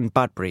briefs and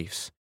bad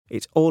briefs.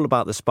 It's all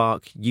about the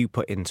spark you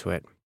put into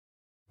it.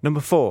 Number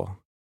 4,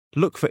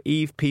 look for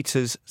Eve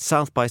Peters'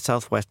 South by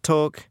Southwest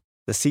talk,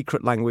 The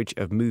Secret Language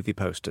of Movie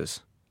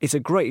Posters. It's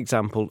a great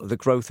example of the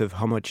growth of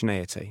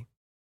homogeneity.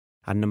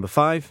 And number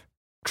 5,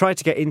 try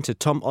to get into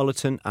Tom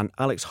Ollerton and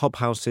Alex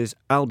Hobhouse's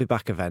I'll Be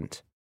Back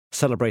event,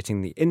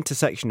 celebrating the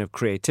intersection of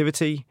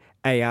creativity,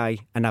 AI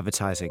and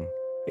advertising.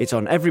 It's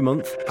on every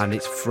month and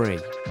it's free.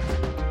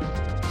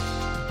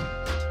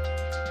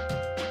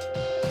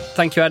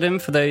 Thank you, Adam,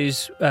 for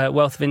those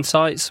wealth of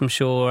insights. I'm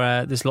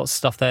sure there's lots of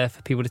stuff there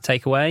for people to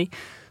take away.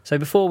 So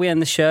before we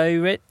end the show,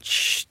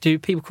 Rich, do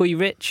people call you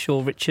Rich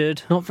or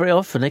Richard? Not very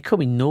often. They call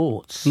me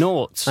Noughts.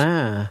 Noughts.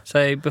 Ah.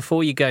 So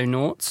before you go,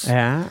 Noughts,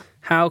 yeah.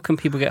 How can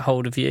people get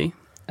hold of you?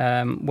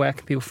 Where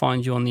can people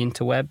find you on the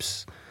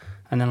interwebs?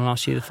 And then I'll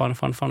ask you the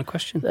final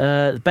question.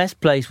 The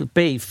best place would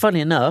be, funny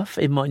enough,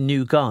 in my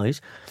new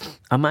guise,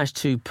 I managed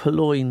to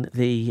purloin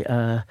the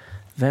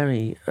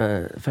very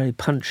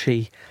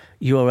punchy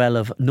URL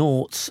of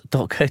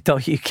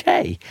noughts.co.uk.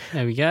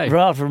 There we go.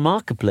 Rather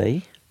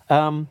remarkably.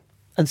 And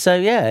so,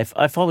 yeah,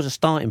 if I was a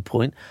starting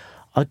point,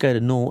 I'd go to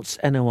noughts,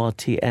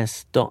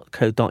 norts.co.uk.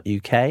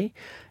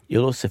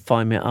 You'll also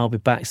find me at I'll Be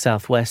Back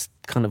Southwest,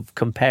 kind of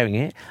comparing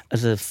it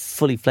as a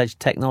fully fledged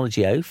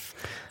technology oath.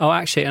 Oh,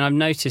 actually, and I've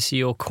noticed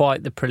you're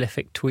quite the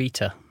prolific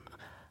tweeter.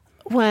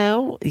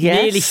 Well,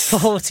 yes. Nearly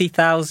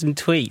 40,000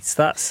 tweets.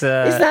 That's... Is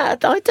that...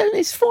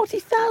 It's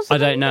 40,000? I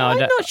don't know. I'm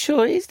not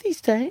sure it is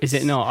these days. Is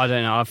it not? I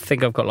don't know. I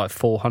think I've got like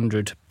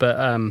 400,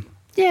 but...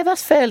 Yeah,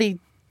 that's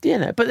fairly...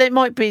 but it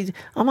might be...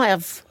 I might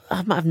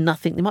have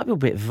nothing. It might be a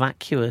bit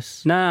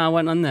vacuous. No, I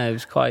went on there. It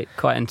was quite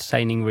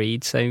entertaining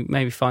read. So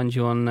maybe find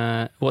you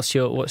on... what's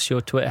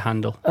your Twitter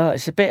handle?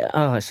 It's a bit...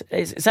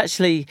 it's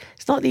actually...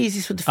 It's not the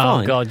easiest one to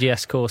find. Oh, God,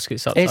 yes, of course.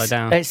 It's upside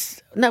down.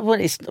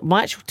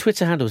 My actual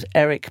Twitter handle is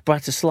Eric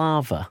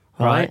Bratislava,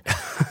 right?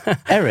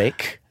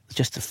 Eric,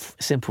 just a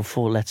simple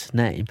 4-letter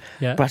name.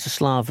 Yeah.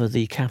 Bratislava,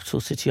 the capital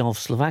city of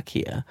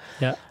Slovakia.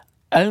 Yeah.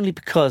 Only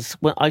because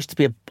when I used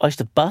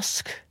to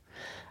busk...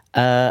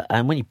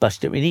 and when you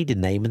busked it, we needed a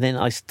name. And then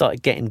I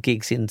started getting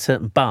gigs in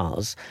certain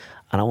bars,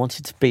 and I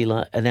wanted to be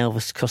like an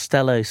Elvis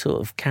Costello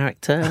sort of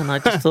character. And I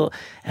just thought,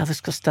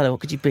 Elvis Costello, what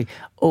could you be?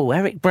 Oh,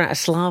 Eric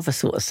Bratislava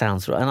sort of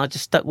sounds right. And I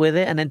just stuck with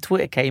it. And then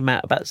Twitter came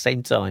out about the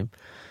same time.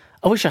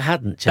 I wish I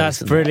hadn't chosen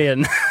That's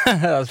brilliant.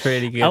 That's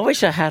really good. I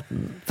wish I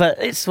hadn't.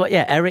 But it's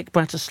Eric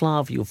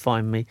Bratislava, you'll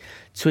find me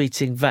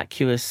tweeting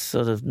vacuous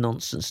sort of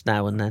nonsense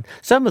now and then.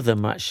 Some of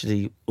them are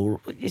actually,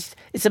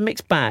 it's a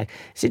mixed bag.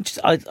 It's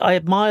interesting. I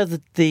admire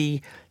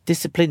the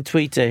disciplined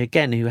tweeter,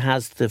 again, who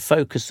has the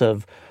focus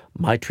of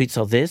my tweets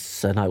are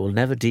this and I will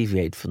never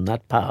deviate from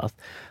that path.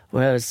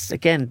 Whereas,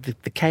 again,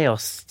 the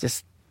chaos,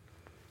 just,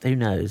 who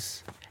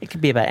knows? It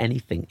could be about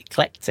anything.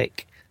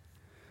 Eclectic.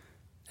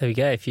 There we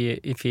go. If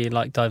you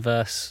like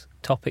diverse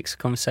topics of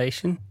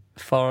conversation,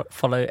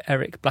 follow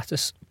Eric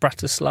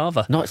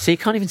Bratislava. So you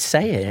can't even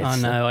say it.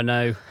 I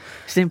know.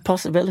 It's an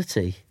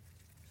impossibility.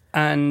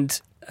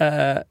 And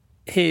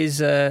here's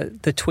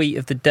the tweet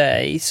of the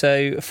day.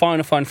 So,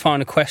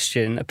 final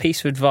question. A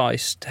piece of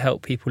advice to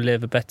help people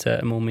live a better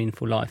and more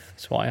meaningful life.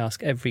 That's what I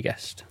ask every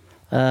guest.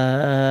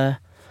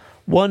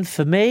 One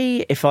for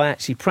me, if I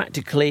actually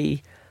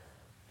practically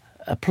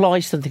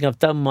apply something I've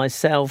done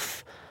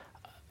myself,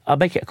 I'll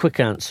make it a quick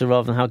answer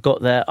rather than how I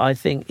got there. I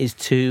think is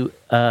to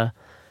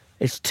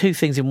it's two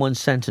things in one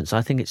sentence.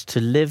 I think it's to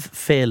live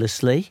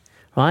fearlessly,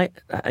 right?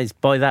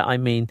 By that I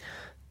mean,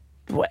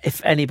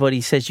 if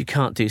anybody says you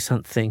can't do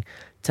something,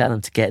 tell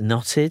them to get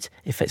knotted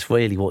if it's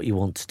really what you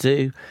want to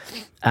do.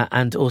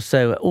 And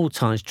also at all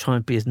times try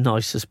and be as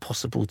nice as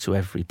possible to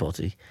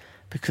everybody,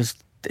 because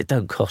it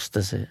don't cost,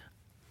 does it?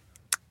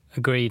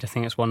 Agreed. I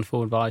think it's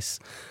wonderful advice.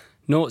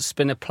 Nort, it's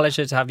been a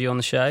pleasure to have you on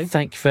the show.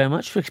 Thank you very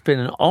much. It's been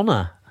an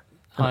honour.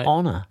 An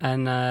honour.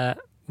 And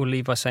we'll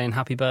leave by saying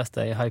happy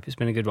birthday. I hope it's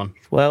been a good one.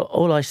 Well,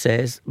 all I say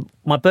is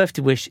my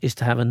birthday wish is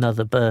to have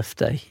another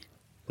birthday.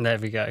 There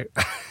we go.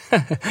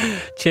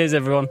 Cheers,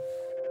 everyone.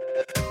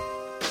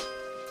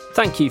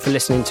 Thank you for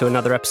listening to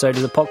another episode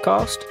of the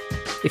podcast.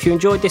 If you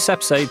enjoyed this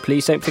episode,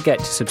 please don't forget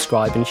to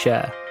subscribe and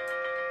share.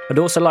 I'd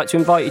also like to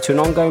invite you to an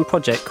ongoing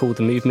project called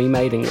the Move Me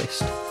mailing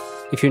list.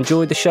 If you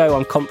enjoyed the show,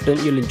 I'm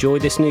confident you'll enjoy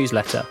this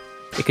newsletter.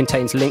 It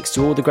contains links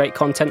to all the great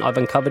content I've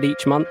uncovered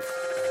each month,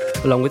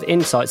 along with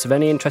insights of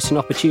any interesting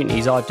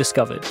opportunities I've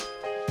discovered.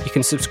 You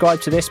can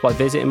subscribe to this by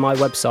visiting my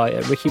website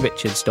at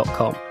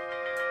rickyrichards.com.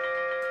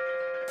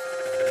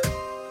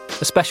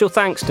 A special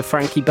thanks to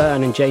Frankie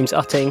Byrne and James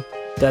Utting.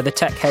 They're the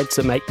tech heads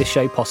that make this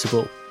show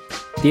possible.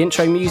 The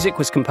intro music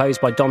was composed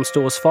by Dom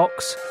Stores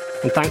Fox,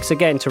 and thanks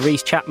again to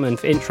Reece Chapman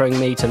for introing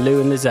me to Lou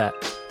and Lizette,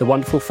 the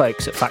wonderful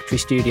folks at Factory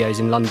Studios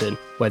in London,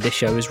 where this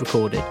show is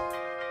recorded.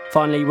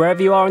 Finally,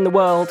 wherever you are in the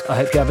world, I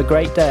hope you have a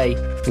great day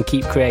and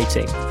keep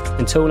creating.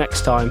 Until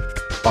next time,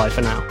 bye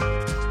for now.